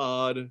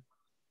לבד,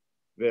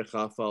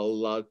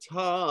 וכפלת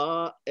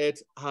את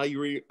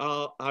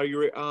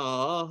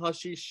היריעה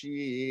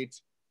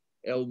השישית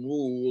אל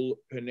מול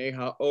פני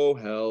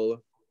האוהל,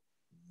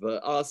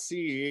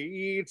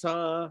 ועשית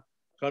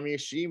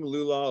 50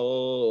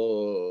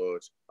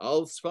 לולאות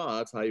על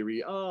שפת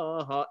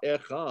היריעה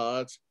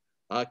האחת,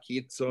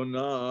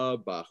 הקיצונה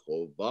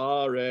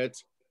בחוברת,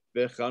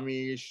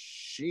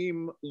 ו50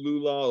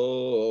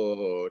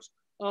 לולאות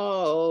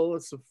על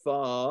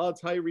שפת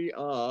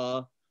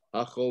היריעה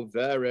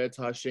החוברת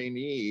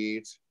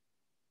השנית,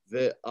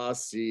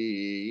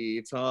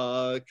 ועשית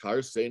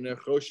קרסי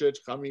נחושת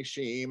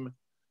 50,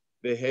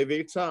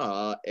 והבאת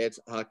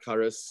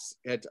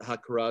את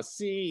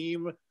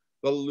הקרסים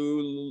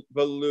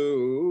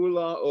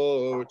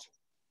בלולאות,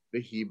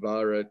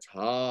 והיברת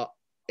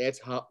את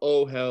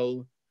האוהל,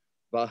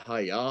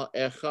 והיה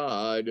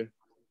אחד,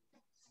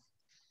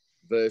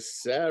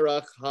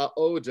 וסרח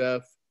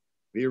העודף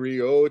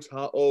ביריעות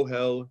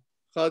האוהל,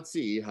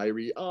 חצי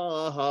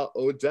היריעה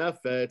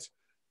העודפת,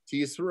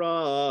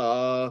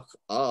 תסרח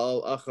על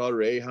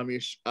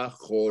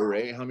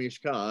אחורי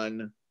המשכן,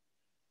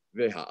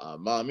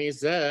 והאמה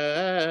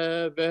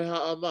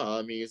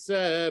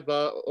מזה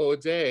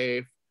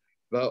בעודף,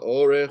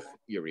 באורך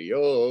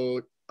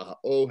יריעות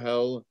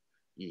האוהל,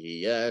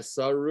 יהיה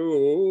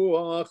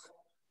שרוח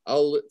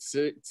על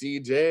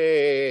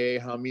צידי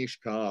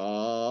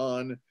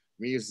המשכן,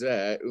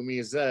 מזה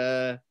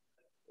ומזה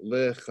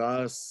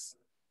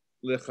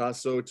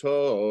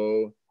לכסותו,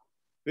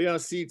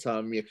 ועשית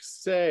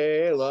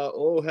מכסה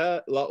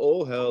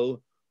לאוהל,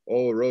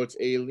 אורות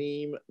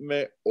אלים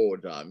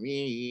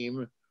מאודמים,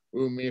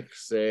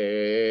 ומכסה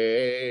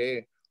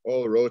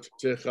אורות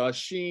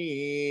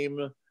תחשים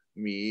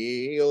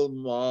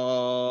מלמעלה.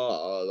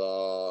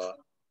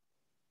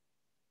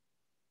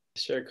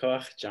 Sure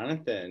koach,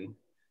 Jonathan.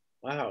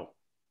 Wow,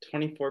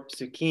 24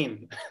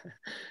 psukim.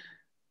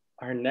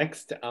 Our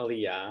next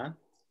aliyah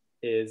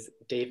is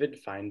David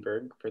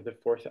Feinberg for the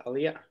 4th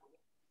aliyah.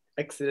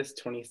 Exodus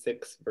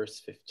 26, verse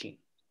 15.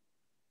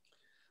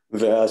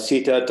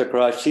 ועשית את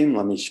הקרשים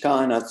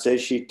למשכן עצי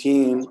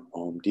שיטים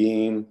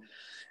עומדים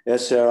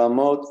 10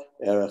 אמות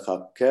ערך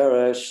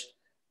הקרש,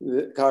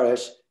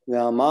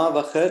 ואמה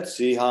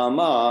וחצי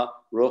האמה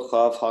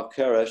רוחב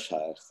הקרש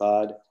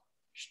האחד,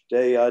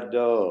 2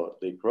 ידות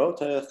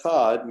לקרות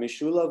האחד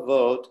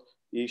משולבות,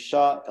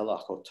 אישה אל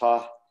אחותה,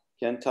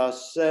 כן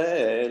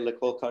תעשה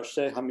לכל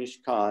קרשי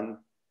המשכן,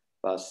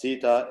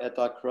 ועשית את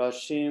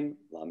הקרשים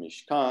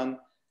למשכן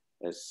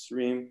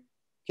 20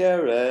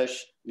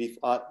 קרש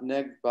לפאת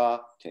נגבה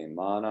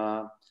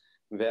תימנה,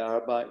 ו40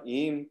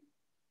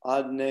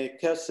 אדני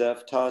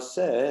כסף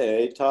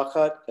תעשה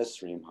תחת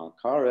 20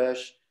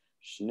 הקרש,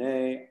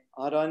 2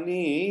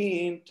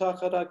 אדנים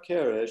תחת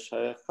הקרש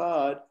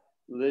האחד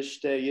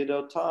ל2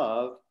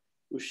 ידותיו,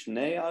 ו2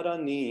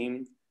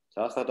 אדנים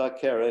תחת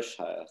הקרש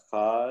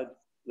האחד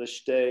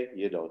ל2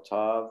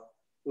 ידותיו,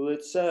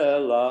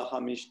 ולצלע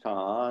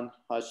המשכן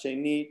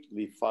השנית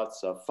לפאת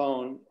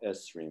צפון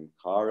 20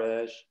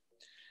 קרש,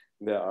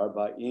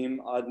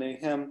 ו40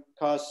 אדניהם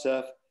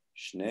כסף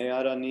 2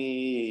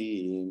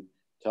 אדנים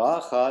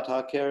תחת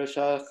הקרש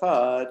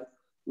האחד,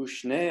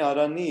 ו2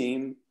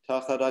 אדנים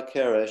תחת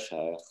הקרש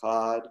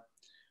האחד,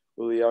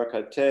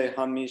 ולירכתי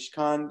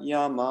המשכן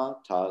ימה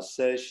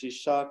תעשה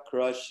 6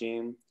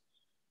 קרשים,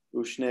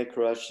 ו2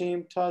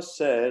 קרשים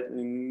תעשה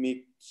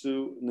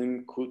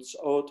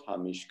למקוצות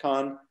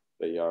המשכן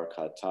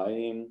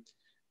בירכתיים,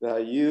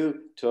 והיו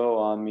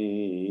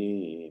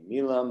תואמים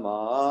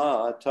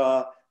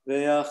מלמטה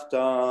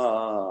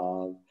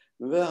ויחדיו,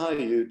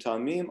 והיו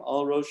תמים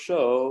על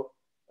ראשו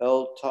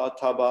אל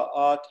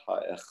טבעת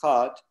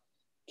האחת,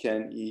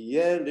 כן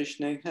יהיה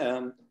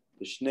לשניהם,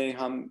 לשני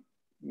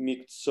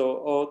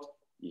המקצועות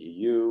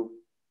יהיו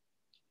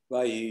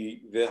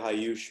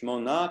והיו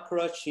 8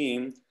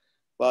 קרשים,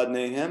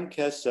 באדניהם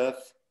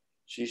כסף,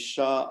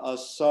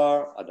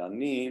 16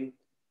 אדנים,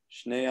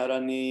 2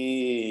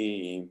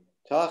 אדנים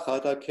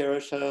תחת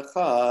הקרש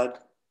האחד,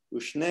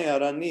 ו2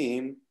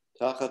 אדנים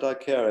תחת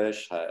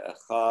הקרש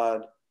האחד.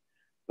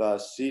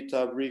 ועשית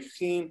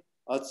בריחים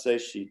עצי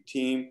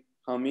שיטים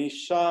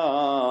 5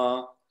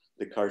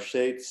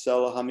 לקרשי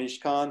סלע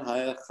המשכן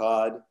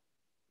האחד,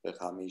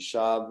 ו5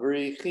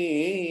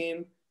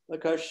 בריחים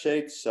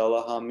לקרשי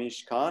סלע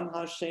המשכן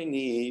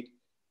השני,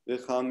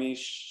 ו5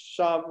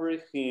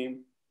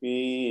 בריחים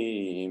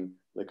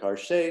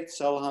לקרשי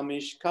סלע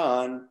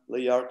המשכן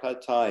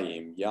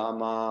לירכתיים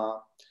ימה.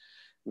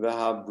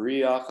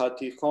 והבריח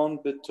התיכון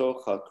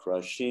בתוך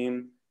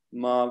הקרשים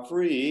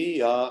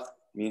מבריח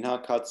מן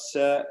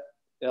הקצה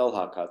אל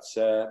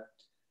הקצה,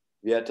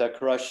 ואת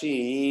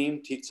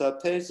הקרשים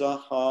תצפה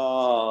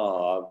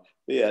זהב,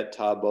 ואת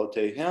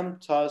טבעותיהם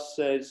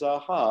תעשה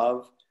זהב,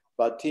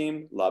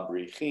 בתים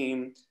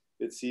לבריחים,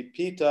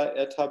 וציפית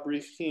את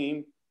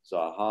הבריחים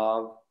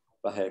זהב,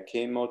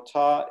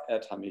 והקימותה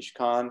את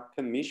המשכן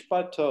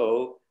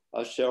כמשפטו,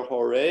 אשר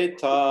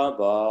הורית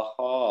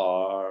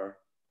בהר.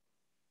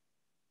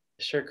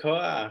 יישר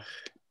koach.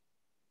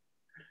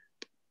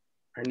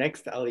 Our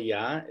next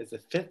aliyah is the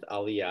 5th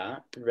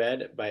aliyah,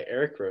 read by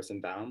Eric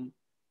Rosenbaum,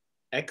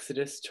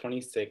 Exodus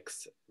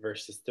 26,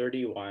 verses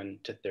 31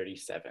 to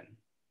 37.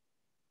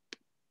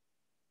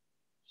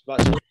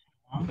 Shabbat.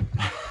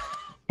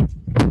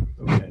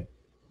 Okay.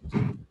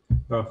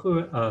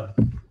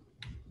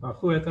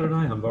 Baruch et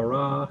Adonai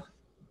Hambarach.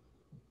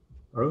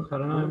 Baruch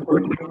Adonai.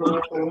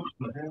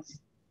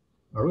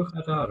 Baruch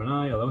atah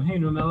Adonai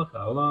Eloheinu melech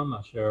haolam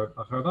asher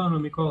bachar banu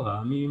mikol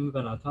ha'amim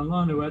v'natan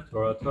lanu et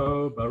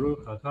torato.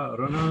 Baruch atah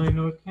Adonai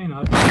noten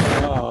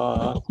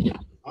haTorah.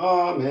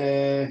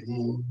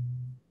 Amen.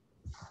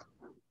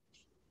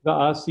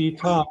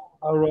 V'asita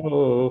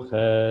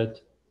arochet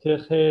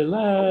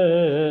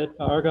tichelet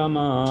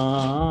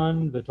argaman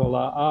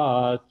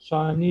v'tola'at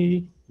shani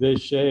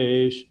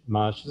v'shesh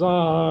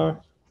mashzar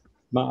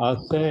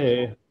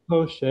ma'aseh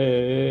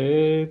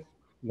hoshev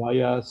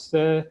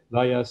vayaseh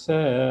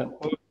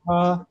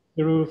ota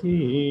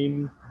cheruvim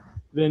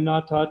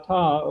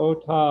v'natata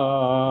ota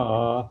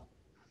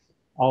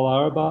al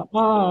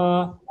arba'a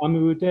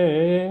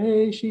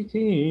amudei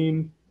shitim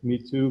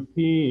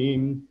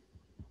mitzupim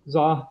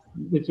zahav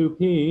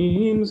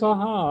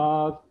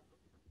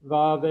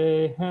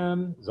vavehem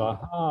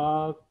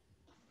zahav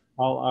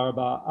al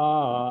arba'a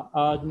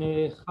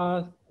adnei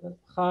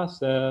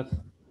chasef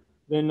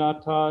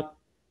v'natata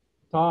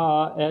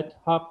et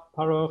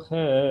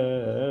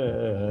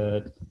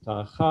haparochet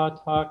tachat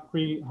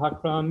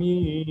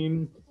hakramim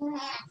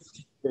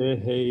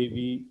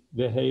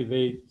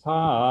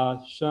v'heveta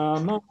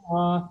shama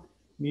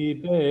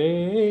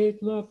mibeit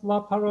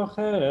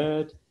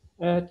laparochet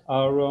et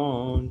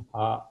aron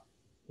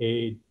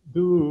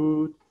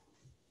ha'edut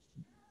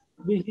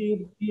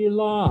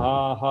v'hila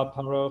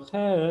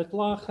haparochet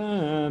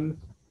lachem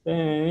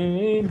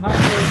ben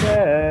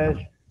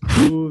hakodesh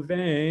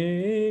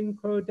uvein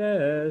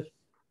kodesh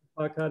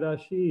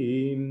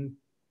hakadashim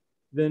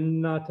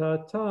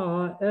v'natata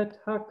et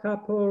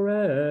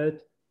hakaporet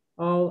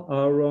al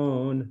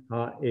aron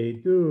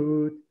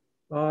ha'edut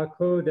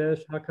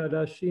hakodesh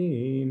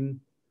hakadashim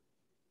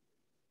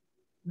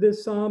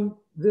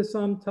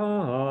v'samta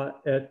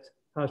et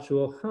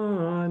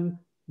hashulchan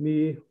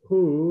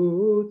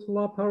mihut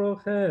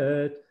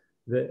laparochet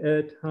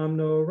ve'et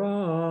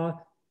hamnorah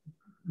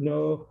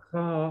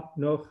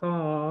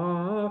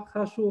nochach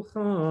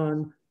hashulchan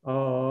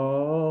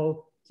al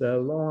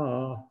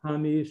zelah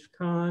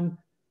hamishkan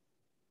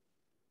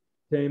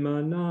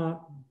temana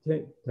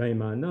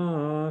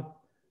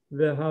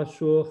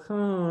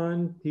v'hashulchan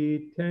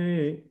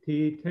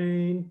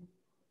titain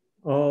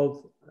al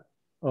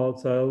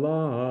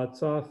zelah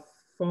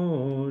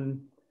tzafon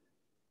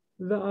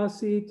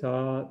v'asita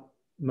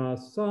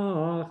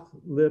masach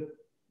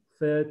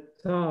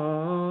lifetach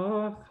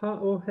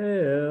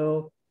ha'ohel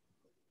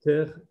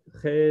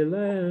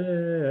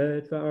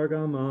tichelet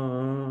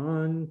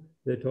v'argaman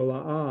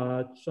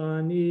v'tola'at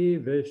shani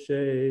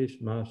v'shesh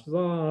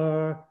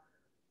mashzar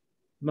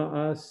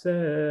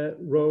ma'aseh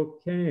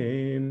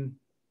rokem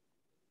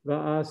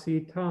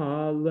v'asita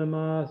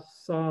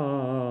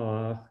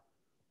lemasach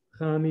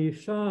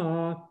chamisha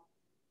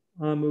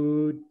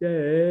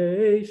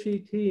amudei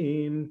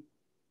shitim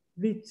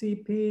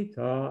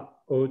v'tzipita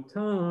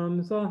otam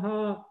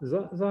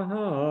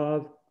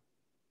zahav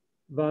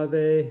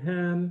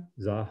vavehem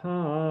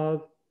zahav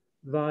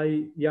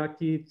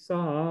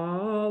vayakitza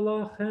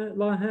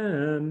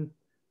lahem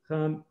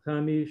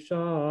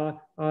chamisha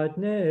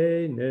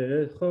adnei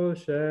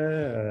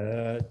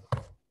nechoshet.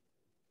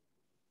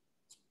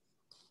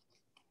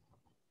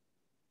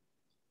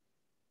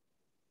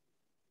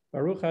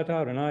 Baruch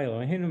atah Adonai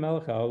Eloheinu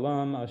melech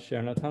haolam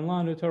asher natan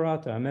lanu Torah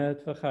emet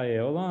v'chayei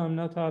olam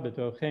nata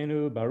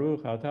b'tochenu.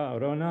 Baruch atah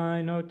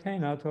Adonai noten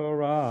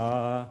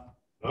haTorah.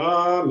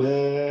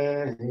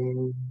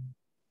 Amen.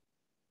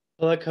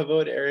 Kol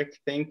hakavod, Eric.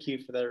 Thank you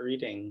for that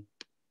reading.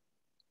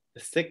 The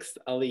sixth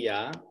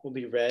Aliyah will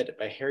be read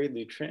by Harry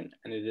Lutrin,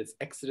 and it is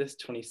Exodus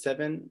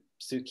 27,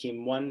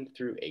 Psukim 1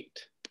 through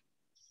 8.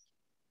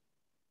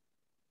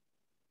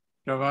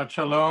 Shabbat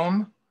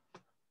Shalom.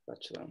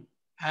 Shabbat Shalom.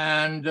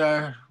 And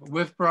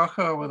with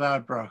bracha or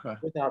without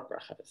bracha? Without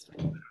bracha is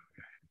fine.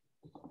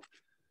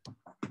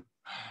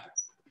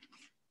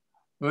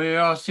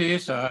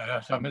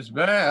 V'yosisa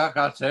samizbeach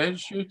atzed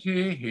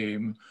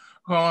shutim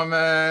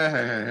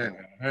chomesh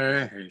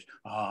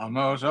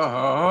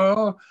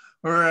amoso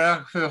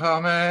rech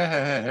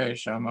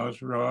v'chomesh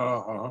amos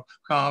ro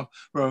kav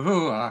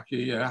ravuach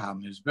yeh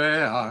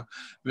hamizbeach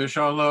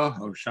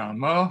v'shalosh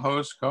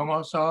amos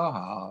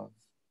komosav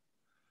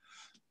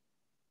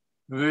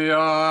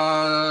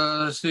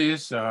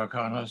v'yosisa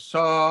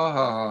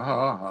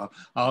kanasav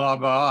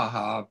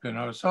alabahav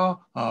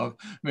pinosav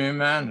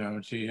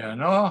mimenu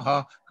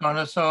tianoha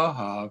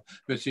kanasav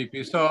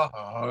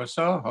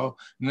v'tzipisav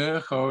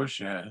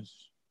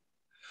nechoshes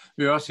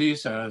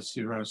v'yosisa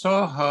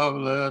sirosav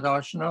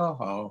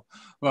ledashnoho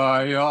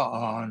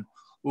v'yon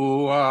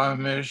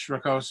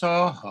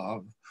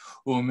u'amishrakosav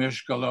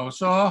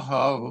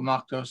u'mishkalosav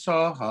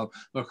u'maktosav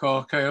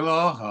l'kol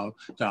kelohav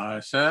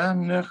ta'asem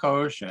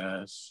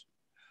nechoshes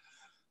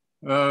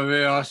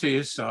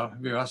V'yasisa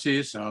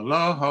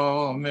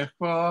loho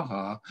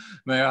mikvaha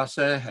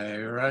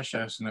me'asehe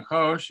reshes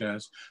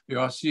nechoshes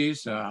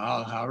v'yasisa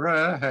al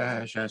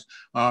hareshes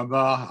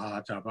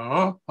arbaha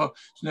tabaho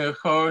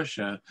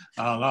nechoshes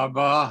al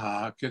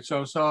arbaha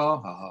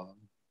kitzosaha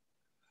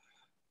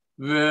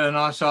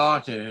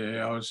v'nasati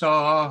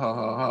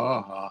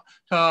osaha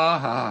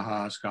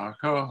tahas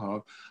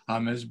kakoh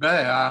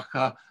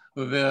hamizbeach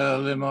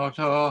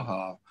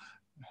v'limotoha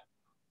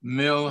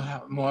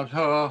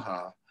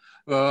milmotoha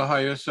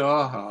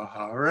V'hayasaha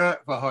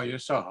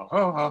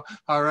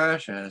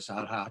hareshes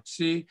al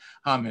hatzi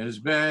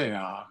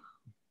hamizbeach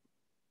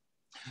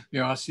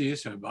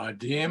v'yasisa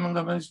badim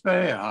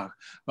lemizbeach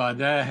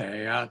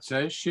v'adehe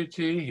atzeh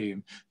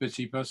shitihim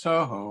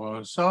v'tzipasoho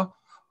oso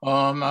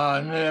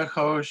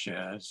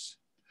nechoshes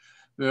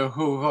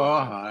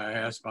v'huvaha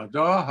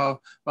espadohav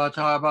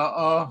v'taba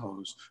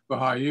ohos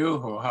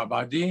v'hayuhu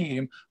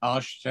habadim al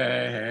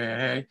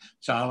shtei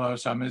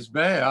tzalos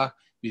hamizbeach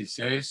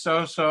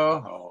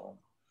v'seisosoho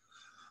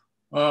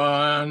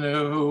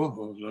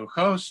Anu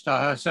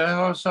luchosta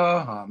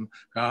sehosoham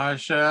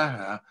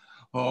kasher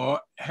o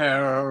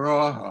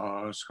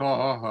heros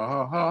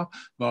koho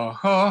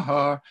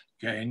bohor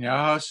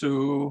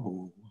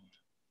kenyasu.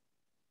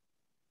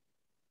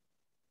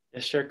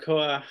 Yasher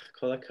koach,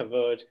 kol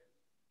hakavod.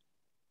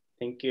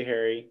 Thank you,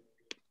 Harry.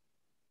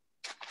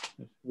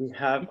 We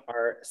have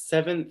our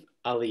seventh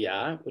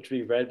Aliyah, which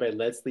we read by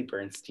Leslie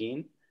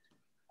Bernstein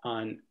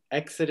on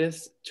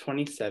Exodus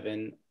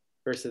 27,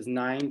 verses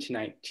 9 to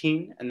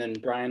 19, and then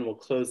Brian will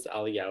close the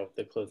Aliyah with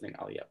the closing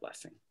Aliyah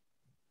blessing.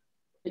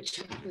 Good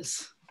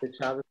Shabbos. Good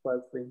Shabbos,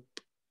 Leslie.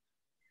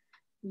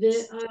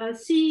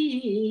 Ve'asita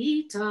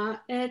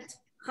et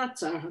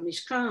chatzar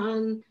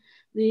hamishkan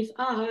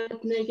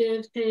liv'at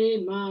negev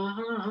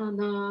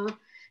temana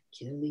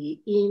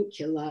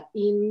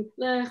kilaim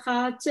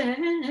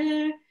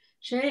lechatzer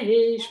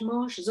sheish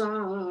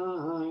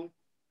moshzar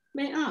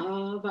me'a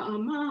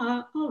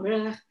va'ama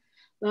orech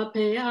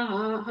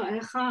la'peah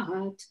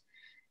ha'echat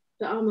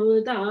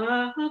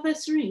v'amudav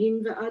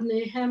esrim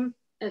ve'adnehem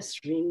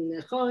esrim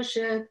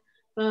nechoshet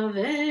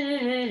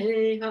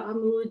v'avei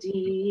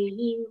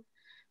ha'amudim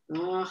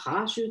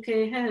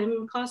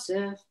v'chashukehem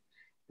kosef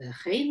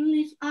v'chein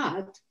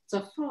liv'at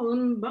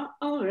tzafon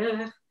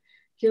ba'orech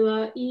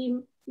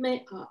kilaim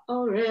me'a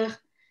orech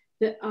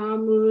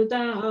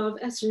v'amudav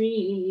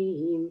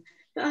esrim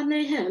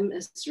ve'adnehem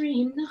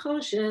esrim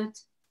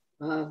nechoshet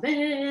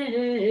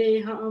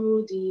v'avei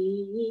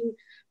ha'amudim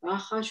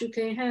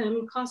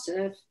v'chashukehem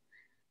kosef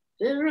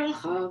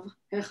v'rachav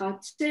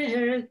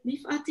hechatzer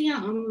lif'at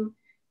yam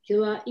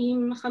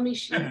kilaim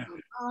chamishim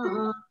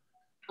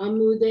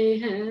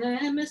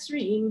amudehem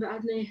esrim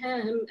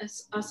v'adnehem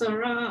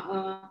asara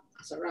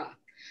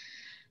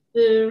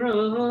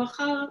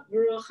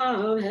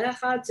v'rachav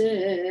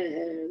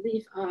hechatzer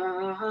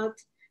lif'at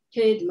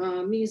kedma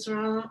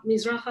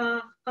mizracha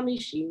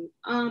chamishim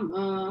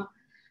ama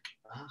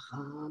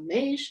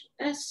Achamesh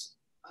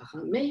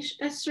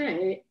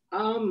esrei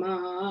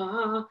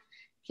ama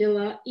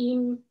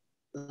kilaim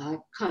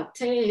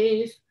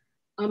lakatef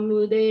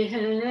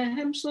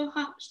amudehem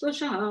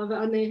shlosha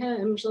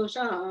v'anehem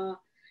shlosha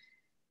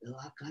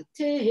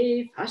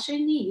lakatef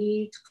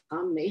hashenit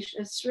chamesh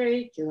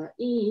esrei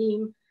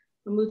kilaim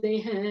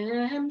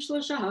amudehem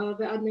shlosha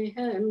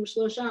v'anehem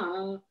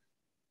shlosha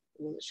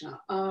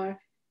u'sha'ar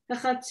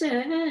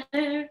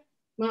hechatzer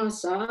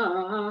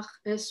Masach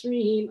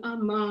esrim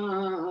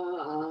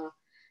ama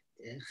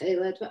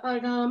techelet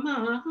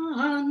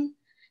ve'argaman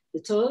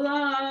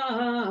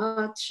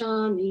v'tolat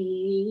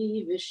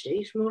shani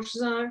v'sheish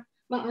moshzar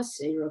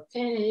ma'aseh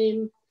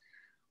rokem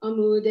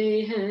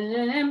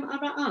amudehem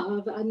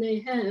arba'a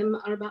v'adnehem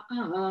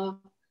arba'a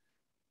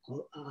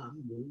kol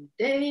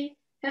amudei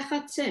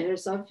hechatzer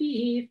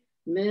saviv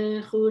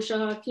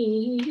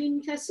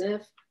mechushakim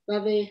kesef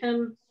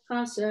v'avehem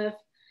כסף,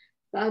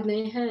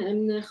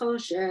 בניהם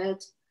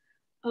נחושת,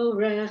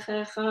 אורך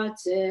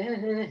החצר,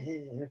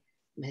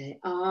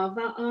 100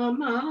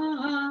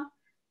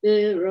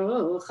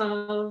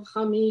 ברוחב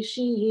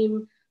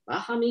 50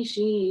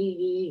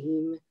 ב-50,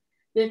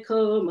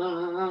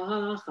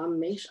 בקומה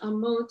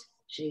 500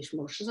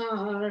 600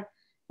 זר,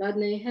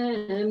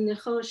 בניהם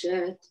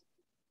נחושת,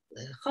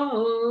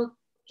 לכל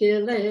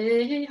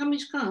כלי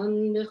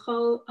המשכן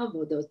בכל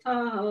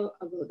עבודתו,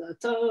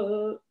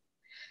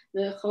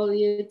 וכל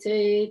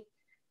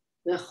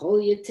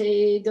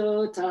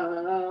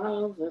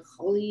יתדותיו,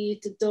 וכל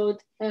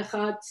יתדות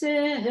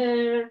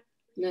החצר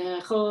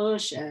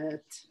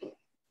נחושת.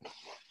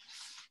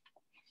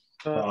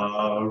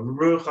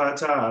 Baruch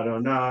atah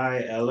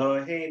Adonai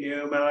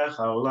Eloheinu melech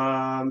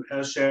haolam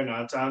asher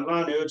natan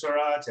lanu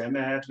Torah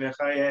emet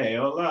v'chayei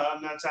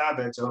olam nata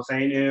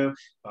betochenu.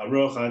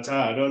 Baruch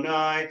atah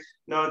Adonai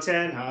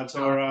noten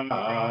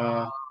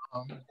haTorah.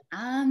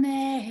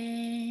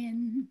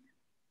 Amen.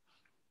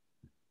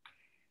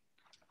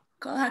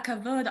 Kol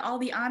hakavod, all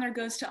the honor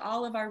goes to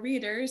all of our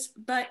readers,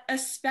 but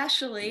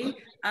especially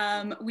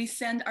we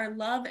send our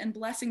love and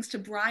blessings to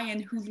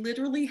Brian, who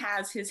literally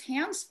has his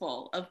hands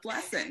full of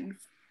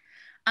blessings.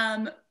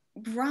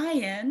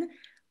 Brian,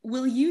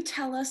 will you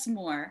tell us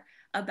more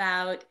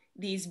about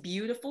these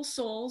beautiful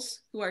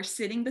souls who are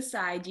sitting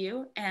beside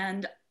you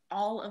and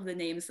all of the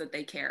names that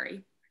they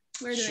carry?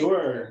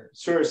 Sure.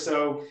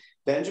 So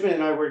Benjamin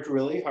and I worked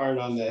really hard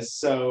on this.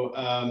 So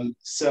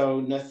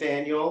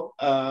Nathaniel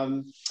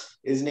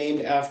is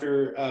named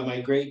after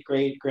my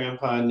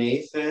great-great-grandpa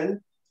Nathan,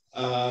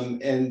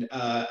 and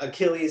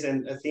Achilles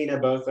and Athena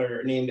both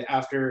are named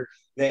after,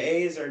 the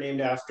A's are named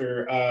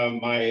after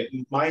my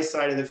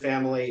side of the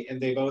family,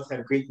 and they both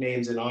have Greek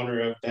names in honor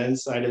of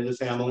Ben's side of the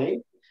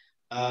family.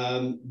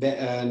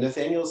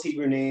 Nathaniel's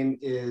Hebrew name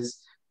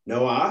is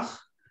Noach,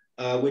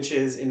 which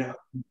is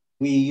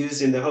we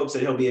use in the hopes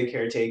that he'll be a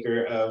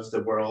caretaker of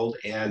the world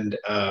and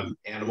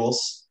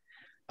animals.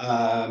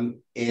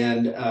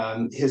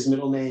 His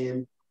middle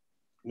name,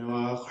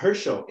 Noah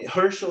Herschel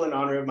in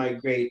honor of my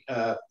great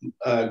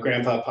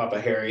grandpa, Papa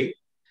Harry.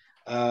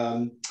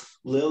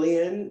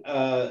 Lillian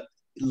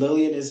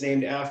is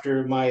named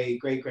after my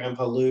great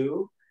grandpa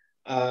Lou.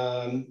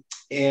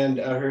 And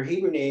her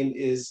Hebrew name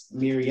is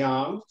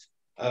Miriam,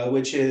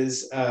 which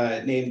is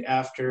named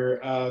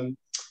after,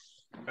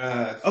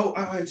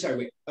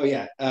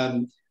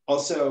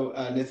 also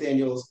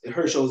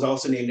Herschel is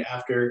also named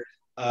after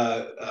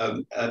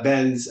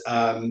Ben's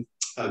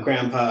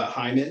grandpa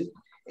Hyman.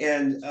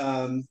 And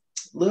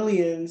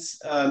Lillian's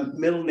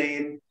middle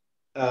name,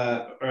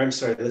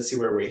 let's see,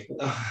 where are we?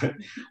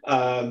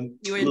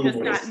 You had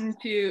just gotten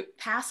to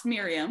past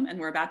Miriam, and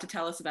we're about to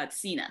tell us about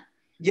Sina.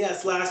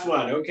 Yes, last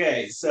one.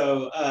 Okay,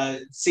 so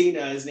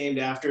Sina is named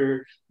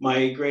after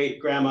my great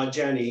grandma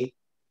Jenny,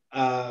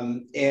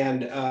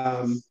 and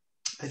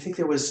I think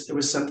there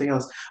was something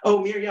else. Oh,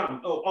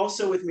 Miriam. Oh,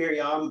 also with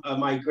Miriam,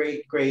 my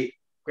great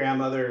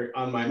grandmother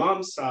on my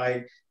mom's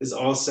side is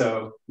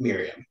also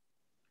Miriam.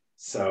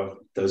 So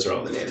those are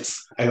all the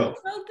names, I hope.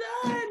 Well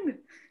done.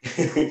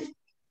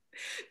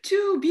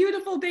 2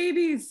 beautiful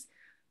babies,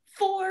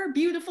 4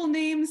 beautiful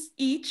names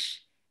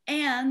each,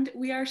 and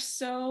we are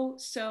so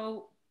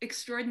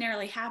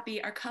extraordinarily happy.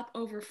 Our cup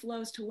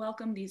overflows to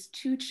welcome these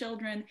 2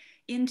 children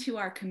into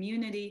our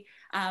community.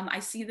 I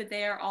see that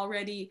they are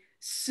already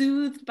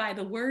soothed by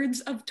the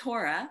words of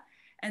Torah,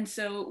 and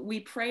so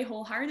we pray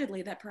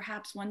wholeheartedly that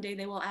perhaps one day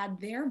they will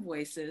add their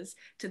voices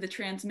to the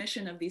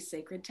transmission of these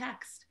sacred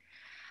texts.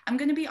 I'm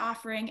going to be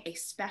offering a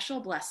special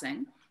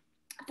blessing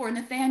for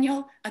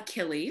Nathaniel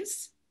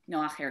Achilles,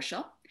 Noach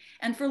Herschel,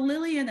 and for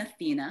Lillian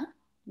Athena,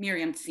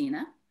 Miriam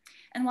Tsina.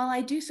 And while I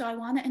do so, I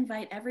want to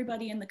invite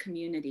everybody in the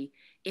community,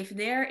 if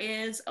there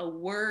is a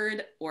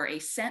word or a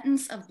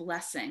sentence of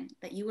blessing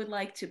that you would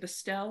like to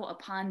bestow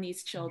upon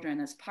these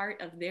children as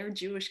part of their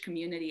Jewish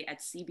community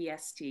at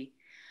CBST,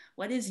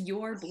 what is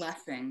your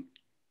blessing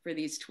for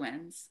these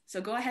twins?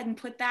 So go ahead and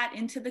put that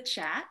into the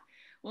chat.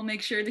 We'll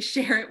make sure to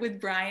share it with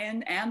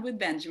Brian and with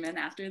Benjamin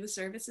after the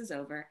service is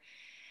over.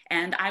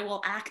 And I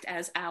will act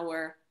as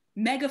our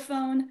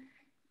megaphone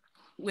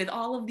with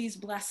all of these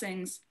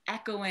blessings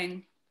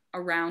echoing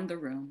around the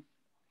room.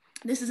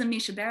 This is a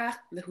Mishaberach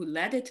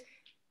lehuledet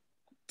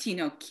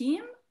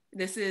tinokim.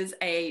 This is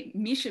a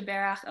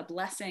Mishaberach, a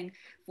blessing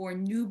for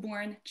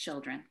newborn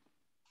children.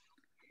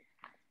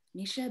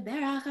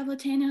 Mishaberach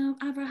avotenu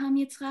Avraham,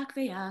 Yitzchak,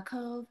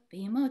 veYaakov,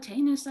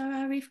 ve'imotenu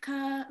Sarah,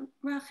 Rivka,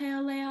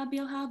 Rachel, Leah,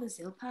 Bilha,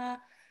 v'Zilpa,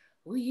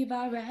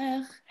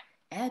 u'yivarech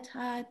et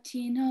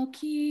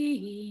hatinokim.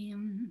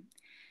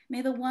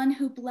 May the one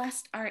who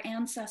blessed our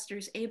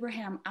ancestors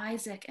Abraham,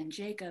 Isaac, and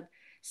Jacob,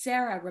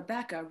 Sarah,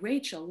 Rebecca,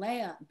 Rachel,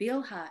 Leah,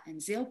 Bilha,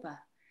 and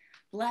Zilpah,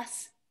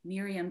 bless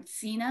Miriam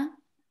Tsina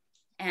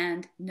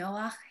and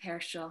Noach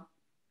Herschel,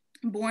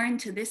 born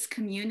to this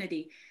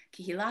community,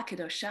 Kihila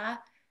Kedosha,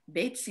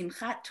 Beit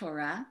Simchat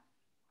Torah,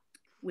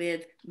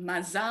 with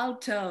Mazal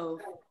Tov,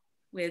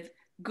 with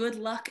good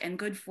luck and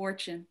good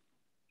fortune.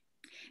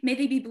 May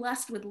they be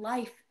blessed with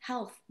life,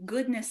 health,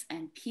 goodness,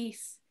 and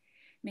peace.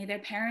 May their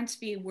parents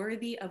be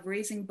worthy of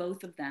raising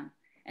both of them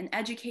and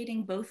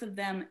educating both of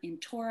them in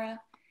Torah,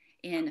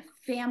 in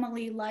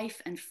family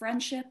life and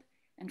friendship,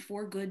 and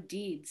for good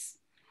deeds.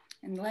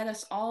 And let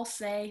us all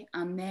say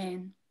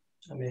Amen.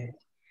 Amen.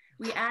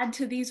 We add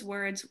to these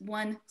words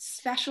one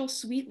special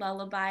sweet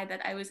lullaby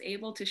that I was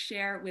able to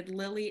share with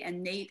Lily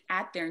and Nate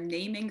at their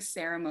naming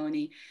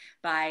ceremony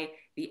by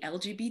the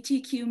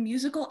LGBTQ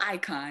musical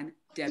icon,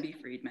 Debbie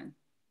Friedman.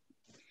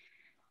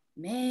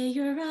 May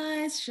your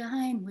eyes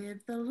shine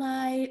with the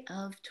light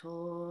of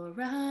Torah,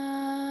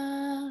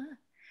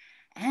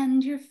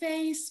 and your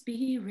face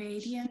be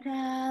radiant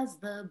as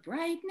the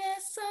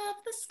brightness of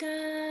the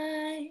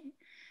sky.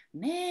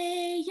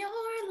 May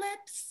your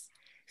lips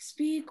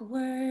speak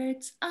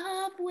words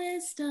of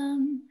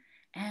wisdom,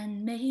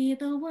 and may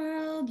the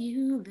world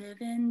you live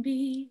in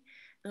be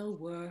the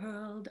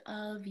world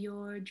of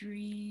your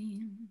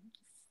dreams.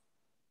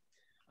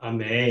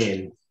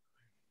 Amen.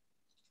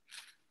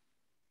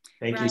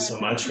 Thank you so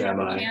much, If you have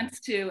a Rabbi.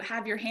 chance to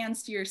have your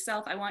hands to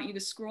yourself, I want you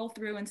to scroll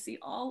through and see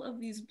all of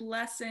these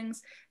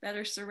blessings that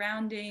are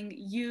surrounding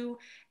you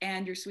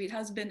and your sweet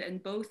husband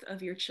and both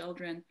of your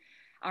children.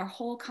 Our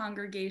whole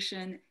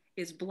congregation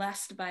is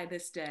blessed by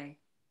this day.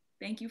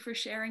 Thank you for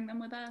sharing them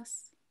with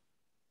us.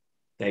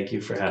 Thank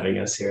you for having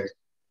us here.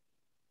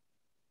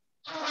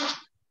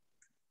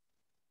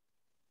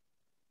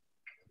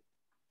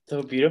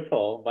 So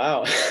beautiful.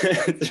 Wow.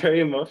 It's very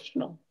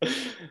emotional.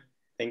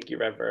 Thank you,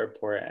 Rev.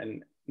 Report,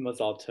 and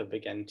Mazal Tov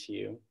again to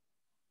you.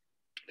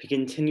 We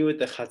continue with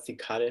the Chatzi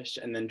Kaddish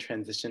and then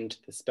transition to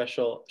the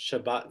special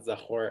Shabbat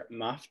Zachor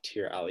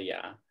Maftir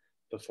Aliyah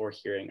before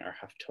hearing our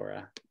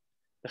Haftorah.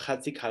 The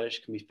Chatzi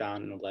Kaddish can be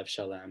found in the Lev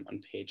Shalem on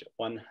page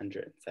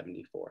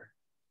 174.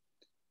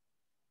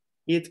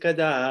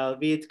 Yitkadal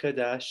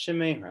v'yitkadash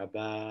shemei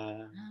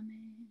Rabbah.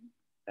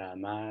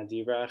 Dama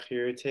dirach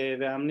yirtei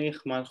v'amlich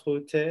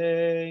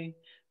malchutei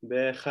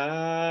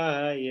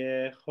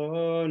b'chayechon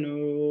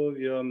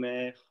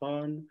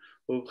u'vyomechon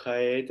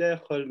ובחיי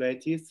דכל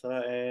בית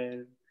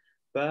ישראל,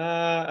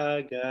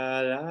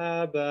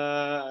 בעגלה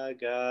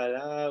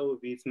בעגלה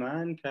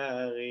ובזמן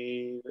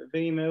קריב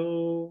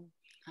וימהו.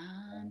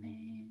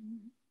 אמן.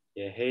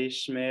 יהי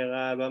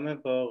שמרה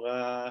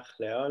במבורך,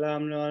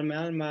 לעולם לעולם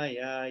מעל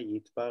מאיה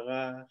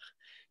יתברך.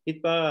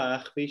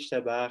 יתברך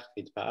וישתבח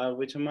ויתפאר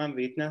ויתרומם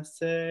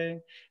ויתנשא,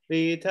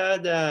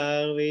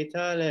 ויתהדר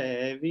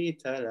ויתעלה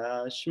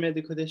ויתעלה, שמי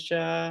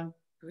דקודשה.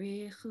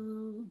 בריחו.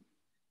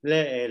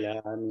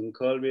 לעילה מן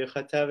כל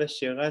ברכתה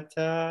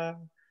ושירתה,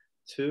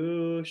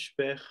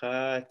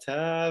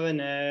 תושבחתה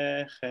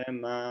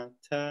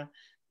ונחמתה,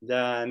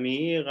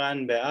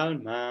 דמירן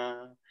בעלמה,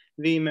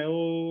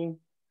 וימהו.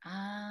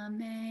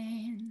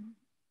 Amen.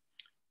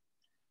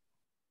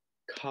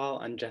 Call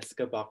on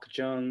Jessica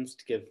Bach-Jones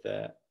to give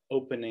the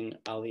opening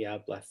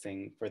Aliyah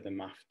blessing for the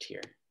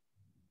Maftir.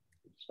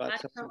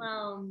 Shabbat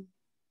Shalom.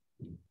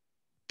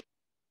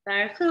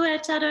 Baruchu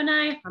et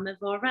Adonai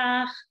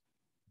HaMevorach.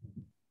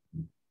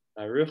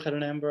 Baruch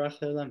Adonai Barach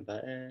Le'olam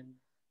Va'ed.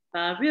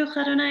 Baruch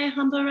Adonai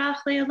HaMevorach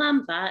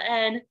Le'olam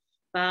Va'ed.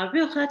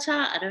 Baruch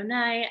Atah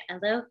Adonai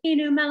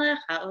Eloheinu Melech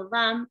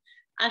HaOlam,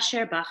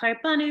 Asher Bachar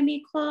Banu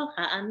Mikol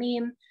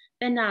Ha'amim,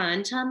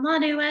 V'na'atan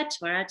Lanu et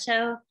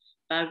Torato.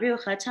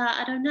 Baruch Atah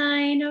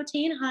Adonai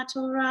Noten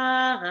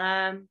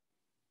HaTorah.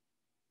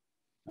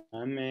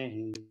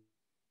 Amen.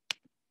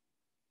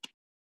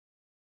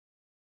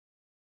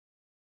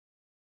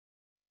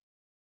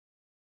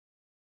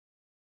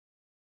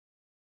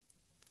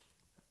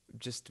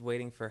 Just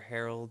waiting for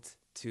Harold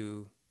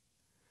to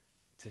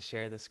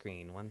share the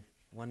screen.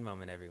 One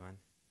moment, everyone.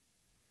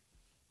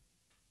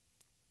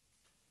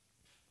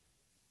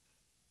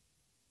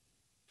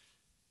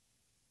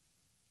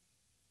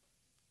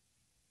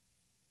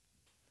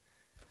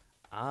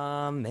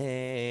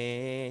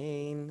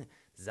 Amen.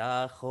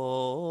 Zachor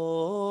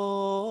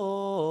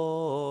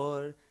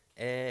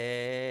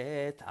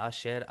et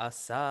asher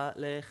asa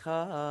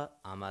lecha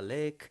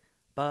Amalek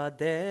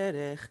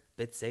baderech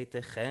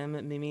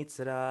b'tzeitechem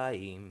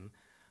mimitzrayim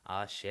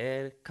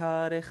asher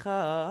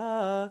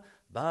karecha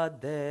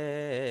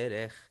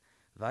baderech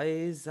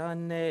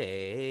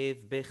vayzanev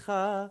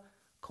becha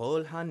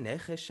kol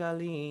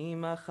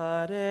hanecheshalim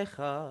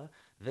acharecha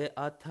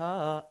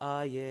ve'ata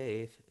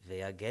ayef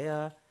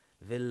ve'yagea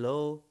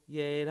ve'lo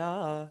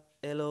yera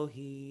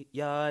Elohi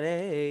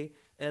yarei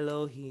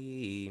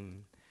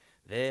Elohim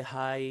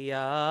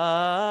ve'haya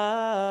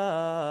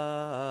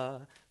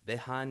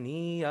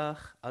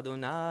behaniach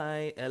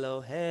Adonai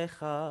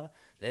Elohecha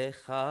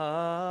lecha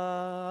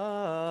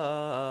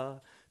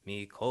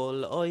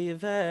mikol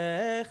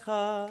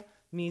oivecha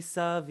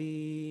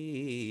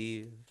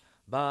misaviv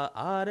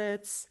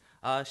ba'aretz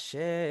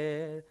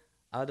asher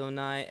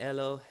Adonai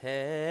Elohecha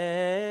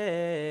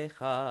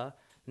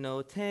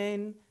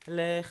noten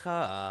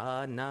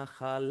lecha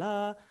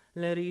nachala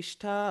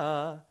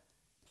lerishta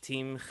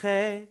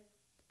timche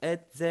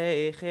et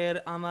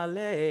zecher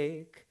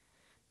Amalek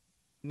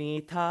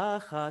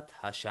מתחת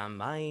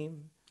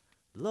השמיים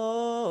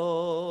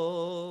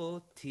לא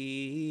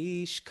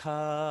תשכח.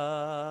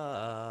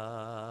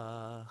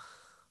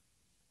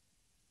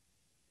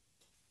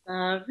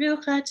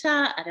 Baruch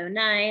atah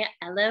Adonai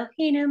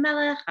Eloheinu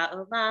melech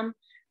haolam,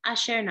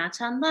 asher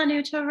natan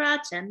lanu Torah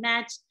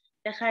emet,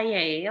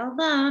 v'chayei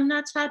olam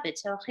nata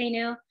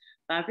b'tochenu.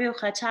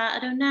 Baruch atah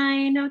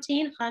Adonai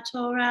notin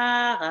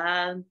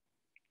Torah.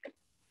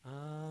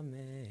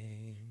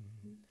 Amen.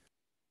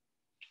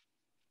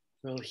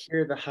 We'll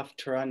hear the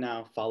Haftarah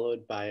now,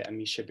 followed by a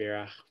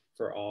Mishaberach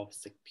for all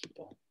sick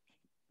people.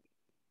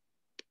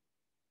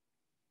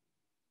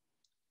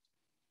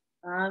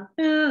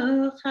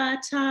 Baruch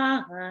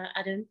atah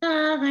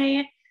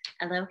Adonai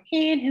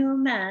Eloheinu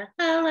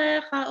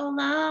melech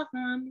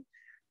haolam,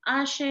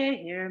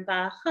 asher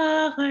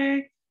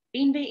bachar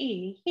bin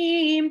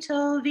be'im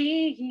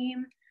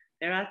tovim,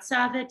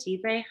 v'ratza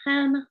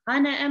v'divreihem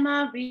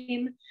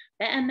hane'emarim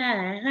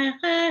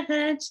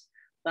be'emet.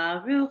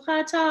 Baruch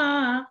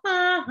atah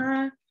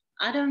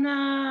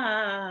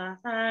Adonai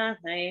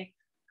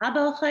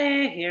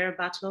habocher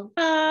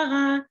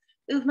b'Torah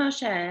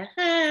u'Moshe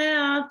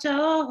abdo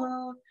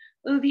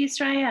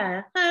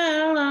u'Yisrael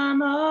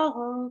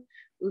amo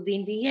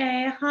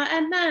u'b'nvi'ei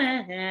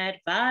ha'emet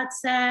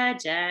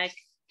v'tzedek.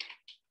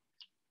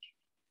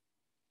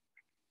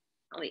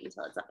 I'll wait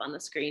until it's up on the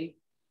screen.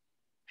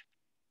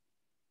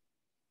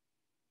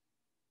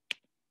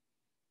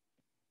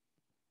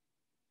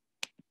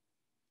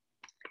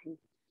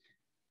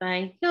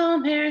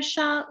 Vayomer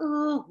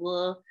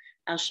Shaul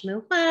el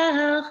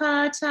Shmuel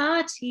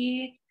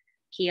chatati,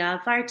 ki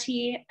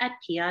avarti et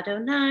pi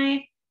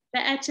Adonai,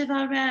 ve'et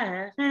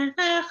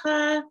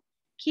tivarecha,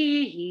 ki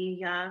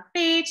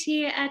yareti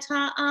et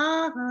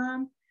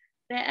ha'am,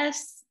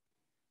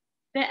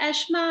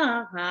 ve'eshma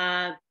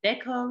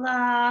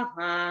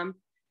bekolam,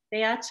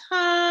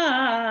 ve'ata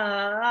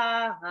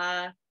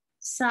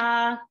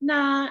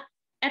sana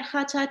et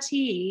chatati,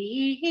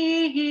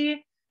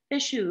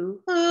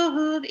 Beshuv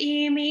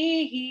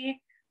imi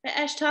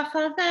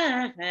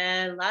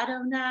ve'eshtachaver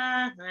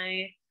l'Adonai.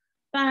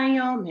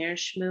 Vayomer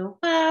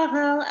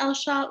Shmuel el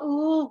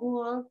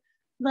Shaul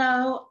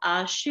lo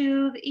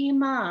ashuv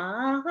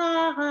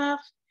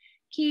imach,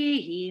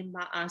 ki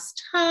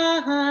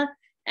ma'asta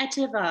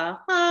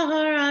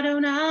etivachar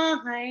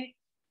Adonai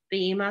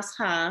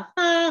v'imascha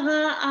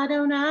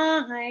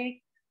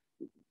Adonai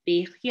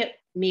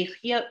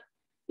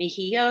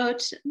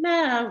Mihiot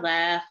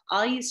melech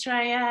al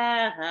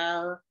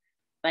Yisrael,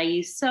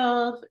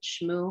 vayisov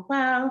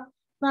Shmuel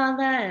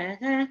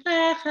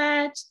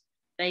lalechet,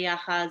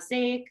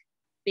 vayachazik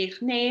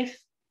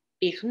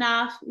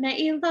bichnaf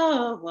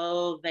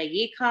me'ilo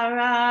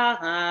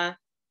vayikara,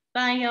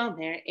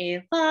 vayomer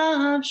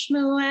elav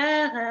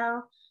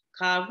Shmuel,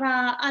 kara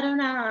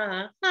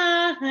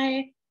Adonai,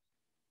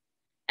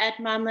 et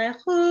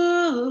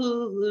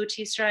mamlechut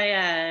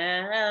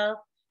Yisrael,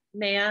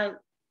 me'al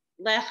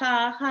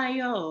Lecha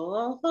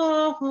hayom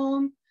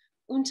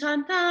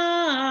untana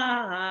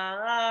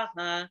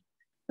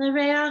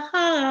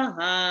l'reacha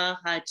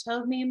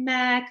hatov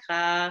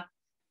mimeka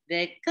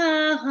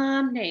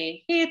v'gam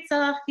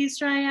nehitzach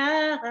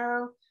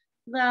Yisrael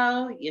lo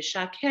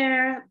yishaker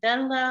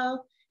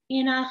velo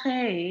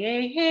yinachem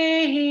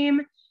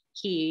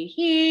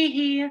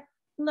ki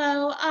lo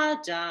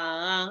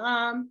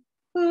adam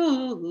hu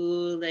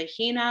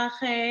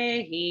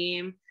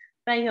lehinachem.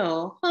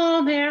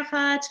 Vayomer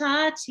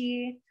chatati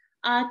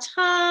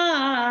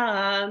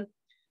atam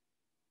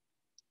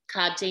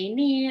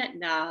kadeni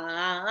na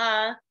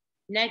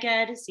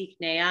neged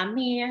ziknei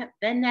ami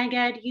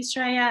v'neged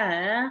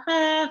Yisrael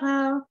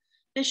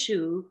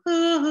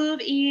v'shuv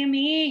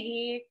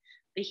imi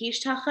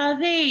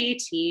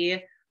v'hishtachaveti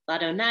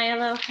l'Adonai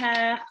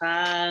Elohecha.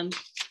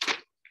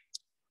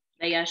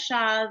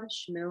 Vayashav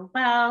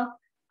Shmuel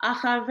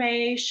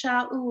acharei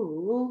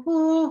Shaul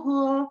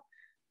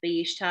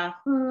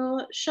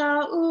V'yishtachu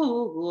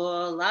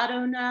Shaul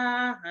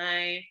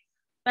Adonai,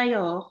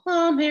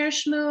 Vayomer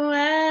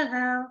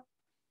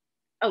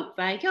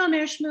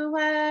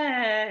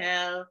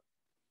Shmuel,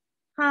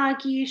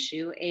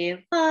 Hagishu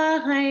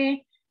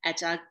Elai,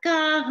 et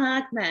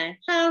Agag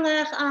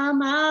melech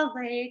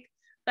Amalek,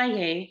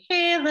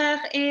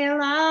 Vayehelech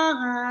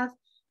elav,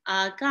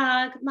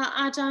 Agag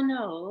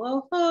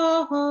ma'adanot,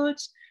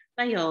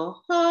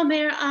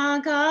 Vayomer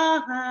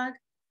Agag,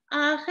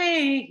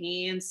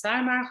 Achim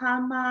Sarmar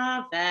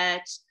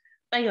Hamavet,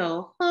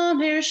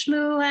 Vayomer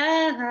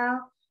Shmuel,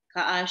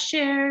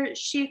 Ka'asher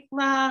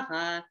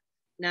Shikla,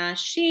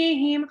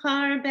 Nashim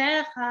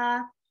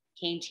Harbecha,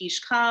 Kain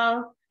Tishkal,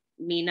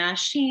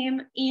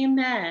 Minashim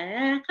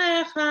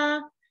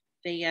Imecha,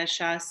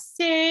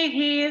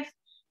 Vayashasef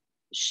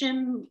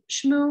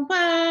Shmuel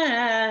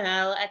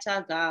et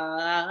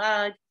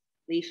Agag,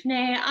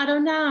 Lifnei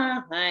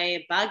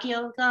Adonai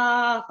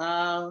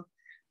Bagilgal,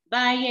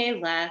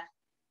 Vayelech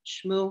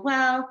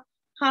Shmuel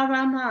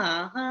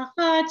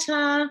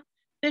haramata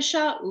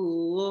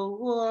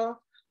v'Shaul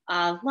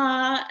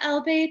Allah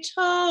el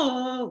beito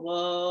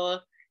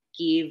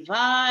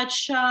givat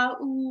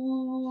Shaul.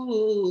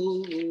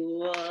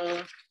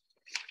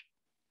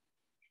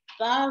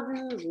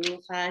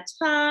 Baruch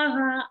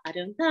atah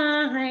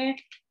Adonai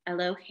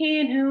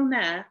Eloheinu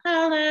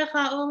melech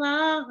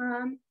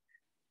haolam,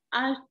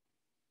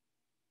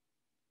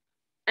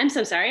 I'm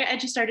so sorry. I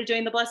just started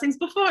doing the blessings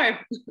before.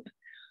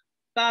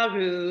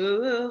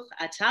 Baruch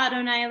atah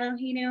Adonai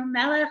Eloheinu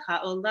melech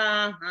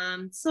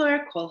haolam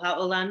tzor kol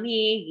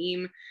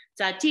haolamim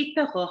tzadik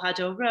b'chol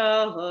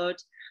hadorot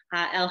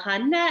ha'el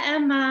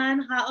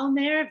ha'ne'eman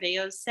ha'omer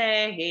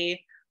ve'yoseh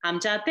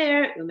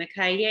hamdaber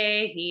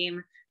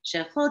u'mekayim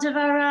shechol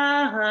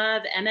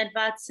devarav emet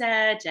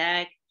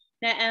v'tzedek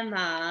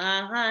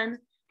ne'eman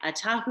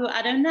atahu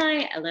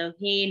Adonai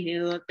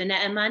Eloheinu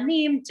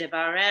b'ne'emanim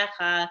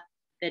devarecha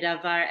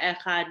v'davar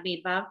echad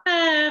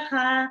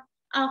midvarecha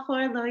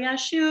Alchor lo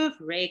yashuv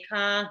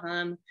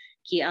reikam,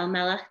 ki el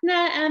melech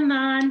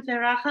ne'eman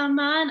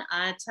v'rachaman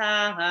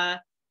atah,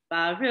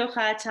 baruch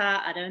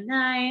atah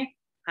Adonai,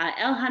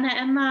 ha'el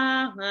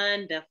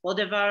ha'ne'eman b'chol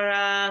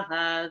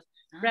devarav,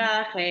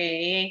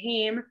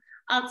 rachim,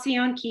 al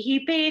tzion ki hi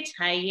beit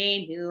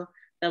hayenu,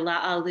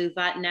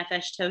 v'la'aluvat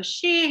nefesh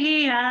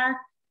toshia,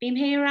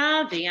 b'mheira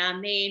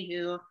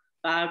v'yameinu,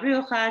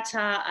 baruch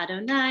atah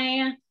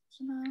Adonai.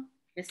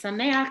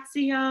 V'sameach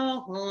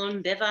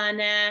Zion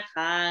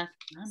b'vanecha,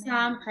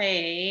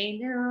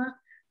 samcheinu,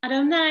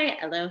 Adonai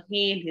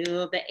Eloheinu,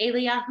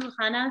 be'eliyahu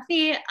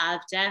hanavi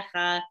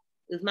avdecha,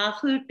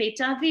 uv'malchut beit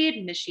David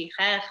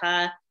mishichecha,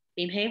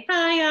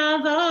 b'mheira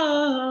yavo,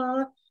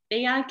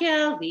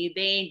 be'yagel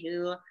libeinu,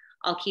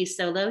 al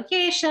kiso lo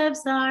yeshev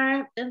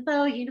zar, v'lo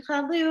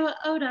yinchalu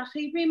od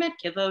achirim et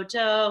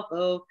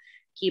kivodo,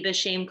 ki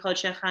b'shem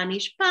kodshecha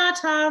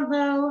nishbata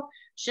lo,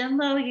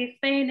 Shelo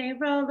yifene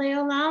ro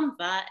leolam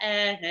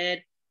va'ed,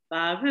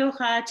 Baruch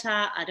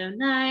atah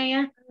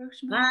Adonai,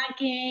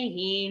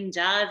 Magen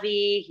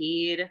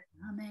David.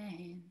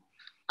 Amen.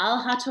 Al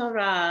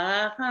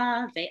haTorah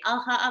ve'al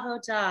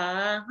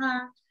ha'avodah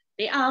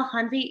ve'al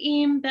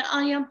hanvi'im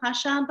ve'al yom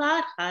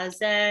haShabbat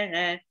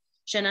hazeh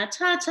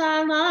shenatata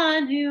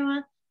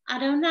lanu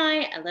Adonai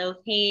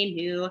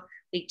Eloheinu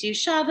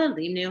likdusha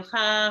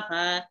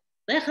v'limnucha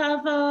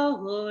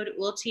lechavod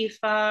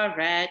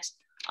ultifaret.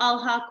 Al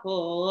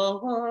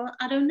hakol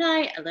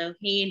Adonai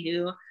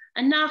Eloheinu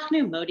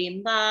anachnu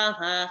modim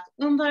lach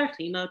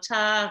umvarchim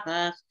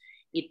otach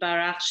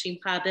yitbarach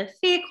shimcha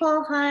b'fi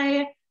kol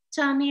hay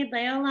tamid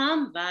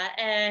leolam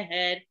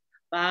va'ed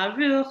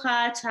baruch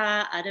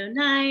atah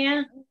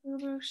Adonai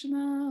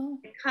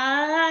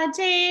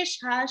kadesh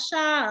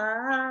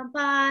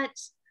haShabbat.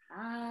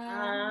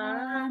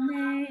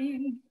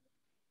 Amen.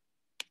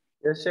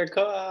 Yasher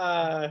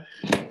koach.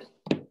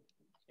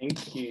 Thank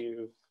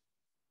you.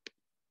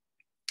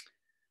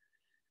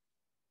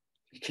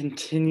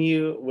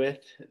 Continue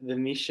with the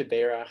Misha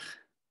Berach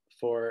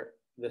for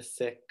the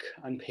sick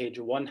on page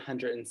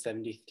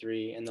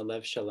 173 in the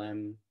Lev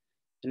Shalem.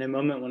 In a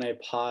moment when I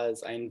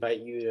pause, I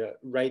invite you to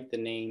write the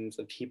names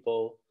of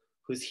people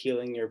whose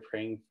healing you're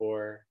praying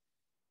for,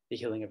 the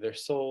healing of their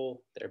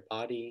soul, their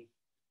body,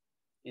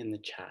 in the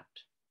chat.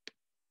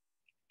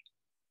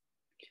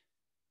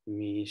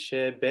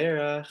 Misha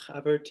Berach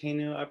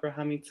Abertenu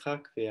Abraham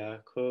Yitzchak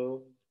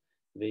v'Yaakov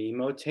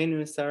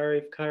v'imotenu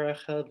Sarah Rivka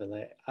Rachel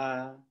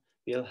v'Leah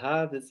V'yilha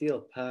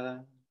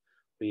v'zilpa,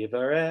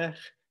 v'yivarech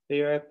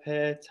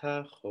v'yirapeh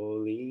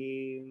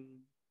t'acholim.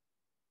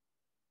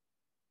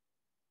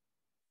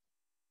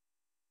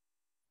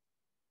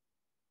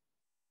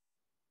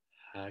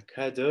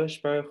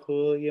 HaKadosh Baruch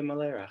Hu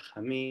yimaleh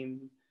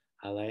rachamim,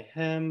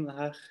 aleihem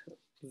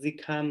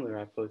l'achzikam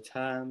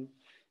l'rapotam,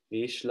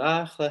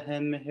 v'yishlach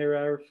lahem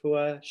mehira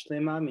refuah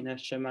shlema min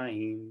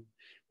hashamayim,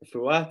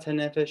 refuat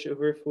hanefesh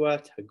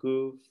u'refuat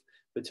haguf,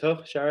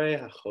 b'toch sharei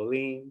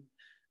hacholim,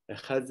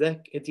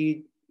 Chazek et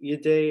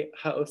yedei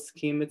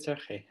haoskim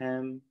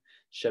etzarchehem,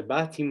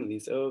 Shabbatim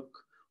lizok,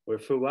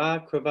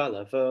 u'refuah krova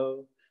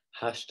lavo,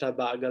 hashta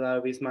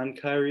ba'gala v'zman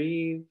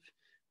kariv,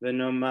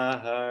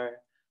 v'nomar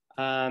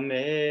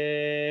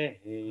Amen.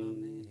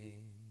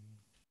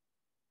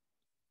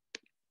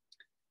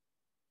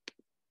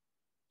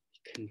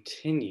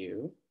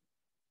 Continue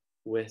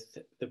with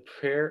the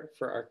prayer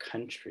for our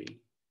country,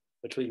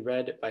 which we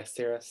read by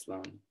Sarah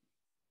Sloan.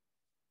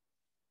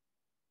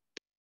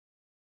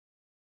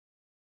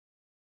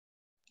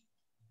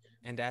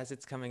 And as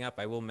it's coming up,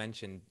 I will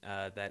mention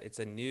that it's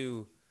a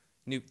new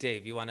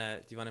Dave. Do you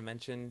wanna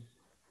mention?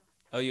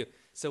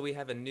 So we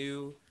have a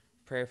new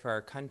prayer for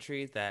our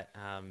country that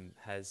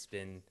has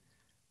been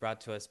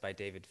brought to us by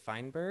David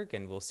Feinberg,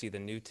 and we'll see the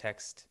new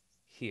text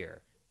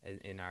here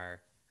in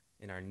our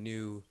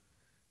new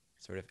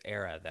sort of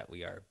era that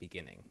we are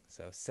beginning.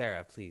 So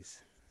Sarah,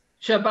 please.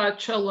 Shabbat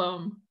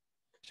Shalom.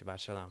 Shabbat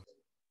Shalom.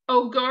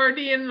 O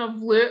guardian of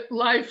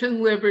life and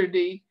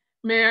liberty,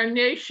 may our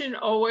nation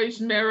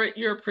always merit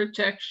your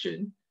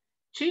protection.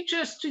 Teach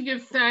us to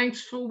give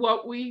thanks for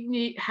what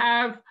we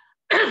have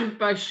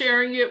by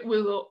sharing it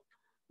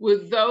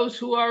with those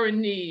who are in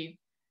need.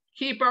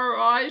 Keep our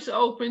eyes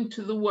open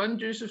to the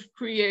wonders of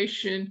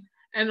creation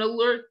and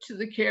alert to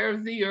the care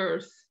of the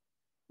earth.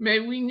 May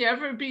we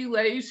never be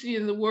lazy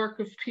in the work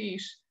of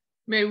peace.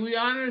 May we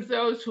honor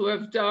those who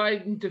have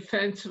died in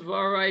defense of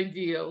our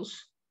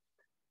ideals.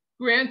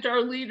 Grant our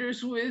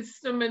leaders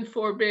wisdom and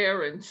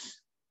forbearance.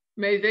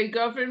 May they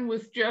govern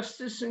with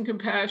justice and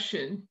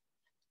compassion.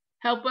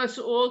 Help us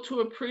all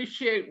to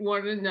appreciate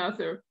one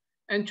another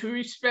and to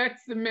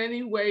respect the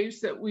many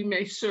ways that we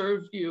may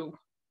serve you.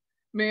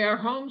 May our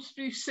homes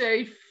be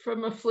safe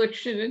from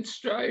affliction and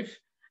strife,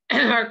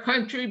 and our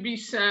country be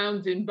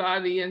sound in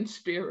body and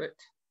spirit.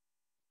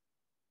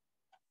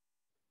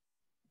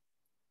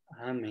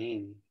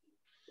 Amen.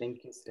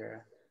 Thank you,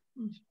 Sarah.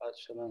 Shabbat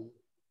shalom.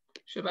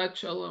 Shabbat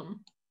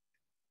shalom.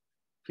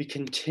 We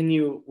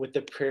continue with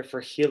the prayer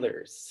for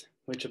healers,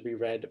 which will be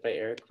read by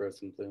Eric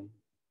Rosenblum.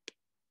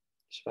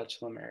 Shabbat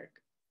shalom, Eric.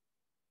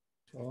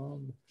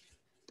 Shalom.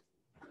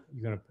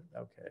 You're gonna,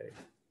 okay.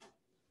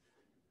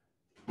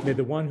 May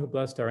the one who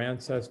blessed our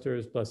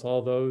ancestors bless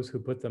all those who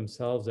put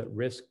themselves at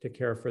risk to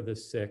care for the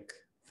sick,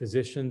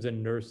 physicians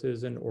and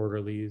nurses and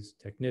orderlies,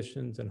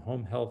 technicians and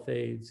home health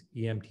aides,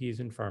 EMTs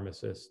and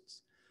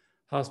pharmacists,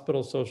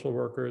 hospital social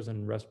workers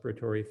and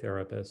respiratory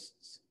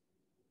therapists,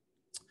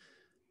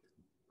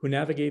 who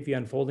navigate the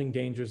unfolding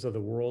dangers of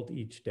the world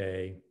each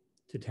day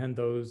to tend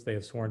those they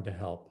have sworn to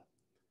help.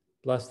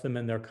 Bless them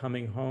in their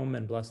coming home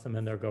and bless them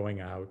in their going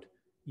out.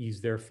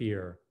 Ease their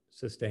fear,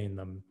 sustain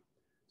them.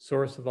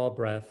 Source of all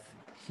breath,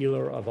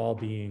 healer of all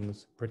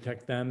beings,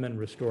 protect them and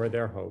restore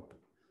their hope.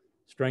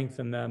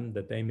 Strengthen them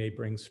that they may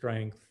bring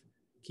strength.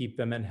 Keep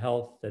them in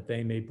health that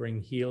they may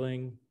bring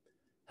healing.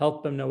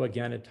 Help them know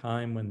again a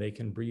time when they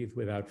can breathe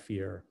without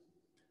fear.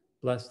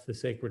 Bless the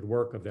sacred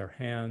work of their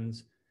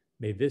hands.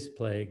 May this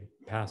plague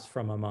pass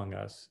from among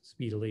us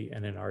speedily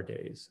and in our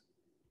days.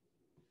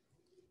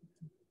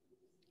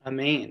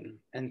 Amen.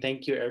 And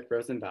thank you, Eric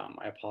Rosenbaum.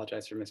 I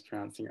apologize for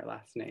mispronouncing your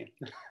last name.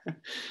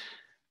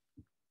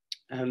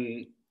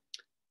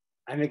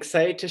 I'm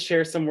excited to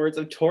share some words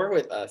of Torah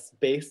with us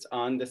based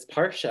on this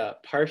Parsha,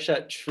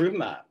 Parashat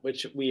Terumah,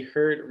 which we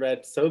heard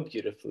read so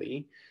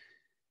beautifully,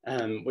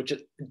 which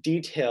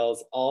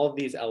details all of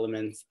these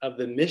elements of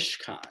the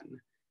Mishkan,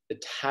 the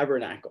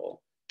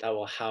tabernacle that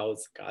will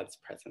house God's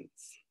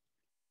presence.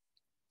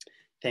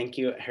 Thank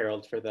you,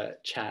 Harold, for the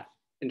chat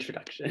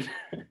introduction.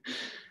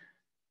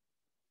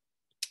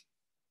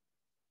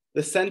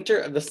 The center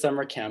of the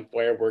summer camp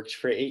where I worked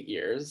for 8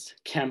 years,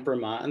 Camp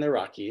Ramah in the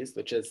Rockies,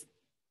 which is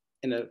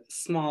in a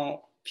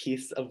small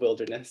piece of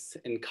wilderness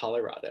in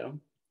Colorado,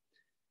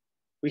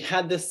 we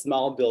had this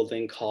small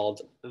building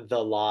called The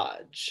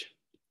Lodge.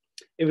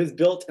 It was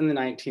built in the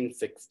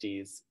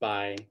 1960s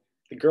by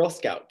the Girl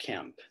Scout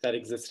camp that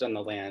existed on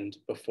the land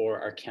before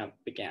our camp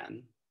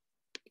began.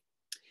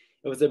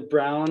 It was a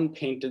brown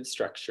painted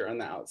structure on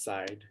the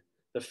outside.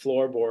 The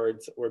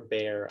floorboards were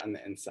bare on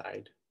the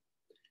inside.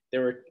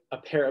 There were a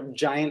pair of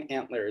giant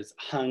antlers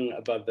hung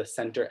above the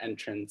center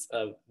entrance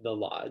of the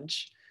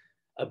lodge,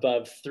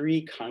 above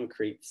 3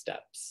 concrete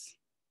steps.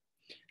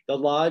 The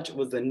lodge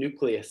was the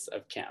nucleus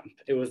of camp.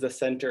 It was the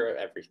center of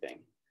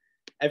everything.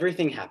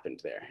 Everything happened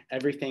there.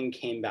 Everything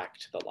came back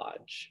to the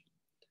lodge.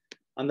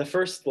 On the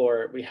first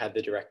floor, we had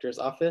the director's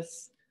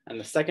office. On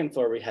the second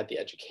floor, we had the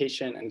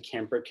education and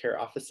camper care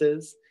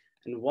offices.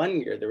 And one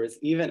year, there was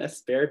even a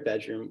spare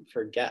bedroom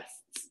for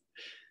guests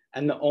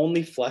and the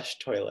only flush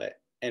toilet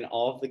in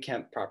all of the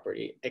camp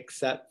property,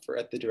 except for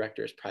at the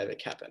director's private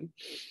cabin.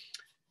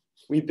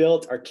 We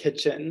built our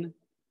kitchen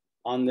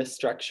on this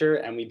structure,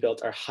 and we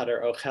built our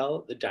Hadar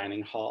Ochel, the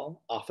dining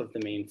hall, off of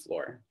the main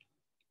floor.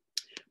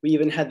 We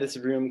even had this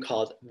room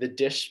called the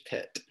dish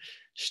pit,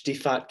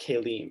 Shtifat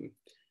Kelim,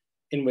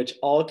 in which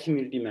all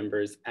community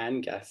members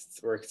and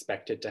guests were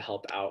expected to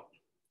help out.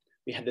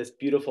 We had this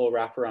beautiful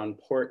wraparound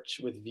porch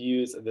with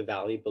views of the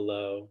valley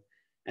below,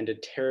 and a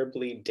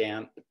terribly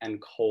damp and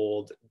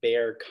cold,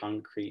 bare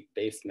concrete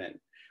basement,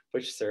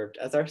 which served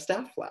as our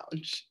staff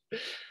lounge.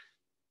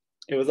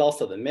 It was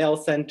also the mail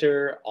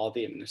center, all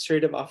the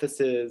administrative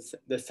offices,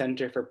 the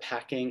center for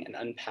packing and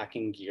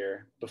unpacking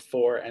gear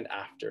before and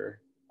after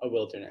a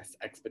wilderness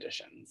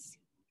expeditions.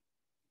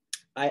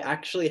 I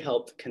actually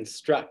helped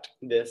construct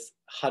this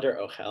Hadar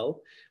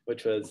Ochel,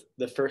 which was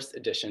the first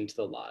addition to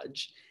the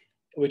lodge,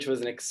 which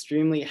was an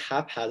extremely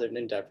haphazard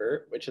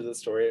endeavor, which is a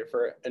story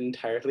for an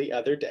entirely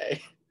other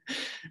day.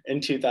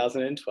 In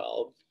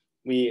 2012,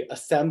 we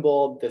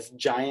assembled this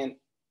giant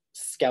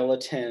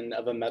skeleton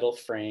of a metal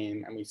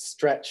frame, and we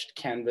stretched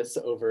canvas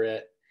over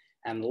it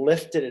and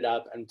lifted it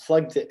up and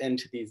plugged it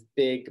into these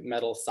big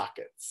metal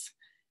sockets.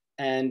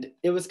 And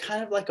it was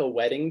kind of like a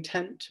wedding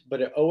tent,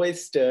 but it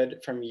always stood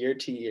from year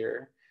to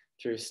year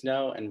through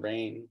snow and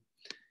rain.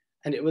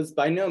 And it was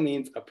by no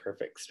means a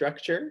perfect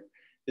structure.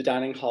 The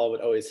dining hall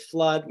would always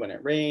flood when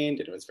it rained,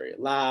 and it was very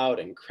loud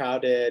and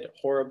crowded,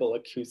 horrible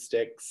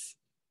acoustics.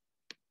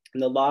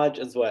 And the lodge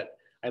is what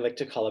I like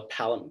to call a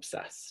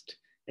palimpsest.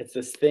 It's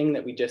this thing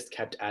that we just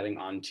kept adding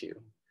on to.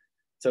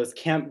 So as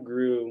camp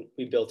grew,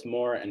 we built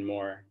more and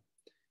more.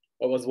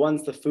 What was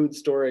once the food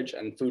storage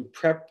and food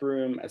prep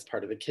room as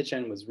part of the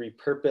kitchen was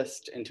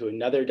repurposed into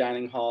another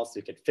dining hall so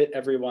we could fit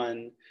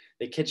everyone.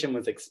 The kitchen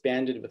was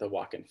expanded with a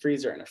walk-in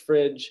freezer and a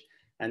fridge,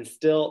 and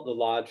still the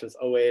lodge was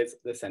always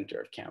the center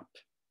of camp.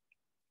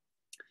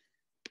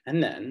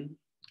 And then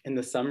in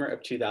the summer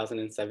of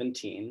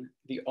 2017,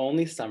 the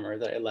only summer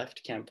that I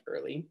left camp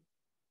early,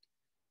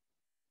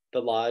 the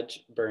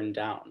lodge burned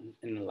down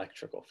in an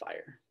electrical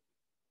fire.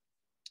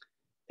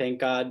 Thank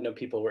God no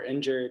people were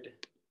injured,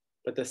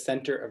 but the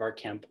center of our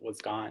camp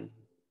was gone.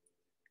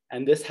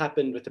 And this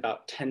happened with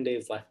about 10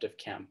 days left of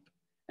camp,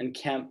 and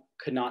camp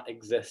could not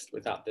exist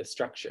without this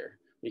structure.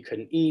 We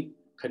couldn't eat,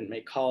 couldn't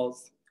make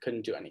calls,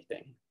 couldn't do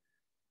anything.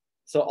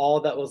 So all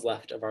that was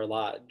left of our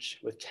lodge,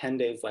 with 10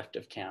 days left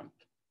of camp,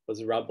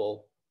 was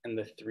rubble and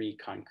the 3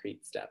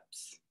 concrete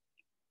steps.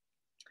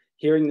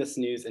 Hearing this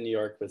news in New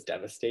York was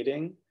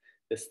devastating.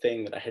 This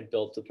thing that I had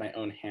built with my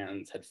own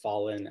hands had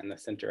fallen and the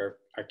center of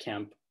our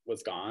camp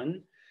was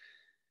gone.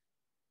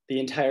 The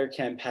entire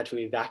camp had to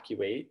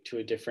evacuate to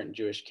a different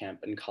Jewish camp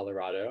in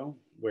Colorado,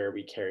 where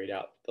we carried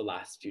out the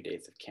last few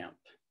days of camp.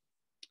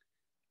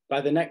 By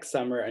the next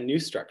summer, a new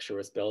structure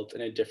was built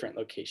in a different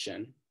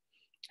location.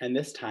 And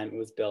this time it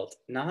was built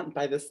not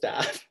by the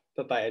staff,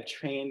 but by a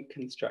trained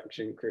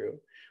construction crew,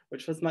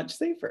 which was much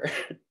safer.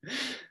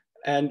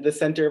 And the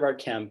center of our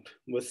camp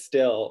was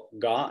still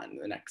gone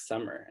the next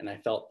summer, and I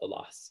felt the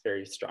loss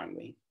very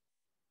strongly.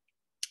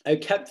 I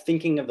kept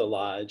thinking of the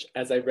lodge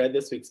as I read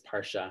this week's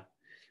Parsha,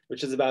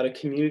 which is about a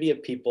community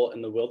of people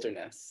in the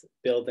wilderness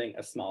building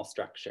a small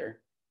structure.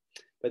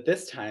 But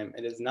this time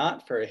it is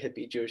not for a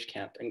hippie Jewish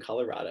camp in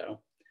Colorado,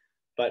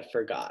 but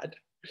for God.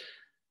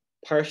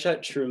 Parashat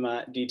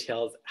Terumah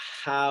details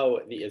how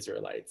the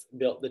Israelites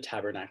built the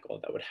tabernacle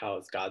that would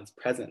house God's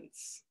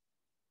presence.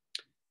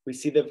 We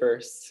see the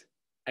verse,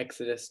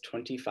 Exodus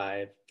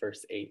 25,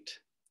 verse 8.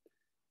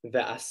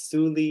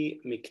 Ve'asuli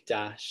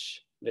mikdash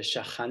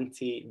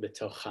v'shachanti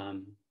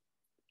betocham.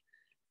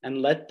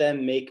 And let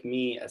them make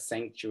me a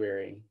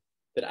sanctuary,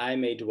 that I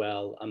may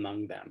dwell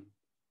among them.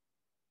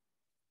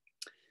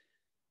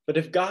 But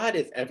if God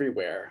is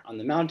everywhere, on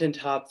the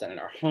mountaintops and in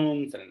our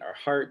homes and in our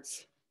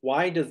hearts,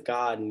 why does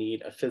God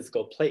need a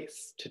physical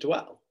place to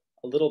dwell,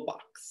 a little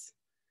box?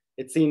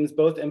 It seems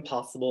both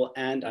impossible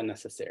and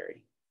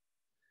unnecessary.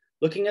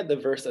 Looking at the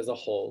verse as a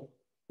whole,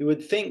 you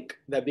would think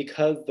that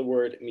because the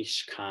word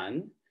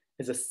mishkan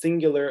is a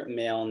singular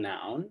male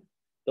noun,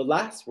 the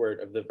last word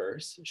of the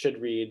verse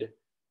should read,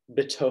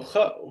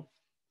 betocho,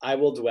 I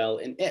will dwell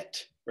in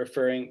it,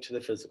 referring to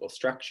the physical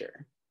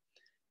structure.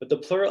 But the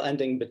plural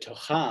ending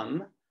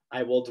betocham,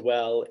 I will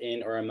dwell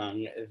in or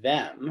among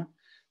them,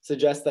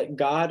 suggests that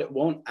God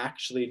won't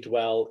actually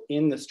dwell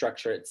in the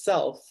structure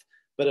itself,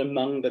 but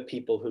among the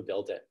people who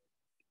build it.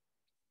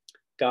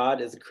 God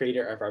is the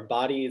creator of our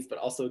bodies, but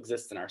also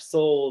exists in our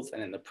souls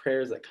and in the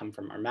prayers that come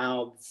from our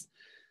mouths.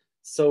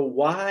 So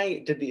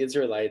why did the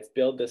Israelites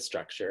build this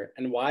structure,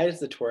 and why does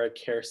the Torah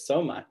care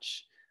so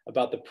much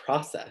about the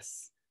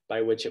process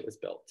by which it was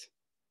built?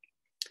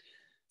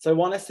 So I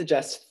want to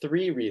suggest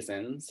 3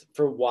 reasons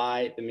for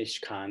why the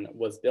Mishkan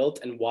was built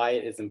and why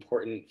it is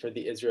important for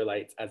the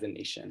Israelites as a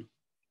nation.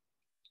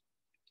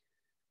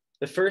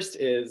 The first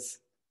is,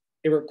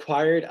 it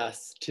required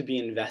us to be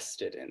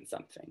invested in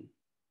something.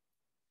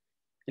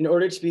 In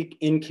order to be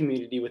in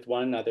community with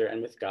one another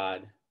and with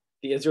God,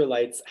 the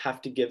Israelites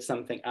have to give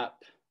something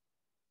up.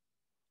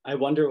 I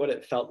wonder what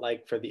it felt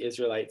like for the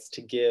Israelites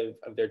to give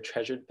of their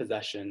treasured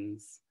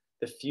possessions,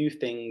 the few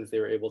things they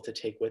were able to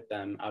take with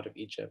them out of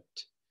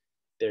Egypt,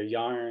 their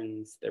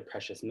yarns, their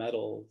precious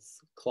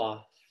metals,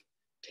 cloth,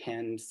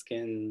 tanned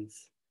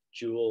skins,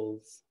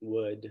 jewels,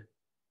 wood.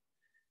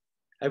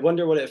 I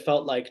wonder what it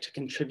felt like to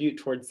contribute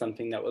towards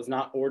something that was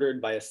not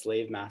ordered by a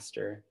slave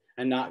master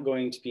and not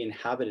going to be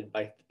inhabited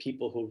by the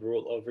people who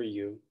rule over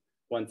you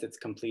once it's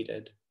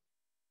completed.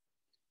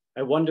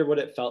 I wonder what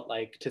it felt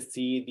like to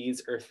see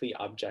these earthly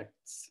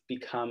objects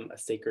become a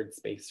sacred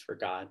space for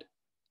God.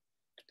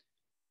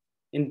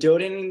 In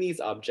donating these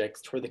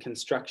objects toward the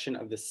construction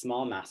of this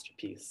small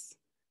masterpiece,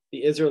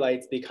 the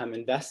Israelites become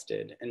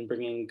invested in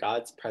bringing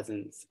God's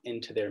presence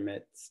into their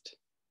midst.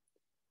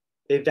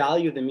 They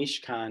value the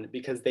Mishkan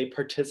because they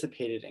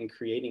participated in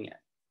creating it.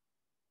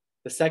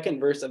 The second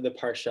verse of the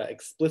Parsha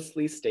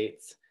explicitly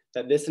states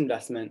that this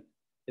investment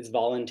is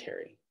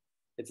voluntary.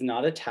 It's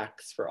not a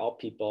tax for all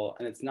people,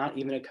 and it's not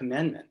even a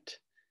commandment.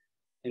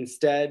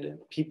 Instead,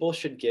 people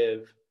should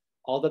give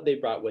all that they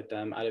brought with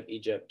them out of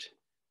Egypt,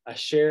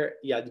 asher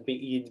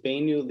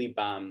yidbenu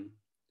libam,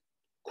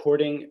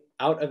 courting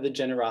out of the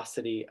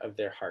generosity of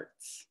their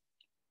hearts.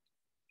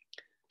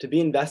 To be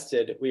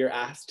invested, we are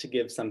asked to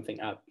give something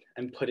up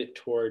and put it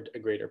toward a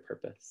greater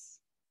purpose.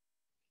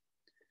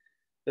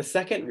 The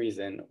second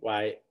reason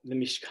why the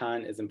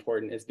Mishkan is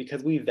important is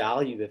because we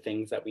value the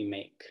things that we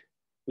make.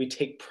 We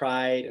take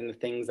pride in the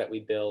things that we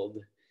build,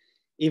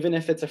 even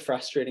if it's a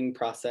frustrating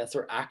process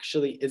or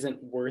actually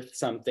isn't worth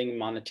something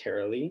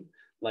monetarily,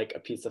 like a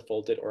piece of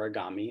folded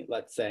origami,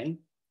 let's say.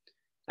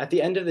 At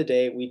the end of the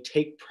day, we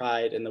take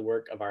pride in the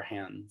work of our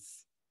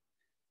hands.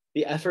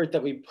 The effort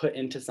that we put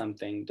into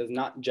something does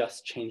not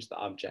just change the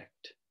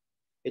object.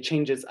 It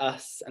changes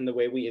us and the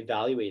way we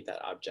evaluate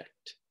that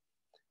object.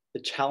 The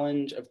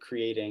challenge of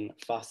creating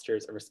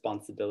fosters a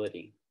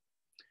responsibility.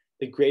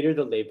 The greater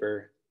the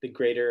labor, the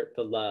greater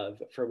the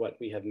love for what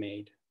we have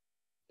made.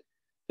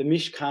 The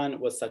Mishkan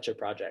was such a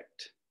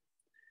project.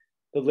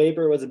 The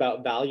labor was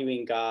about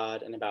valuing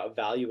God and about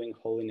valuing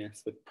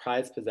holiness with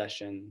prized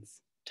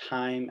possessions,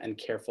 time, and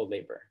careful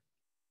labor.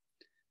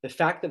 The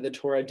fact that the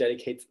Torah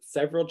dedicates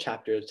several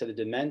chapters to the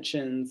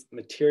dimensions,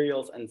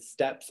 materials, and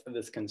steps of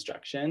this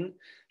construction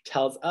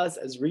tells us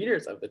as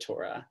readers of the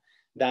Torah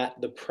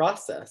that the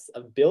process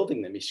of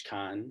building the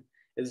Mishkan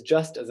is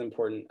just as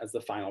important as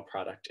the final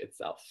product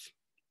itself.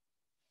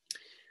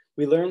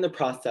 We learn the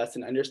process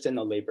and understand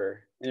the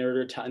labor in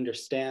order to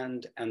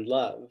understand and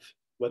love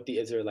what the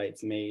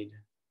Israelites made.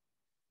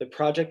 The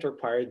project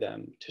required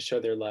them to show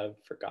their love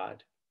for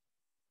God.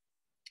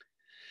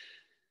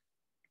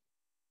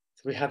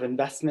 So we have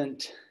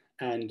investment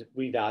and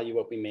we value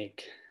what we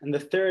make. And the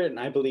third, and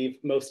I believe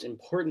most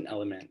important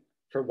element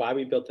for why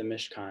we built the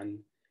Mishkan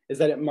is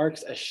that it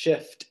marks a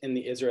shift in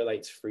the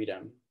Israelites'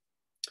 freedom.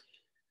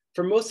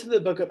 For most of the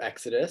book of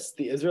Exodus,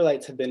 the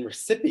Israelites have been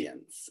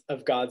recipients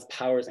of God's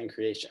powers and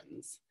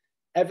creations.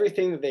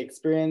 Everything that they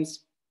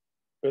experienced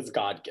was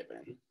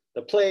God-given.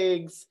 The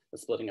plagues, the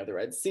splitting of the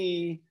Red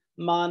Sea,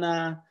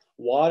 manna,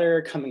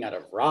 water coming out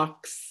of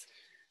rocks,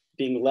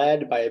 being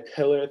led by a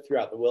pillar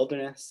throughout the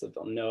wilderness so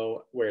they'll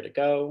know where to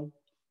go.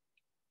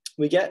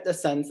 We get the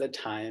sense at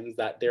times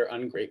that they're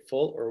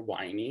ungrateful or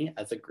whiny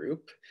as a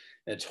group.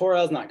 The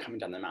Torah is not coming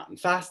down the mountain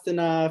fast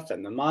enough,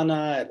 and the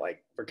manna,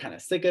 like, we're kind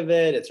of sick of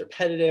it. It's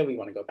repetitive. We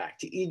want to go back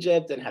to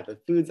Egypt and have the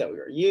foods that we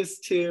were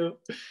used to.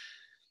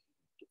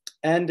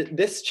 And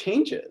this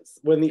changes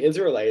when the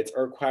Israelites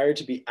are required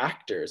to be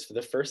actors for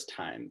the first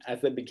time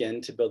as they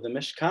begin to build the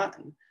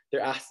Mishkan. They're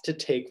asked to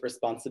take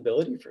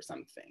responsibility for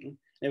something. And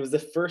it was the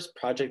first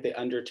project they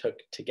undertook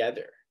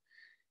together.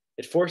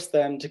 It forced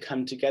them to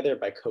come together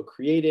by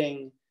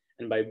co-creating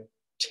and by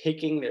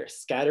taking their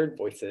scattered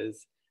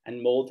voices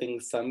and molding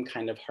some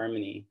kind of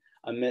harmony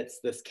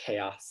amidst this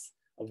chaos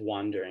of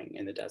wandering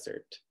in the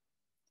desert.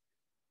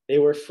 They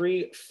were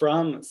free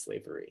from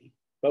slavery,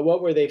 but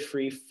what were they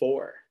free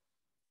for?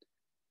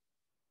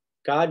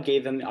 God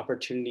gave them the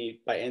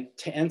opportunity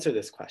to answer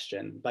this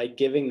question by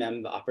giving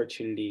them the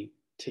opportunity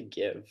to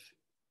give.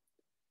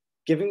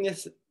 Giving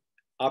this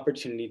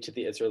opportunity to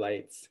the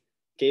Israelites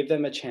gave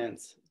them a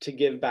chance to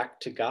give back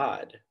to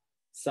God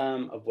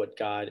some of what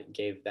God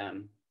gave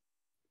them.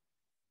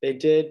 They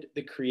did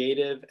the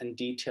creative and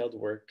detailed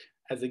work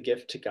as a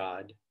gift to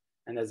God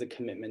and as a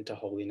commitment to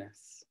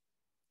holiness.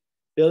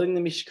 Building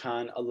the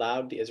Mishkan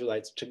allowed the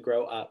Israelites to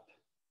grow up,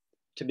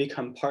 to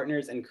become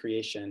partners in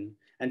creation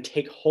and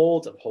take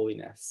hold of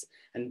holiness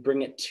and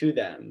bring it to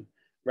them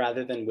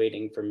rather than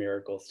waiting for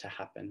miracles to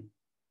happen.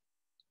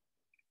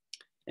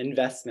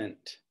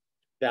 Investment,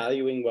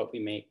 valuing what we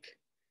make,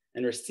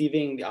 and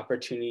receiving the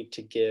opportunity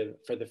to give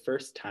for the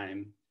first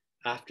time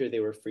after they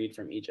were freed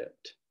from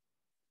Egypt.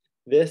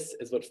 This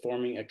is what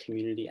forming a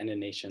community and a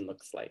nation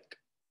looks like.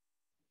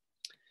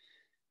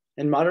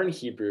 In modern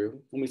Hebrew,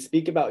 when we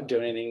speak about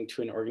donating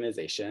to an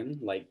organization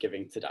like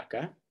giving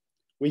tzedakah,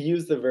 we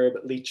use the verb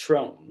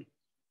litrom.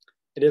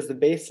 It is the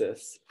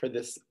basis for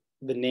the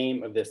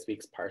name of this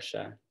week's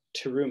parsha,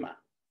 Terumah.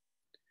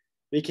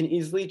 We can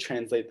easily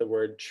translate the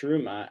word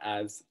terumah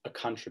as a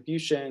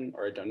contribution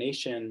or a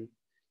donation,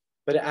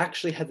 but it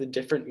actually has a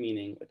different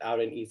meaning without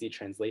an easy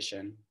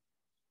translation.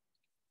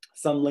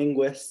 Some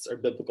linguists or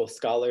biblical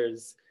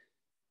scholars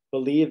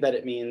believe that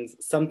it means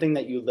something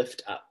that you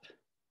lift up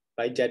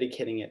by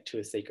dedicating it to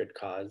a sacred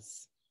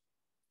cause.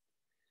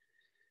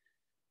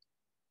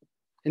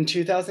 In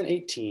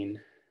 2012,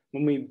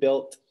 when we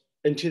built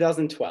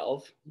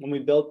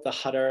the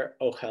Adar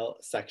Ohel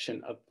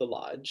section of the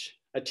lodge,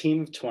 a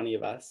team of 20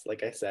 of us,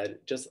 like I said,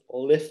 just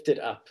lifted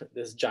up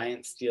this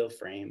giant steel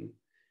frame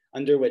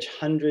under which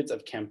hundreds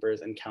of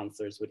campers and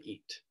counselors would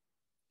eat.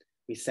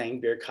 We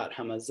sang Birkat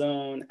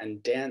Hamazon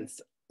and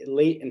danced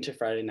late into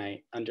Friday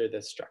night under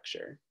this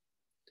structure.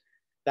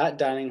 That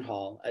dining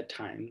hall at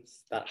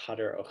times, that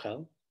Adar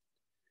Ohel,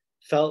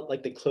 felt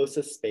like the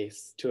closest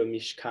space to a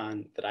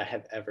Mishkan that I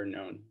have ever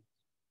known.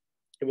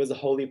 It was a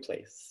holy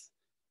place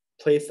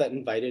that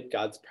invited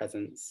God's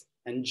presence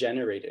and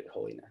generated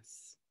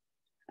holiness.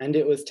 And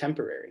it was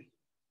temporary.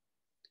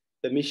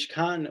 The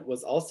Mishkan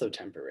was also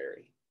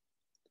temporary.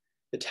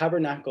 The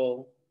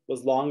tabernacle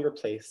was long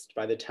replaced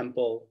by the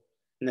temple,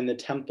 and then the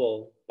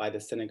temple by the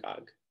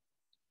synagogue.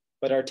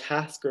 But our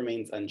task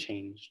remains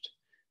unchanged.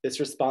 This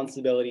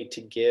responsibility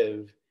to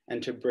give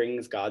and to bring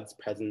God's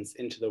presence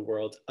into the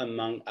world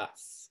among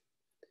us.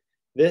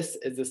 This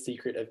is the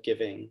secret of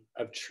giving,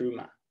 of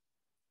Terumah.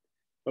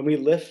 When we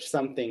lift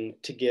something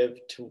to give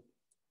to,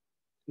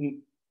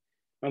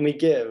 when we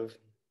give,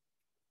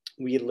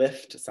 we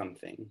lift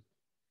something,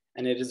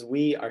 and it is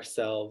we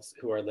ourselves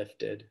who are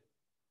lifted.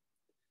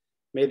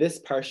 May this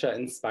parsha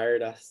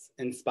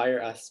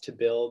inspire us to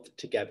build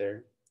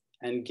together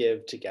and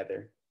give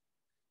together,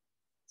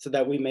 so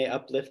that we may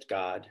uplift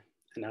God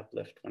and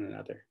uplift one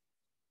another.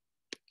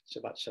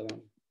 Shabbat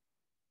Shalom.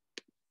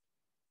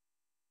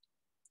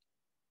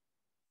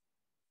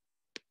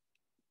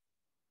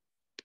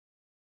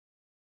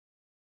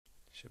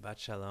 Shabbat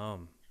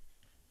Shalom.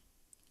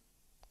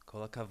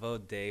 Kol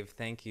hakavod, Dave.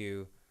 Thank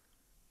you.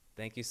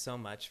 Thank you so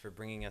much for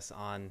bringing us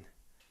on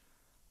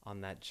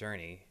that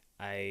journey.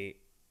 I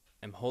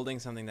am holding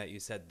something that you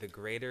said, the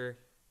greater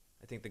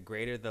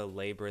the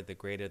labor, the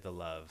greater the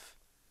love.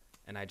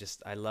 And I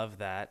love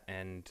that.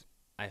 And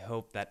I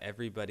hope that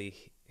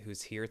everybody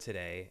who's here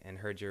today and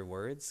heard your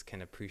words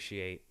can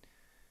appreciate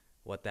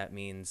what that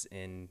means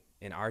in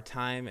our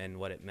time and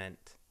what it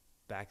meant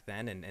back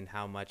then, and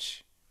how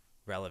much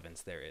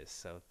relevance there is.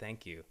 So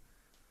thank you.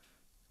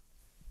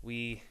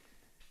 We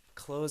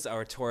close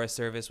our Torah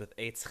service with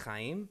Eitz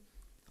Chaim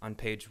on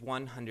page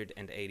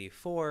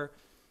 184,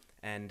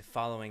 and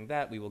following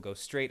that we will go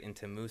straight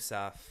into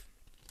Musaf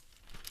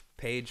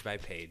page by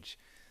page.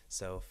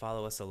 So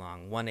follow us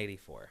along.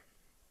 184.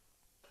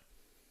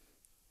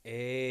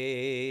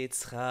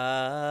 Eitz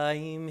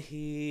Chaim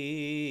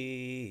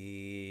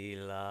hi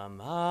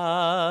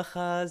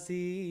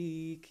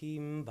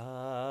lamachazikim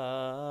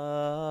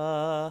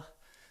bach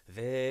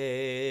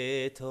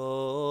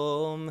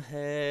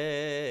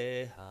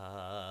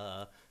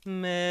vetomheha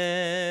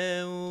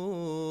meushad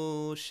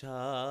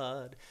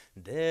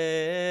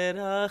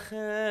deracheha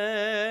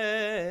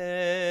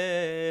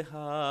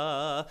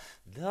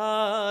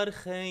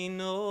darchei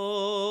noam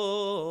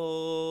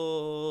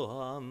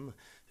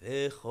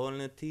v'chol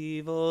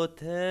netivoteha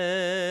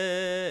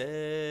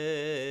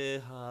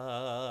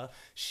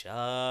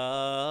shalom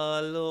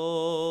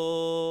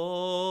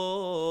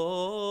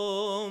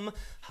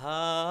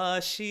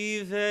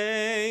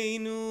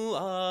hashivenu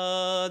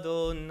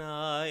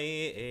Adonai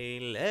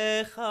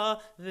elecha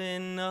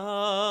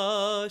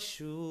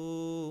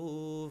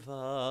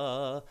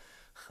v'nashuva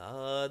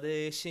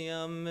chadesh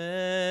yameinu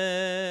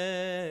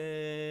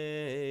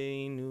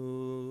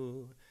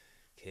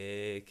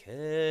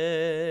kekedem.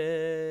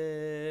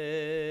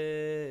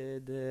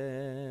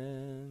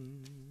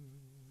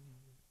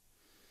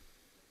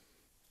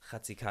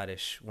 Chatzi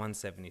Kaddish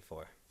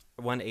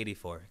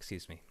 184,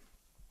 excuse me.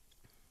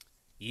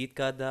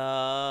 Yitkadal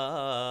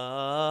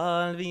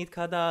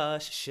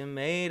v'yitkadash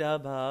shemei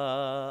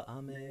Rabba,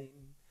 amen.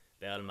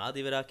 Ve'alma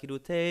divra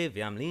kirutei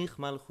ve'amlich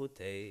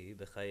malchutei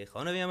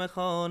b'chayechon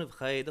v'yamechon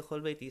v'chay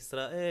dechol beit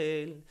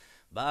Yisrael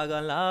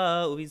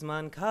ba'agala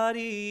u'bizman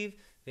kariv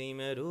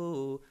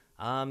v'imeru,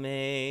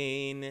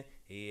 amen.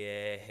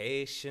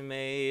 Yehi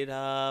shemei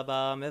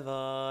Rabba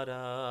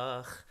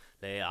mevarach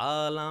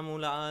le'alam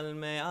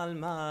u'l'almei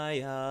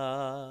almaya.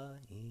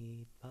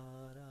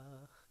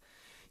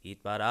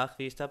 Yitbarach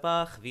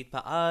v'yishtabach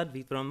v'yitpa'ad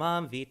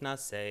v'yitbromam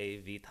v'yitnasei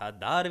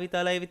v'yithadar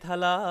v'yit'alei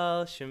v'yithalal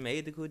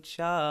shemei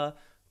d'kudsha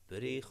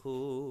b'richu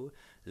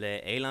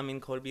le'ela min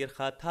kol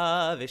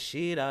birchata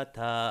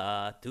v'shirata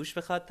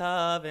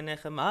tushvechata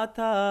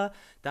v'nechemata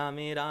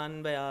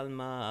tamiran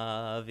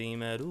be'alma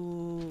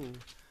v'imeru,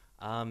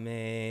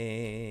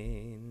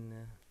 amen.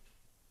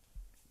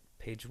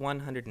 Page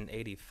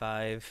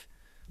 185.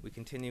 We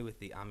continue with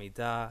the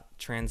Amidah.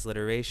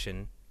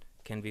 Transliteration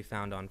can be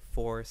found on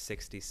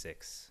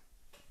 466.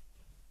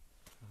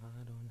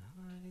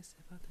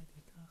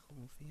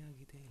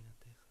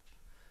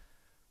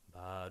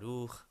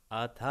 Baruch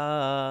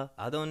atah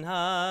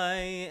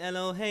Adonai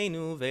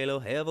Eloheinu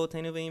ve'Elohei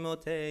avotenu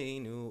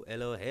ve'imotenu,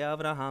 Elohei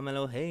Avraham,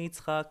 Elohei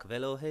Yitzchak,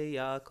 ve'Elohei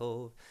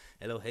Yaakov,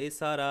 Elohei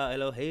Sarah,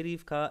 Elohei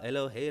Rivka,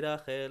 Elohei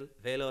Rachel,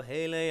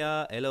 ve'Elohei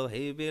Leah,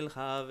 Elohei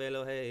Bilha,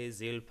 ve'Elohei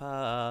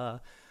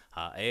Zilpa,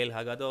 Ha'el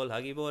Hagadol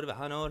Hagibor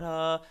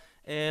v'Hanora,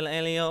 El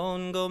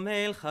Elyon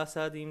gomel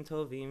chasadim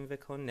tovim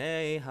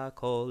vekonei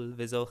hakol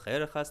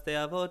vezocher chastei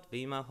avot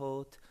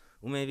v'imahot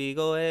umevi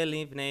goel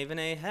livnei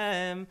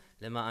v'neihem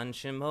למען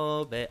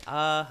שמו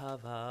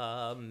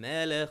באהבה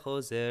מלך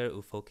עוזר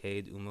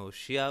ופוקד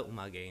ומושיע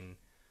ומגן.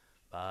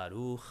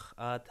 ברוך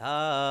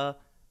אתה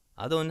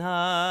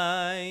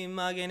אדוני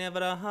מגן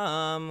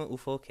אברהם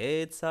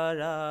ופוקד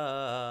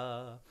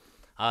שרה.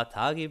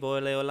 אתה גיבור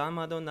לעולם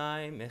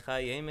אדוני,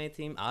 מחיי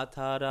מתים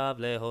אתה רב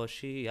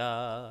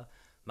להושיע.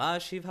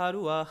 משיב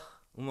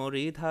הרוח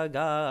ומוריד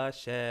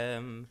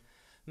הגשם,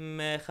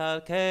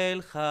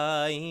 מכלכל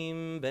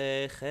חיים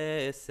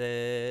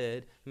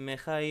בחסד,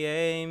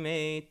 מחיי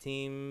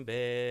מתים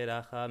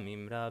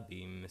ברחמים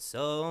רבים,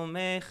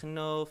 סומך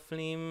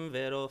נופלים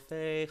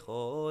ורופא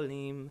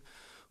חולים,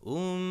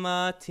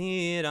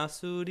 ומתיר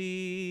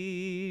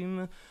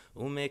אסורים,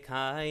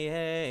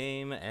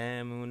 ומקיים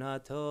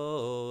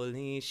אמונתו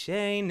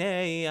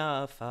לשני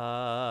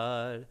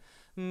עפר.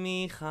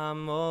 מי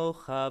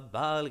כמוך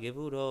בעל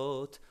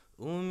גבורות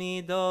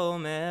ומידו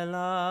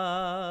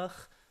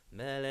מלך,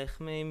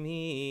 מלך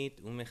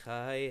ממית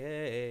ומחיה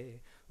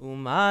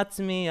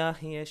ומצמיח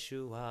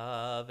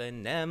ישועה,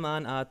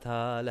 ונאמן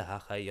אתה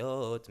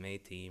להחיות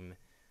מתים.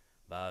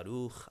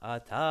 ברוך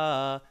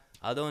אתה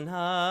אדוני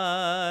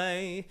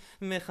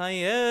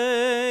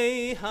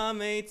מחיי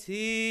המתים.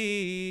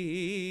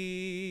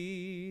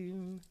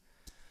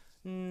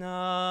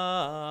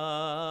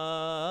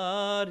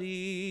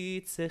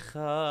 נעריצך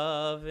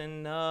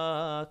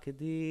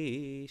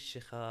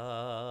ונקדישך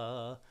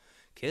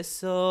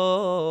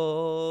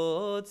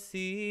כסוד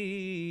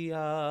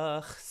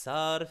שיח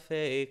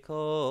שרפי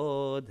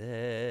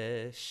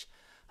קודש,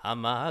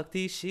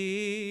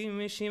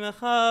 המקדישים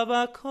שמך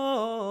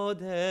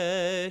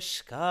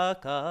בקודש,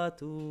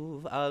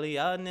 ככתוב על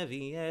יד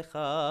נביאך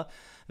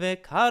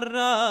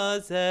וקרא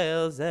זה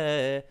אל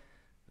זה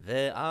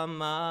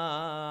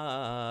ve'amar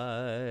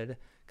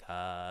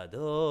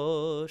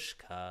Kadosh,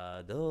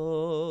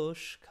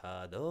 Kadosh,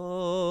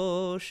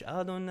 Kadosh,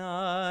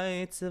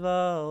 Adonai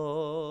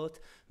Tzvaot,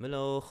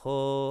 Melo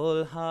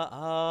chol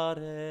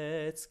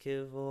haaretz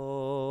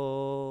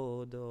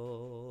kivodo.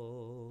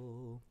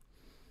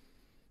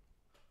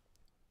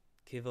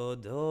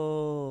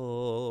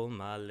 Kivodo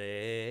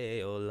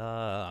male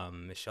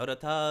olam,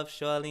 Mishodotav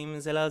shoalim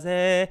ze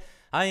laze,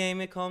 Hayei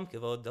mekom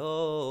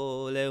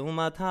kivodo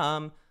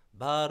leumatam,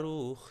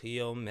 Baruch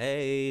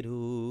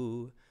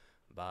yomeru.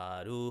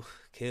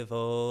 Baruch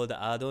kevod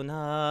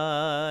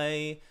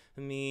Adonai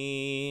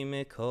mimkomo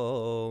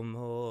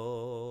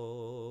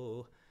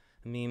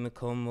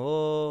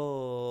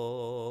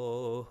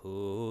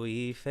hu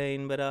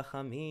yifein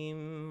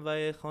berachamim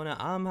vayechon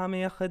am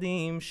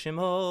hameyachadim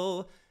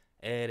shemo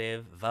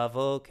erev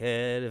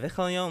vavoker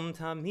v'chol yom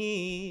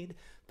tamid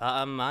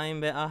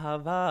pa'amayim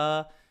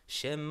be'ahava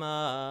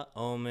shema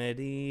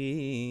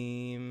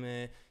omedim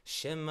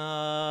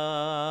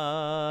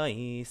Shema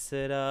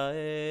Yisrael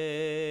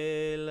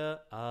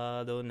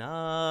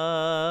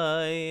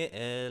Adonai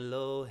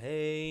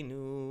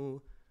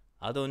Eloheinu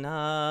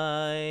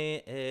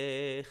Adonai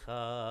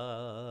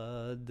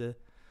Echad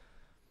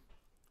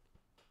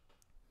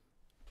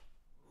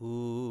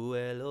Hu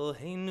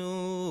Eloheinu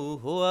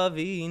Hu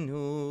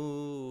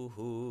Avinu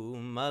Hu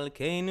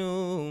Malkeinu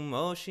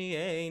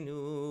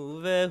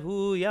Moshienu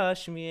Vehu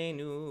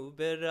Yashmienu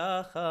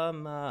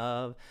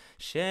Berachamav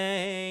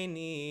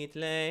Shenit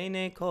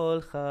leine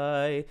kol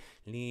chai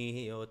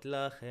liot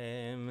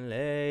lachem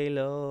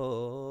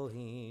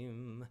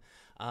le'elohim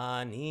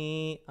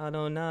Ani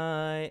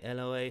Adonai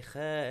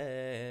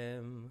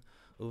Elohechem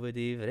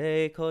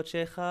ובדברי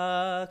קודשך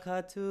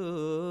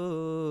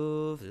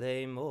כתוב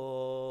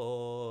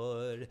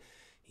לאמור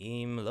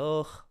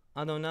ימלוך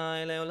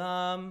אדוני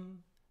לעולם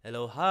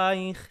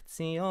אלוהיך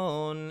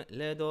ציון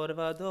לדור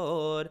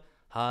ודור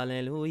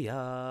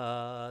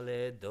הללויה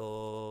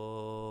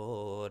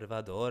לדור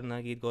ודור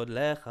נגיד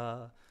גודלך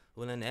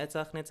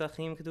ולנצח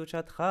נצחים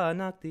קדושתך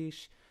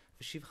נקדיש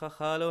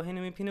ושבחך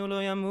אלוהינו מפינו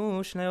לא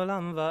ימוש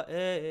לעולם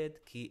ועד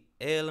כי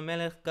אל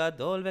מלך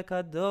גדול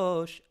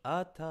וקדוש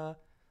אתה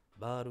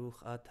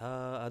ברוך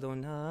אתה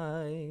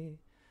אדוני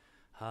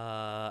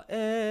האל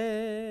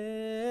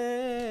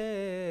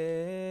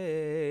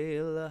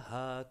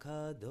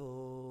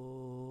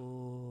הקדוש.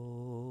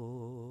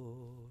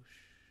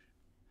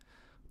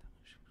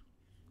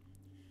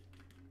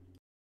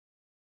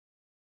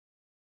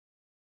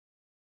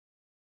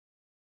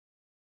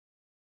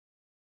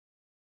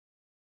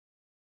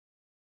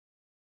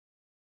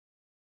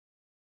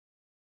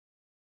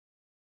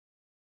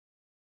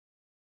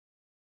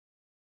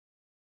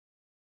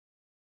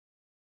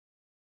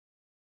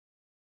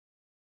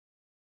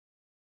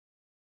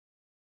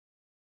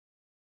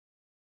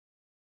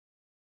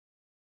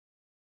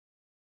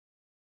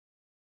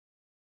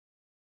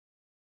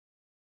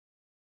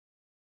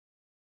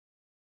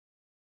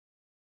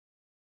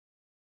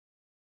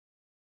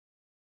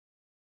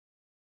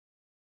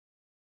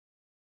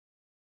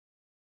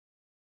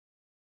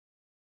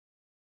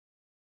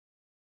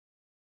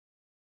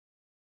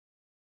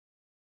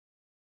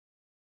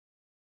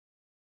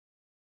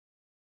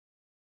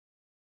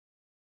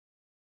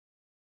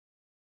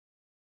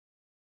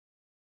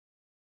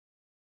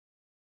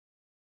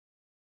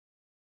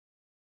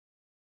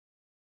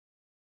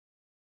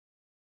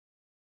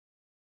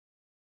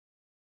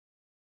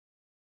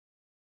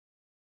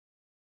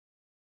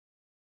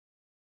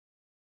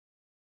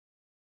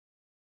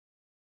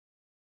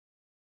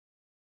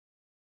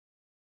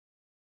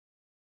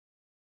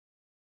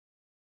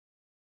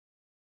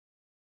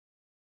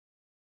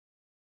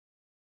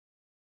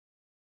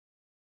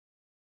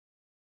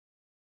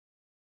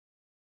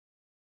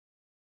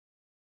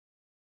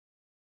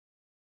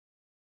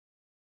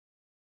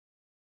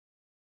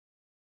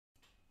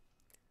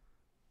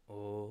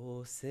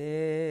 עושה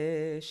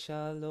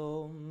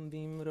שלום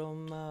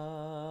במרומיו,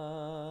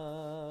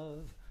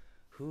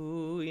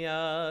 הוא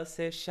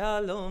יעשה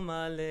שלום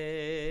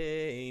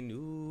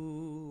עלינו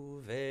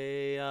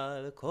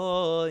ועל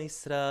כל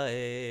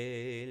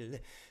ישראל,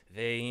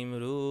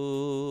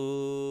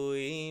 ואמרו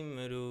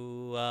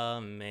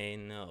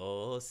אמן.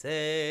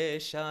 עושה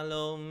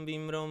שלום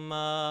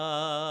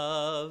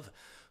במרומיו,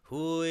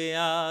 הוא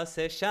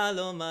יעשה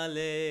שלום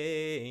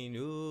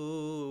עלינו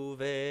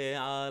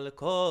ועל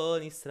כל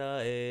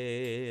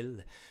ישראל,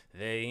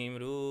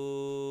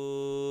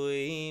 ואמרו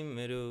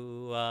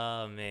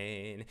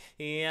אמן.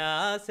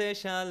 יעשה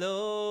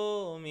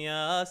שלום,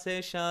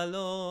 יעשה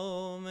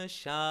שלום,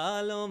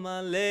 שלום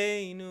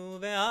עלינו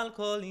ועל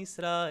כל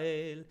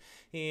ישראל,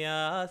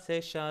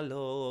 יעשה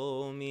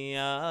שלום,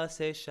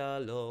 יעשה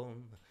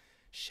שלום,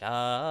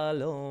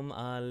 שלום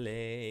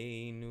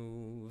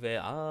עלינו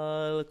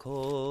ועל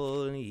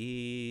כל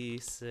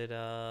ישראל.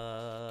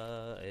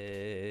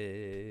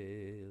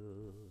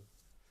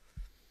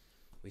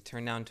 We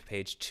turn down to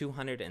page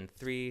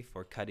 203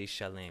 for Kaddish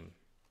Shalem.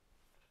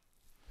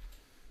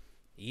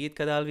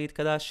 יתגדל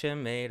ויתקדש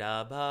שמי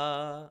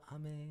רבה,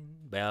 אמן.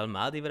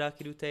 בעלמא דברה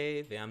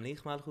קידותי,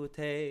 וימליך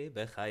מלכותי,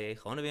 בחיי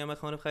חון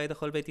וימכון ובחיי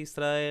דכל בית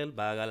ישראל,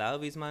 בעגלה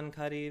ובזמן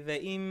קריב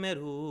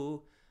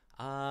ואמרו,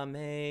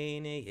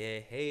 אמן.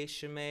 יהי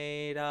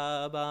שמי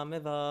רבה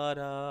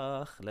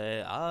מברך,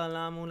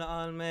 לעלם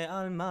ולעלמי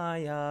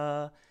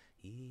עלמיה,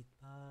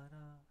 יתברך.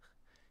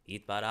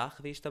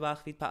 יתברך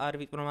וישתבח ויתפאר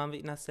ויתרומם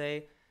ויתנשא,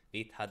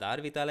 ויתהדר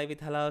ויתעלה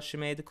ויתהלל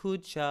שמי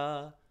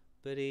דקודשה,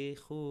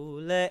 בריחו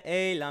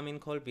לעילה מן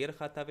כל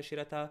ברכתה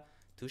ושירתה,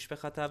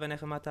 תושבחתה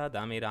ונחמתה,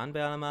 דמירן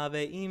בעלמה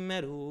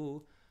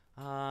ואמרו,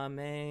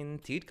 אמן.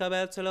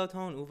 תתקבל צלות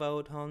הון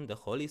ובאות הון,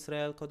 דכל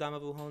ישראל קודם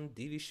אבו הון,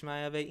 דיבי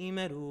שמיה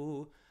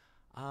ואמרו,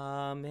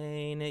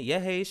 אמן.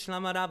 יהי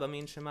שלמה רבה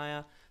מן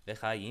שמיה,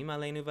 וחיים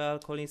עלינו ועל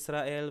כל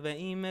ישראל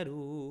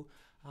ואמרו,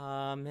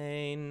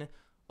 אמן.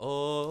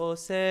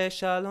 עושה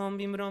שלום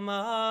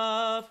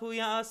במרומיו, הוא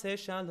יעשה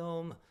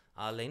שלום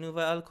עלינו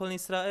ועל כל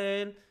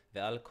ישראל,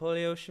 ועל כל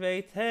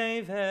יושבי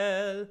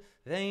תבל,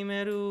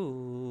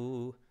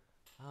 ואמרו,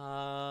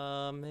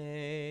 Amen.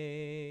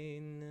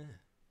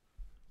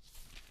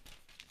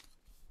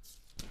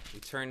 We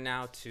turn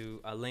now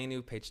to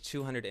Aleinu, page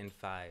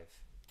 205.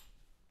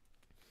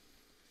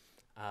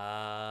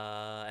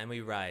 And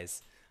we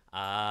rise.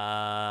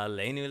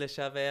 עלינו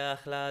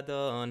לשבח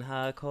לאדון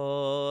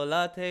הכל,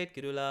 לתת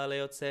גדולה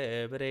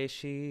ליוצר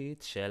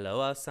בראשית,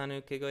 שלא עשנו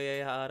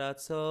כגויי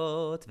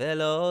הארצות,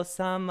 ולא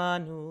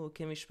שמנו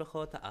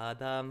כמשפחות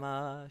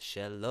האדמה,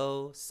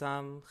 שלא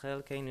שם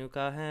חלקנו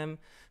כהם,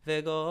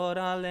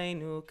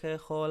 וגורלנו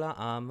ככל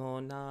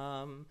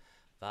העמונם.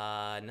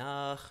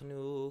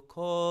 ואנחנו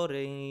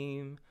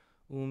קוראים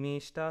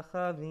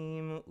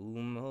ומשתחווים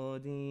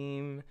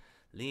ומודים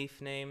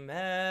לפני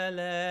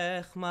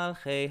מלך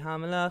מלכי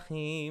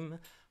המלכים,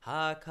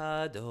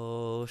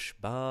 הקדוש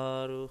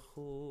ברוך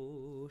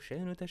הוא,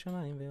 שאינו את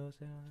השמיים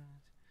ועושה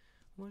הארץ,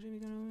 כמו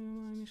שמקרוב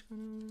ממיים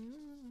משכנו.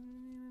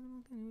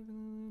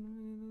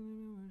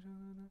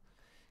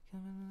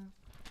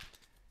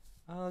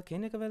 על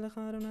כן נקבל לך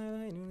אדוני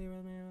אלוהינו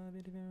לראות מהרה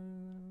בדברו.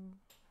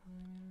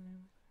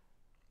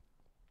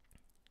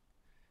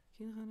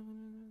 כי לך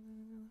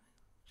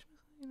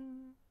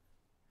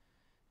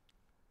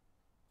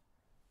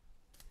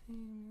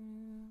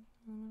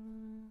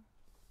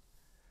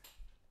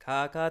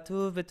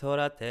ככתוב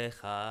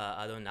בתורתך,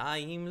 אדוני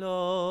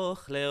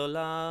ימלוך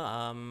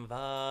לעולם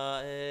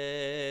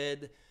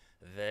ועד,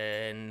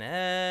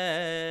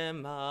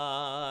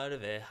 ונאמר,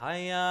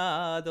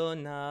 והיה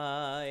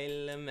אדוני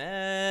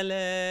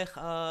למלך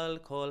על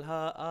כל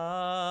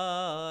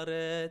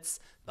הארץ,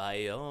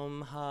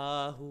 ביום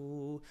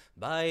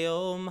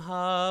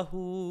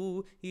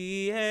ההוא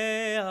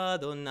יהיה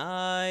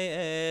אדוני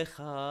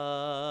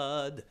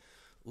אחד,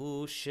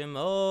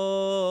 ושמו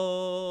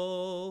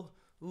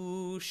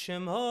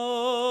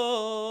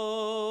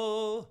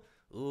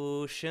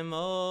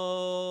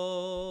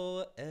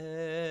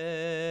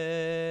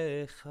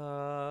אחד.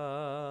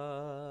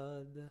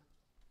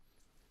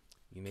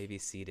 You may be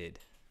seated.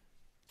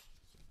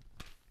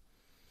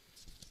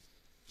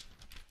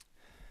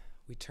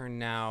 We turn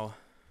now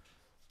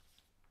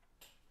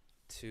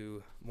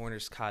to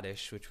Mourner's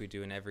Kaddish, which we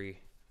do in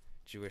every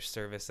Jewish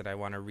service that I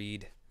want to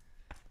read.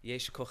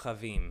 Yesh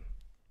kochavim.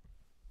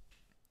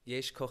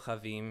 Yesh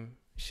kochavim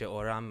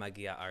she'oram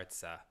magia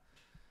arza.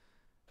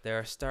 There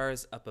are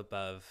stars up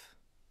above,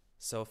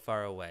 so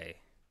far away.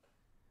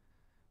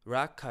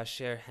 Rak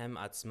kasher hem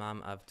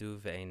atzmam avdu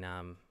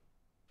ve'enam.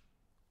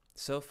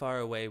 So far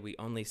away we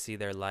only see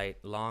their light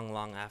long,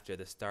 long after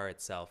the star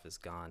itself is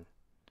gone.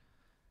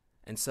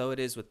 And so it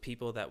is with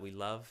people that we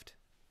loved.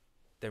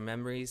 Their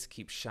memories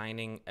keep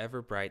shining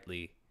ever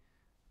brightly,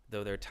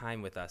 though their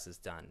time with us is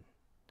done.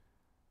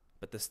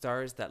 But the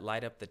stars that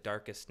light up the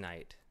darkest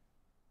night,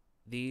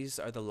 these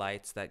are the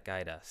lights that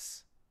guide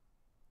us.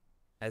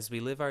 As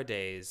we live our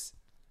days,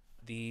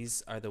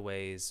 these are the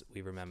ways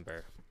we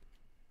remember.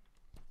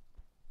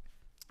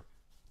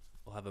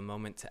 We'll have a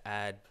moment to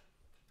add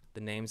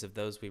the names of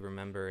those we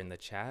remember in the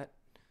chat,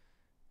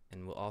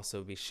 and we'll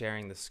also be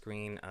sharing the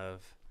screen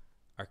of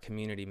our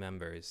community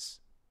members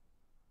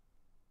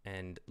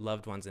and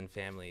loved ones and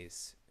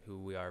families who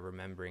we are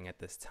remembering at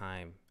this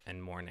time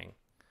and mourning.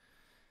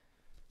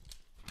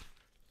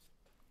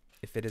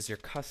 If it is your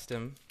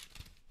custom,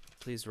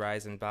 please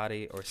rise in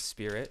body or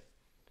spirit.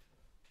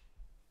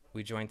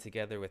 We join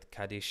together with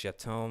Kaddish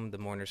Yatom, the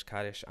Mourner's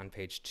Kaddish, on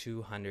page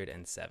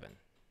 207.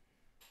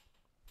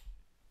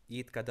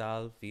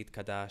 Yitgadal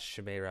v'yitkadash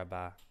shemei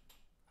rabah.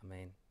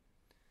 Amen.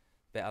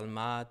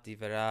 Be'alma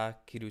divera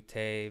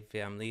kirutei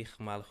ve'amlich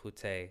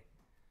malchutei.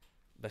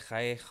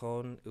 B'chaye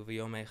chon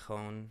u'v'yomei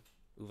chon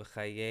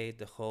u'v'chaye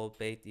dechol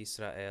beit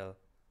Yisrael.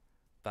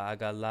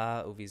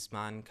 Ba'agala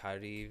u'vizman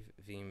kariv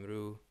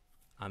v'imru.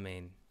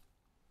 Amen.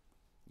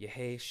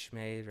 Yehi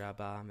shmei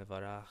rabah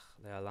mevarach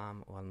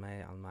le'alam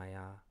u'almei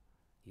almaya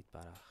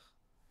yitbarach.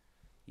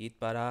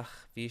 Yitbarach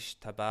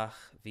v'ishtabach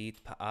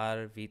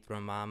v'yitpa'ar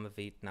v'yitromam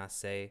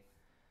v'yitnaseh.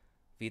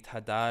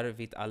 V'yithadar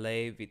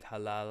v'yit'aleh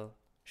v'yithalal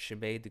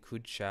shemei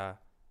dekudsha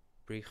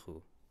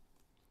brichu.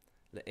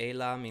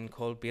 Le'ela min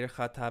kol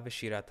birchata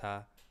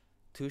v'shirata,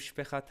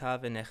 tushbechata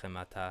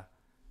v'nechemata,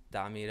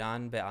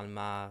 da'amiran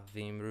be'alma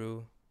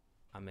v'imru.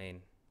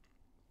 Amen.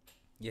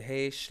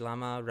 Yehi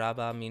shlama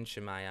rabba min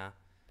shemaya,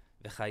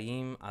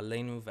 v'chayim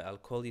aleinu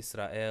ve'al kol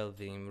Yisrael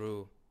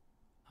v'imru.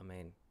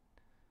 Amen.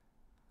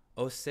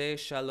 Ose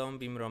shalom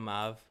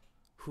bimromav,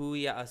 hu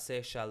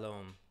ya'aseh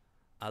shalom,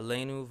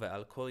 aleinu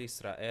ve'al kol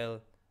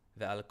Yisrael,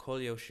 ve'al kol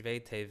yoshvei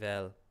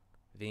tevel,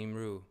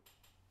 v'imru.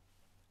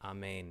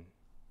 Amen.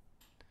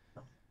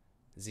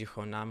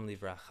 Zichronam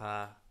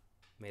livracha,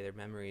 may their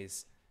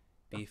memories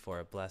be for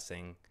a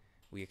blessing.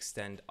 We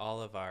extend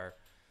all of our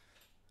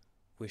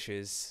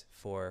wishes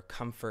for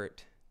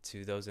comfort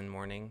to those in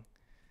mourning,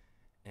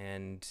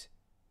 and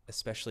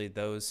especially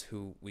those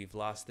who we've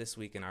lost this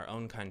week in our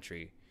own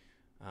country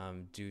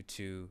due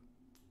to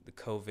the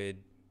COVID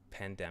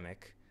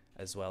pandemic,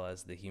 as well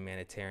as the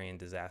humanitarian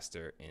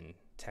disaster in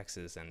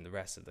Texas and the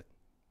rest of the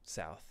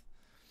South.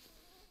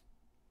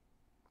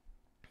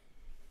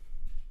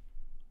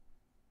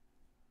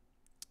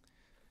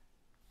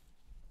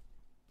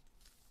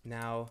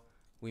 Now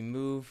we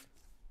move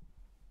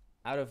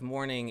out of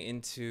mourning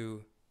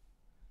into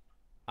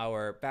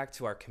back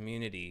to our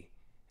community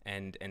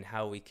and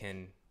how we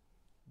can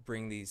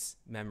bring these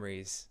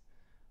memories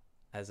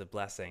as a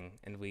blessing.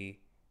 And we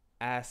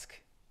ask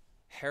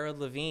Harold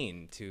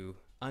Levine to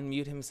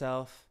unmute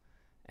himself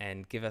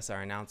and give us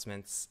our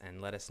announcements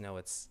and let us know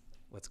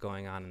what's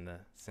going on in the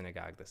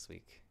synagogue this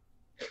week.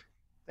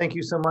 Thank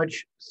you so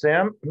much,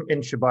 Sam. In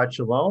Shabbat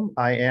Shalom,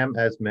 I am,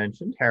 as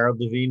mentioned, Harold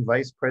Levine,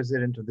 Vice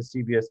President of the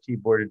CBST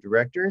Board of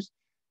Directors,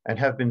 and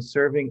have been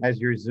serving as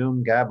your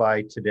Zoom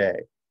Gabbai today.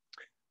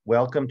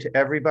 Welcome to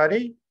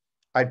everybody.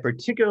 I'd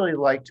particularly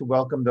like to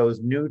welcome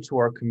those new to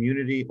our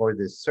community or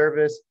this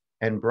service,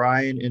 and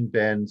Brian and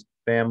Ben's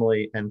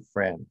family and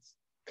friends.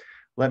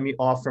 Let me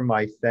offer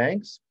my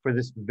thanks for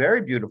this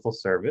very beautiful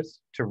service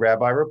to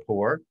Rabbi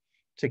Rapport,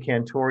 to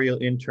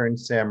Cantorial intern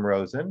Sam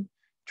Rosen,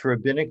 to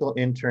Rabbinical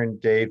intern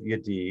Dave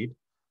Yedid,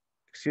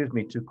 to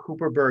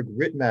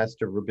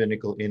Cooperberg-Rittmaster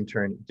Rabbinical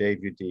intern Dave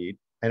Yedid,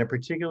 and a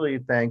particularly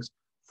thanks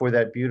for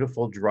that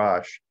beautiful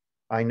drash.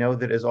 I know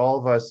that as all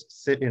of us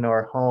sit in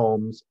our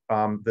homes,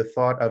 the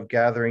thought of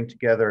gathering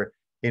together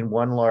in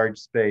one large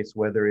space,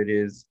 whether it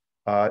is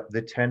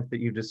the tent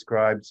that you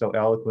described so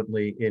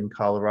eloquently in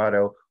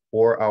Colorado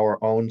or our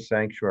own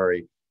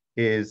sanctuary,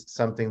 is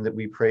something that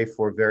we pray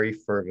for very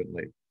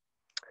fervently.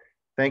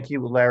 Thank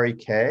you, Larry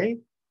Kay.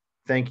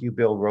 Thank you,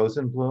 Bill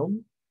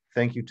Rosenblum.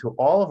 Thank you to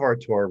all of our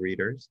Torah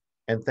readers.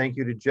 And thank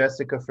you to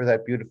Jessica for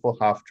that beautiful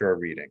Haftarah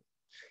reading.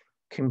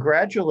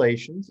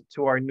 Congratulations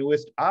to our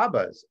newest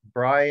Abbas,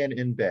 Brian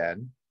and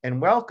Ben,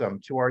 and welcome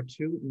to our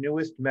two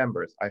newest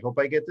members. I hope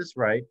I get this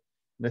right.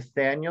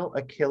 Nathaniel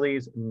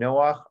Achilles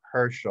Noach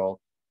Herschel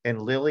and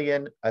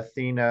Lillian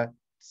Athena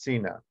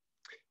Sina.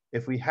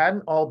 If we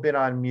hadn't all been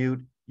on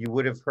mute, you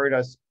would have heard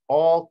us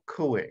all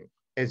cooing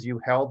as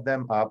you held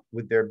them up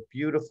with their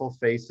beautiful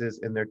faces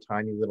in their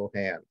tiny little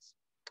hands.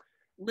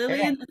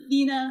 Lillian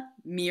Athena,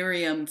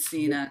 Miriam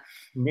Sina.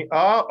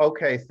 Oh,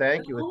 okay,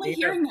 thank you. I'm only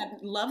Athena, hearing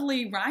that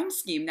lovely rhyme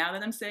scheme now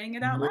that I'm saying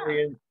it out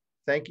Lillian, loud.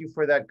 thank you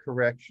for that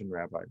correction,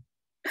 Rabbi.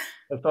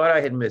 I thought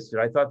I had missed it.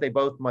 I thought they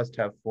both must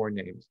have 4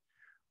 names.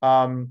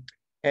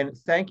 And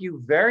thank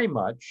you very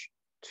much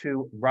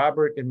to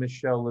Robert and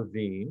Michelle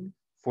Levine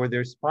for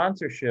their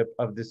sponsorship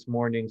of this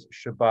morning's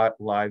Shabbat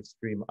live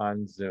stream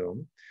on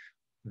Zoom.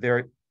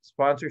 Their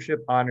sponsorship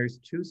honors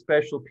 2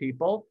 special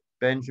people,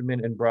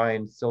 Benjamin and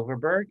Brian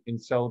Silverberg, in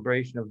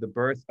celebration of the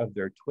birth of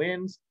their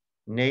twins,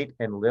 Nate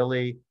and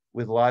Lily,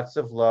 with lots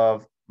of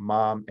love,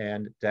 Mom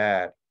and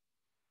Dad.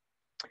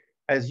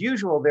 As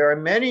usual, there are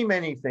many,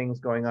 many things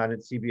going on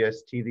at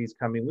CBST these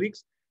coming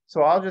weeks,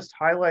 so I'll just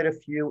highlight a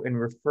few and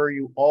refer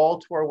you all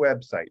to our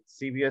website,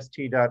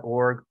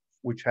 cbst.org,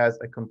 which has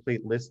a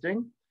complete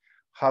listing.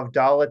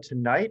 Havdalah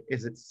tonight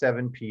is at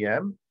 7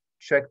 p.m.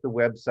 Check the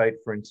website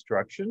for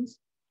instructions.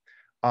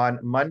 On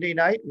Monday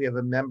night, we have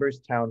a members'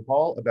 town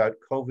hall about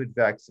COVID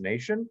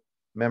vaccination.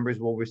 Members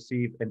will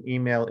receive an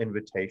email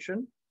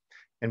invitation.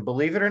 And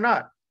believe it or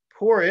not,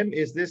 Purim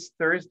is this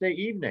Thursday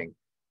evening.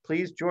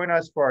 Please join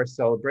us for our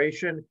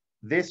celebration.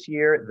 This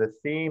year, the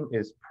theme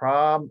is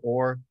prom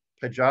or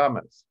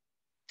pajamas.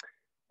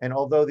 And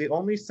although the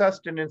only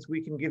sustenance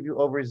we can give you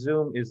over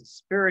Zoom is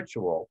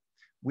spiritual,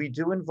 we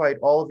do invite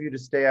all of you to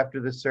stay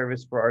after the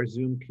service for our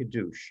Zoom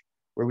Kiddush,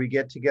 where we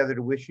get together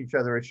to wish each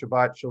other a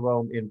Shabbat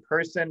Shalom in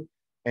person.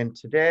 And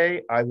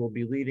today I will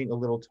be leading a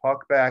little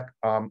talk back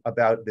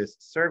about this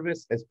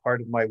service as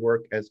part of my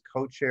work as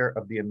co-chair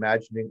of the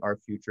Imagining Our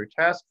Future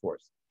Task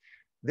Force.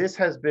 This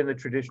has been the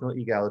traditional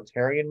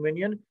egalitarian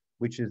minyan,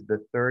 which is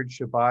the 3rd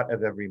Shabbat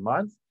of every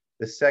month.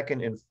 The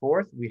 2nd and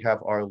 4th, we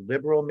have our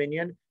liberal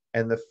minyan,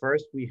 and the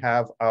 1st, we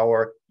have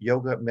our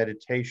yoga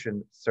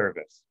meditation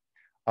service.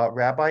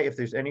 Rabbi, if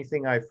there's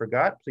anything I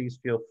forgot, please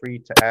feel free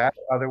to add.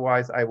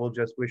 Otherwise, I will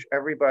just wish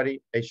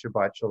everybody a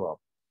Shabbat Shalom.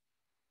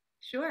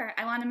 Sure.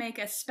 I want to make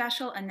a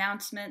special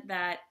announcement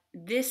that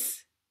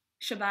this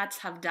Shabbat's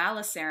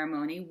Havdalah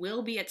ceremony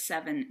will be at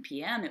 7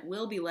 p.m. It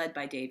will be led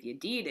by Dave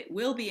Yedid. It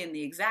will be in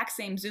the exact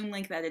same Zoom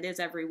link that it is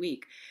every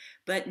week.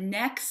 But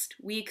next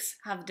week's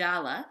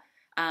Havdalah,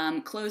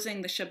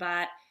 closing the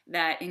Shabbat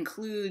that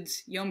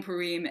includes Yom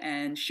Purim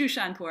and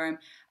Shushan Purim,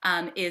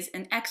 is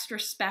an extra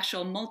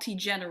special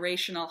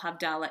multi-generational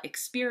Havdalah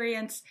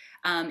experience,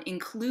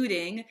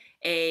 including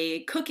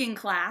a cooking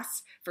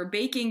class for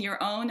baking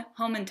your own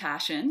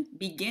Homentashen,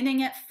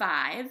 beginning at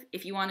 5.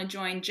 If you want to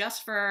join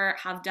just for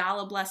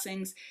Havdalah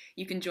blessings,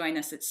 you can join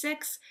us at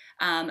 6.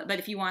 But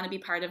if you want to be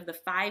part of the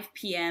 5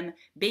 p.m.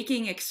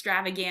 baking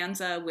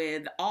extravaganza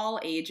with all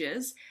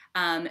ages,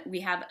 we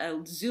have a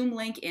Zoom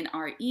link in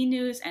our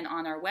e-news and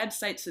on our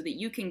website so that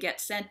you can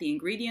get sent the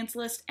ingredients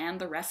list and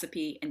the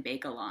recipe and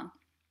bake along.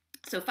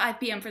 So 5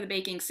 p.m. for the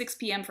baking, 6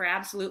 p.m. for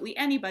absolutely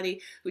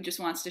anybody who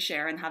just wants to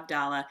share in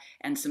Havdalah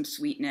and some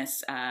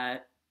sweetness,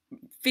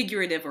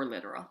 figurative or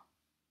literal.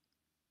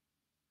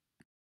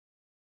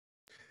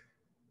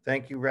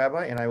 Thank you,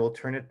 Rabbi, and I will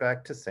turn it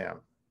back to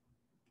Sam.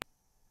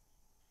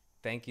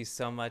 Thank you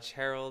so much,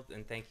 Harold,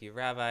 and thank you,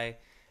 Rabbi.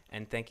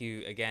 And thank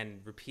you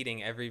again,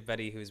 repeating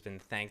everybody who's been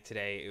thanked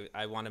today.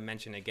 I want to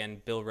mention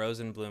again, Bill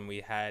Rosenblum, we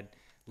had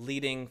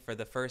leading for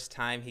the first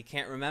time. He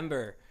can't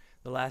remember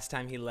the last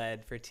time he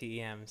led for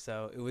TEM.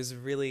 So it was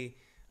really,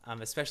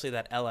 especially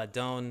that El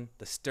Adon,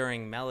 the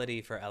stirring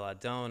melody for El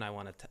Adon. I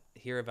want to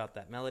hear about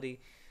that melody.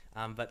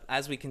 But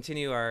as we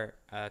continue our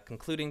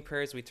concluding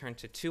prayers, we turn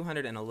to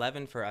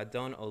 211 for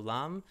Adon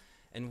Olam,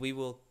 and we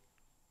will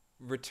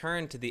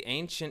return to the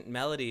ancient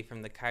melody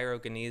from the Cairo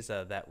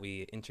Geniza that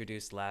we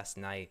introduced last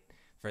night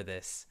for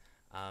this.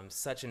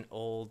 Such an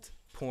old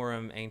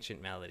Purim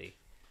ancient melody.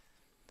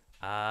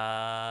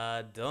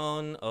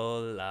 Adon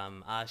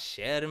Olam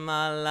asher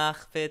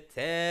malach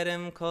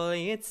b'terem kol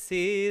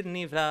yitzir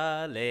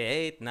nivra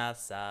le'et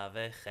nasa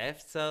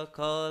v'chefzo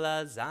kol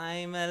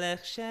azay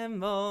melech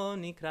shemo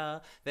nikra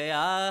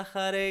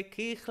ve'acharei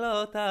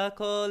kichlot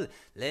hakol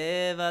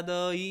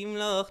levado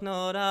yimloch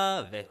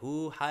nora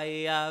ve'hu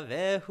haya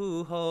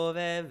ve'hu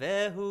hove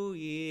ve'hu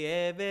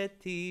yeh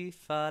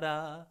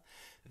b'tifara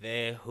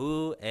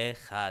והוא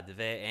אחד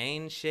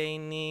ואין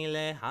שני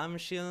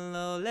להמשיל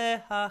לו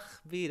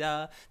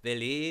להכבירה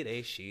בלי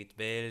ראשית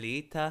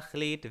בלי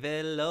תכלית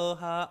ולא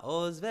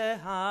העוז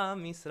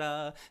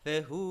והמשרה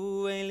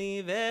והוא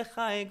אלי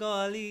וחי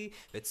גואלי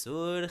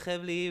וצור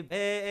חבלי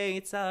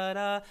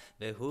בעצרה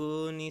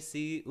והוא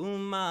ניסי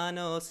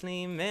ומנוס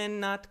לי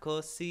מנת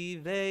כוסי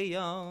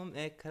ויום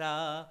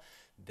אקרא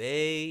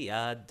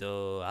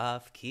בידו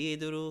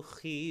הפקיד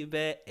רוחי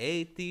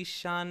בעת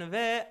תישן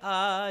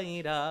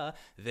ועירה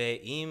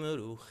ואם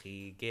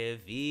רוחי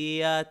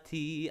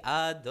גוויעתי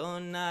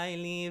אדוני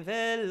לי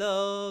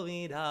ולא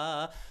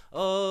ירא.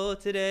 Oh,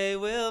 today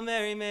will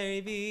Mary, Mary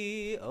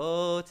be.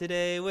 Oh,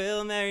 today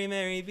will Mary,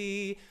 Mary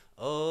be.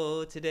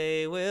 Oh,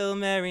 today will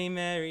Mary,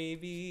 Mary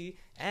be.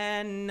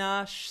 And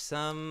nash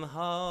some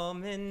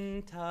Homentashen.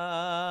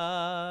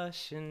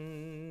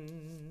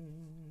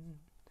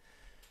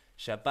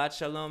 Shabbat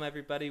Shalom,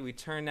 everybody. We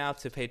turn now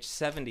to page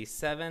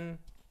 77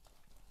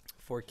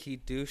 for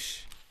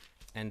Kiddush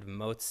and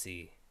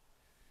Motzi.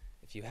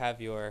 If you have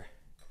your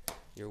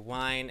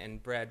wine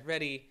and bread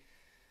ready,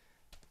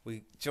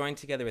 we join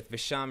together with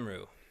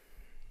Vishamru.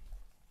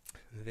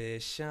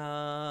 Vishamru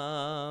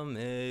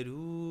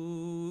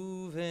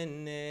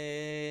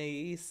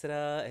v'nei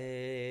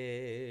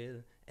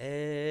Yisrael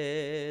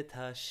et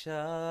HaShabbat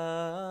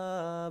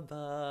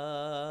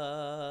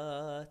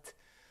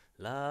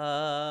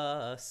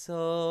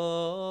לעשות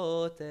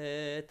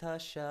את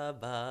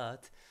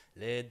השבת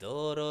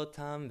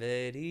לדורותם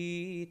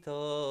ברית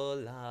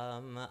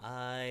עולם.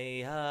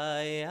 איי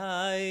איי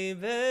איי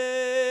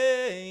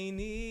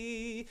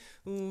ביני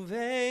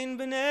ובין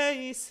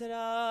בני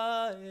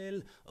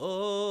ישראל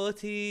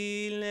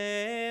אותי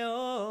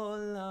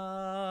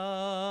לעולם.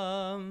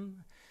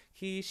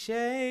 כי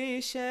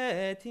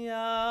ששת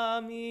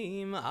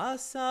ימים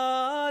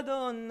עשה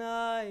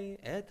אדוני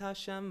את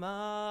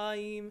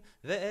השמיים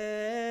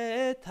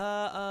ואת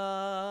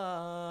הארץ,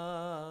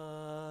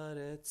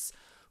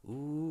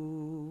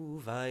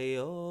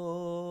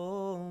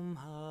 וביום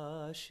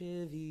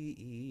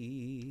השביעי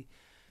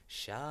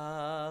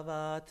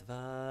שבת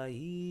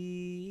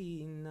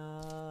ויהי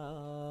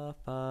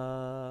נפש.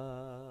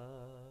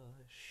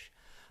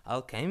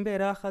 על כן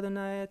ברך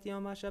אדוני את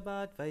יום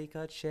השבת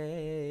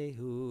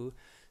ויקדשהו.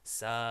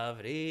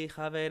 סברי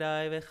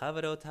חבריי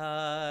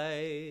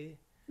וחברותיי.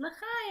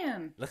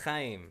 לחיים.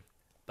 לחיים.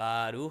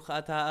 ברוך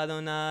אתה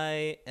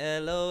אדוני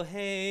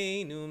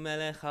אלוהינו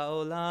מלך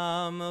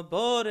העולם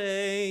בורא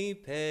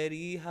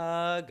פרי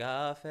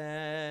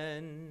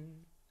הגפן.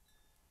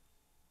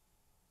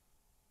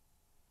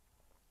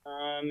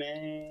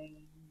 Amen.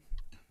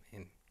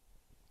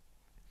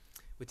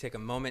 We take a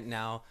moment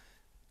now,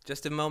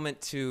 just a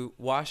moment to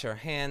wash our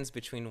hands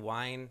between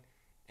wine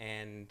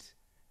and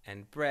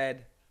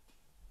bread.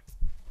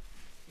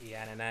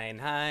 Yananai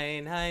nai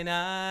nai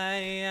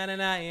nai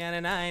yananai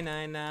yananai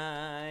nai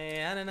nai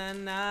yananai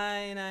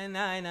nai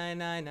nai nai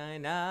nai nai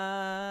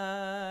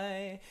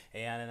nai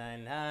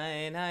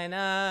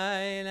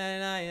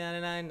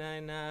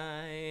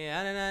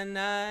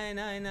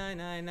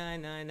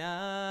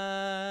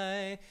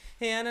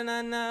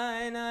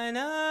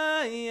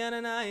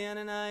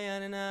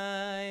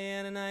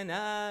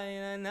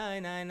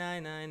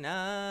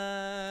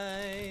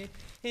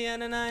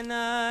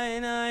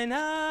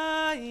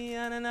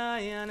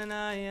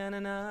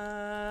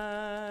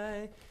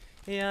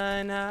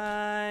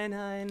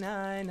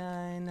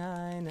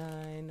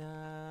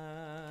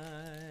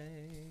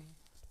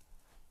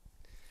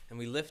And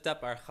we lift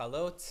up our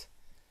chalot,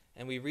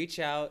 and we reach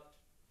out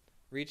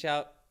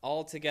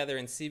all together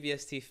in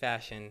CBST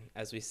fashion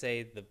as we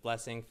say the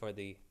blessing for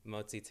the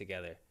motzi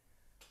together.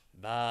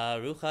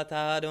 Baruch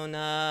atah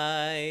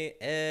Adonai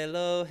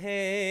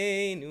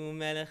Eloheinu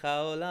melech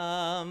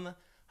haolam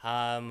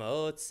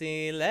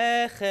hamotzi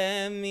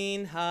lechem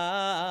min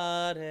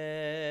haaretz.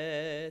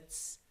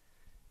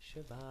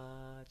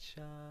 Shabbat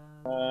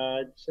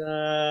shalom.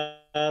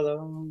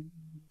 Shalom.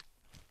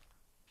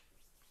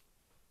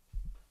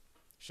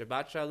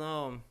 Shabbat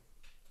shalom.